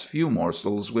last few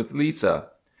morsels with Lisa.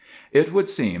 It would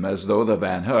seem as though the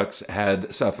Van Huyks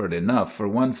had suffered enough for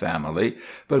one family,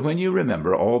 but when you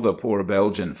remember all the poor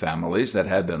Belgian families that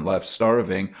had been left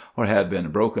starving, or had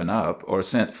been broken up, or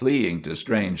sent fleeing to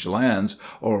strange lands,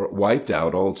 or wiped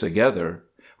out altogether,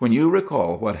 when you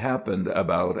recall what happened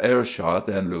about Aerschot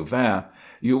and Louvain,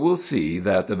 you will see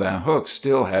that the Van Huyks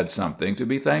still had something to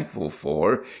be thankful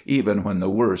for, even when the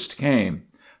worst came.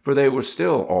 For they were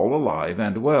still all alive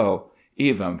and well.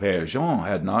 Even Père Jean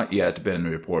had not yet been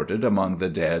reported among the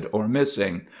dead or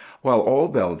missing, while all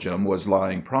Belgium was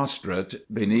lying prostrate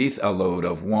beneath a load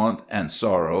of want and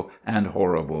sorrow and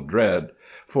horrible dread.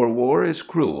 For war is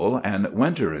cruel, and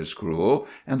winter is cruel,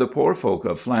 and the poor folk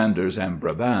of Flanders and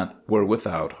Brabant were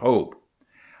without hope.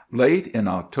 Late in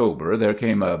October there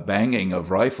came a banging of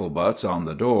rifle butts on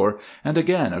the door, and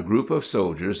again a group of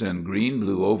soldiers in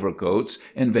green-blue overcoats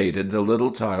invaded the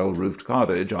little tile-roofed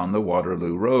cottage on the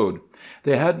Waterloo Road.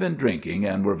 They had been drinking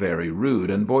and were very rude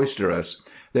and boisterous.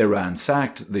 They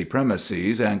ransacked the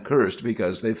premises and cursed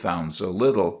because they found so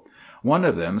little. One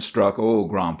of them struck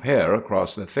old Gran'père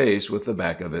across the face with the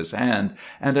back of his hand,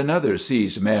 and another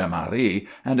seized Mère Marie,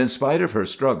 and in spite of her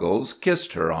struggles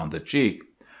kissed her on the cheek.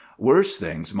 Worse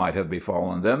things might have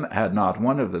befallen them had not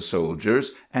one of the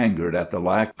soldiers, angered at the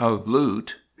lack of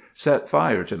loot, set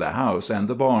fire to the house and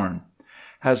the barn.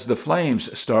 As the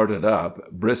flames started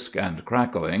up, brisk and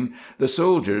crackling, the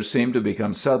soldiers seemed to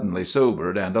become suddenly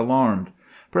sobered and alarmed.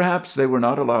 Perhaps they were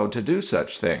not allowed to do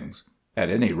such things. At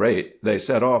any rate, they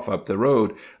set off up the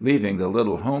road, leaving the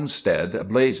little homestead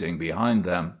blazing behind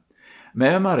them.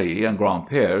 Mère Marie and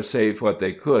Gran'père saved what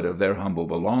they could of their humble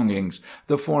belongings,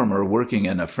 the former working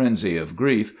in a frenzy of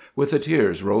grief, with the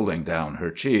tears rolling down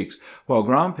her cheeks, while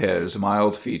Gran'père's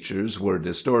mild features were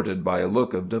distorted by a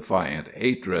look of defiant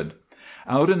hatred.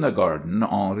 Out in the garden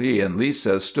Henri and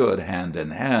Lisa stood hand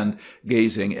in hand,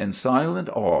 gazing in silent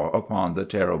awe upon the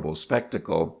terrible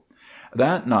spectacle.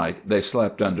 That night they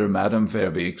slept under Madame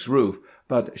Verbeek's roof,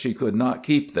 but she could not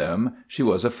keep them, she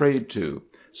was afraid to.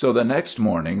 So the next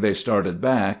morning they started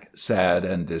back, sad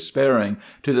and despairing,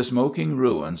 to the smoking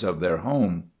ruins of their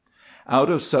home. Out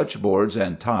of such boards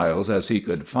and tiles as he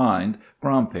could find,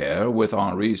 Gran'père, with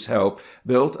Henri's help,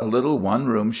 built a little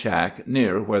one-room shack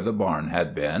near where the barn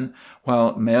had been,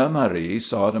 while Mère Marie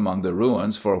sought among the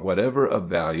ruins for whatever of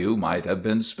value might have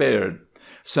been spared.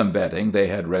 Some bedding they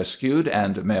had rescued,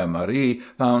 and Mère Marie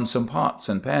found some pots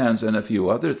and pans and a few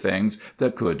other things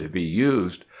that could be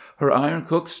used. Her iron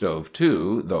cook-stove,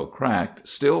 too, though cracked,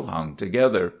 still hung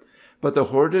together. But the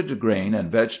hoarded grain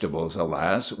and vegetables,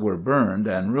 alas, were burned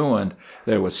and ruined.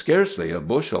 There was scarcely a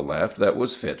bushel left that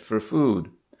was fit for food.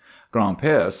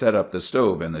 Gran'père set up the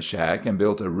stove in the shack and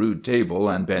built a rude table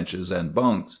and benches and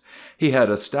bunks. He had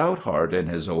a stout heart in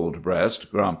his old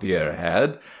breast, Gran'père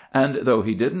had, and though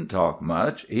he didn't talk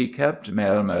much, he kept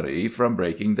Mère Marie from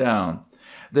breaking down.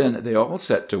 Then they all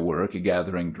set to work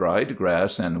gathering dried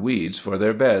grass and weeds for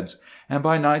their beds, and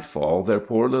by nightfall their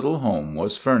poor little home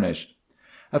was furnished.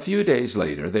 A few days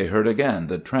later they heard again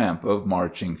the tramp of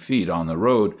marching feet on the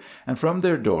road, and from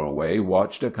their doorway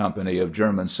watched a company of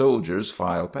German soldiers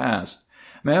file past.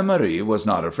 Mère Marie was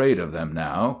not afraid of them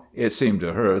now. It seemed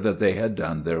to her that they had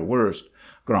done their worst.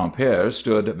 Gran'père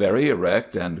stood very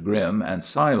erect and grim and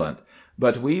silent.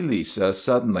 But wee Lisa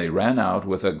suddenly ran out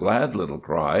with a glad little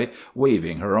cry,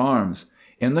 waving her arms.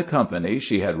 In the company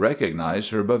she had recognized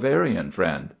her Bavarian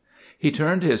friend. He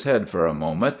turned his head for a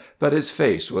moment, but his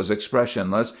face was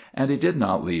expressionless, and he did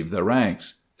not leave the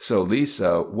ranks. So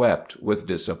Lisa wept with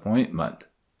disappointment.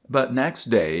 But next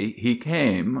day he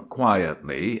came,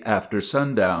 quietly, after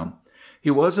sundown. He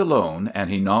was alone, and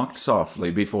he knocked softly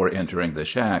before entering the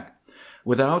shack.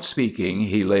 Without speaking,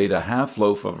 he laid a half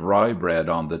loaf of rye bread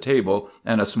on the table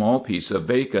and a small piece of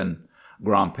bacon.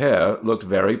 Gran'père looked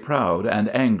very proud and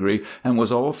angry, and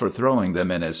was all for throwing them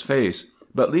in his face.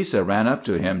 But Lisa ran up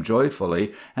to him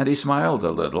joyfully, and he smiled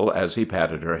a little as he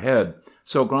patted her head.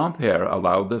 So Gran'père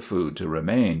allowed the food to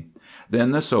remain.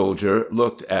 Then the soldier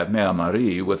looked at Mère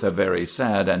Marie with a very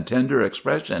sad and tender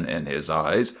expression in his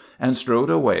eyes, and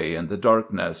strode away in the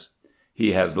darkness.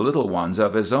 "He has little ones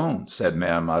of his own," said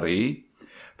Mère Marie.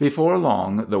 Before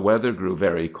long the weather grew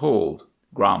very cold.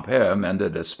 Gran'père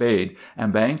mended a spade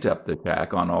and banked up the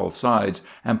shack on all sides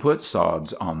and put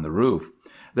sods on the roof.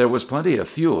 There was plenty of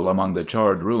fuel among the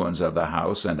charred ruins of the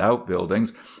house and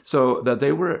outbuildings, so that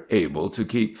they were able to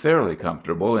keep fairly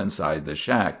comfortable inside the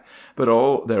shack, but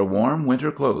all their warm winter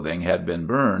clothing had been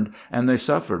burned, and they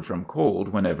suffered from cold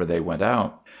whenever they went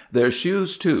out. Their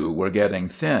shoes, too, were getting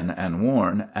thin and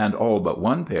worn, and all but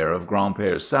one pair of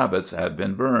Gran'père's sabots had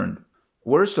been burned.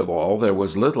 Worst of all, there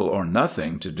was little or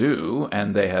nothing to do,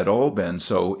 and they had all been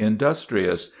so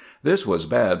industrious. This was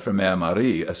bad for Mère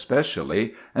Marie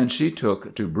especially, and she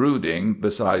took to brooding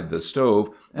beside the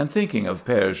stove and thinking of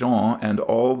Père Jean and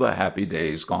all the happy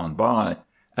days gone by.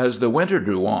 As the winter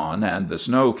drew on and the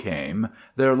snow came,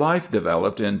 their life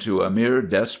developed into a mere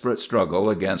desperate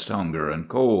struggle against hunger and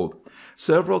cold.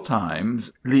 Several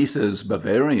times Lisa's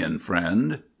Bavarian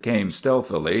friend came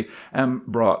stealthily and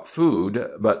brought food,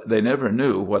 but they never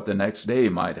knew what the next day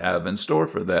might have in store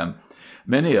for them.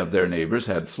 Many of their neighbors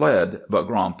had fled, but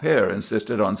Gran'père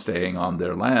insisted on staying on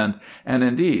their land, and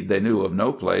indeed they knew of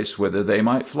no place whither they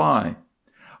might fly.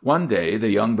 One day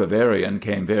the young Bavarian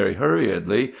came very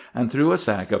hurriedly and threw a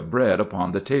sack of bread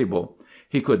upon the table.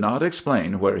 He could not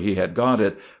explain where he had got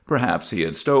it, perhaps he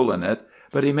had stolen it,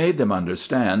 but he made them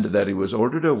understand that he was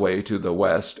ordered away to the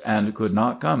west and could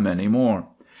not come any more.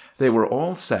 They were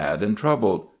all sad and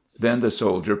troubled. Then the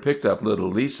soldier picked up little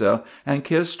Lisa and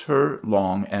kissed her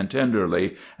long and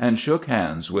tenderly, and shook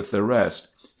hands with the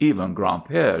rest. Even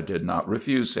Grand-père did not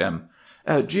refuse him.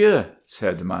 "Adieu,"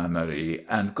 said Mère Marie,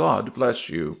 "and God bless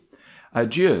you."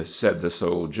 "Adieu," said the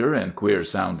soldier in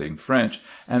queer-sounding French,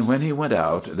 and when he went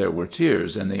out there were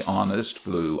tears in the honest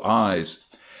blue eyes.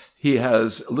 "He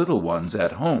has little ones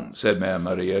at home," said Mère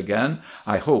Marie again.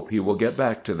 "I hope he will get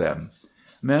back to them."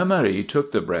 Mère Marie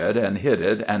took the bread and hid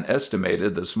it and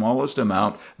estimated the smallest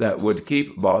amount that would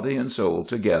keep body and soul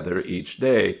together each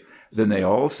day. Then they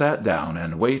all sat down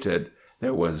and waited.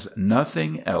 There was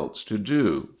nothing else to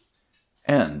do.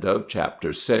 End of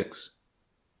chapter 6.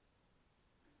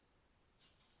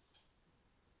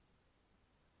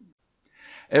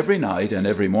 Every night and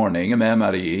every morning Mère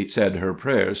Marie said her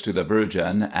prayers to the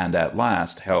Virgin, and at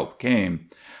last help came.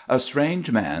 A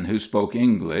strange man who spoke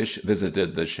English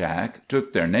visited the shack,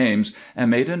 took their names, and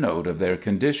made a note of their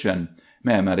condition.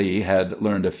 Mère Marie had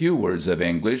learned a few words of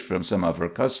English from some of her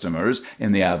customers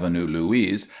in the Avenue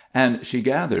Louise, and she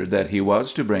gathered that he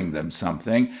was to bring them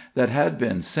something that had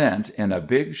been sent in a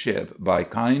big ship by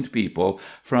kind people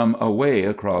from away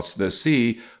across the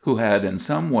sea, who had in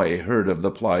some way heard of the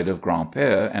plight of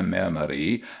Grand-père and Mère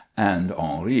Marie and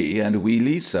Henri and wee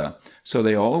Lisa, so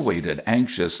they all waited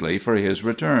anxiously for his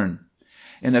return.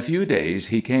 In a few days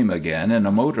he came again in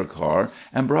a motor car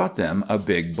and brought them a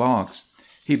big box.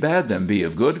 He bade them be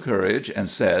of good courage and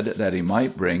said that he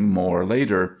might bring more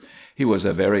later. He was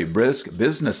a very brisk,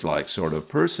 businesslike sort of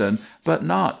person, but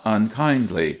not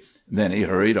unkindly. Then he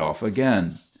hurried off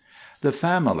again. The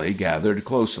family gathered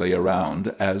closely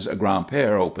around as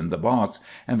Grand-père opened the box,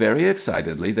 and very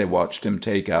excitedly they watched him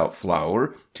take out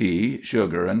flour, tea,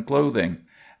 sugar, and clothing.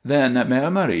 Then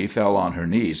Mère Marie fell on her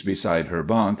knees beside her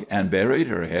bunk and buried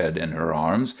her head in her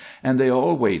arms, and they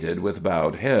all waited with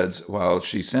bowed heads while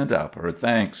she sent up her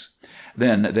thanks.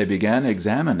 Then they began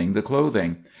examining the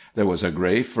clothing. There was a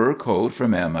gray fur coat for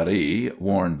Mère Marie,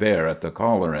 worn bare at the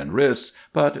collar and wrists,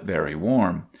 but very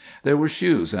warm. There were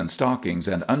shoes and stockings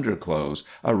and underclothes,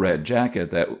 a red jacket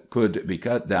that could be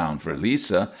cut down for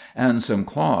Lisa, and some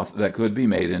cloth that could be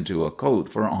made into a coat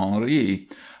for Henri.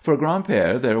 For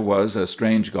Grand-père there was a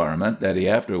strange garment that he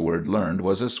afterward learned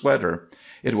was a sweater.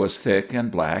 It was thick and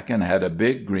black and had a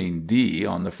big green D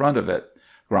on the front of it.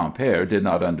 Grand-père did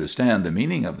not understand the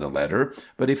meaning of the letter,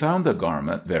 but he found the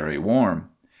garment very warm.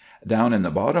 Down in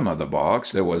the bottom of the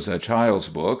box there was a child's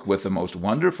book with the most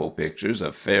wonderful pictures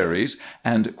of fairies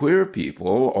and queer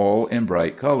people all in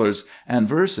bright colors, and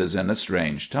verses in a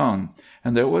strange tongue,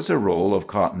 and there was a roll of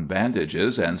cotton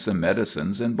bandages and some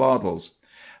medicines in bottles.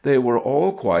 They were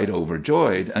all quite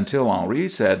overjoyed until Henri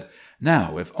said,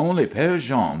 "Now, if only Père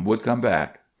Jean would come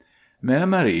back." Mère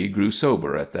Marie grew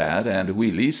sober at that, and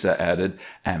wee Lisa added,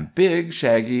 "and big,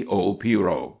 shaggy old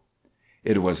Pierrot."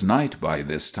 It was night by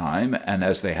this time, and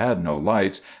as they had no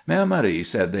lights, Mère Marie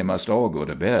said they must all go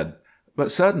to bed.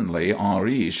 But suddenly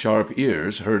Henri's sharp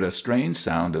ears heard a strange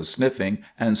sound of sniffing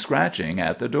and scratching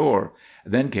at the door.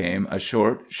 Then came a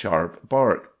short, sharp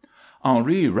bark.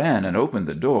 Henri ran and opened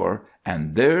the door,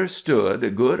 and there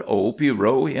stood good old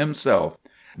Pierrot himself,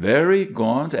 very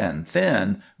gaunt and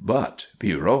thin, but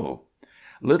Pierrot.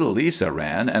 Little Lisa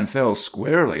ran and fell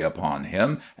squarely upon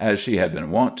him, as she had been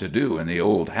wont to do in the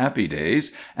old happy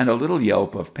days, and a little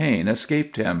yelp of pain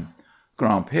escaped him.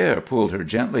 Grand-père pulled her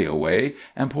gently away,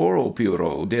 and poor old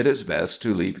Pierrot did his best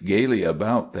to leap gaily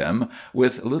about them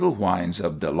with little whines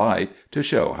of delight to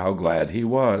show how glad he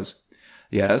was.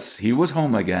 Yes, he was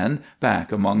home again,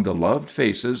 back among the loved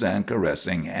faces and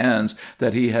caressing hands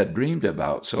that he had dreamed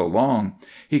about so long.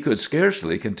 He could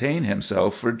scarcely contain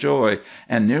himself for joy,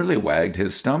 and nearly wagged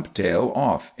his stump tail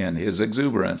off in his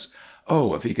exuberance.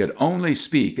 Oh, if he could only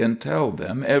speak and tell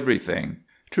them everything!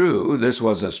 True, this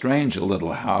was a strange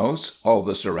little house, all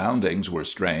the surroundings were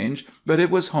strange, but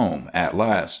it was home at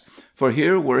last. For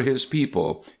here were his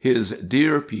people, his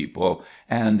dear people,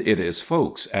 and it is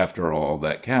folks, after all,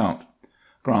 that count.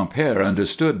 Grand-père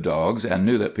understood dogs and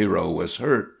knew that Pierrot was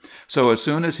hurt, so as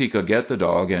soon as he could get the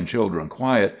dog and children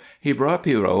quiet, he brought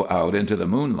Pierrot out into the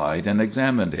moonlight and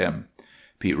examined him.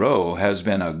 "Pierrot has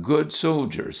been a good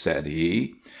soldier," said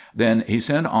he. Then he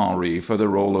sent Henri for the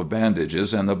roll of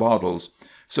bandages and the bottles.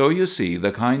 So you see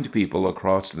the kind people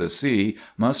across the sea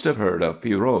must have heard of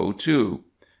Pierrot too.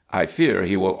 "I fear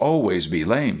he will always be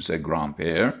lame," said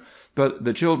Grand-père, but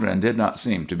the children did not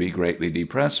seem to be greatly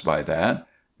depressed by that.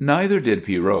 Neither did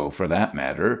Pierrot, for that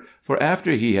matter, for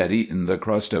after he had eaten the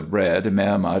crust of bread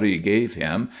Mère Marie gave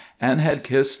him, and had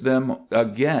kissed them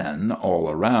again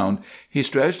all around, he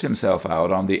stretched himself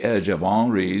out on the edge of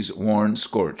Henri's worn,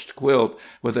 scorched quilt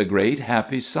with a great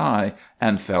happy sigh,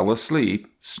 and fell asleep,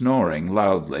 snoring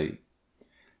loudly.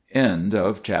 End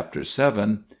of Chapter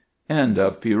 7. End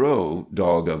of Pierrot,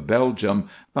 Dog of Belgium,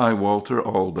 by Walter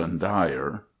Alden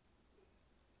Dyer.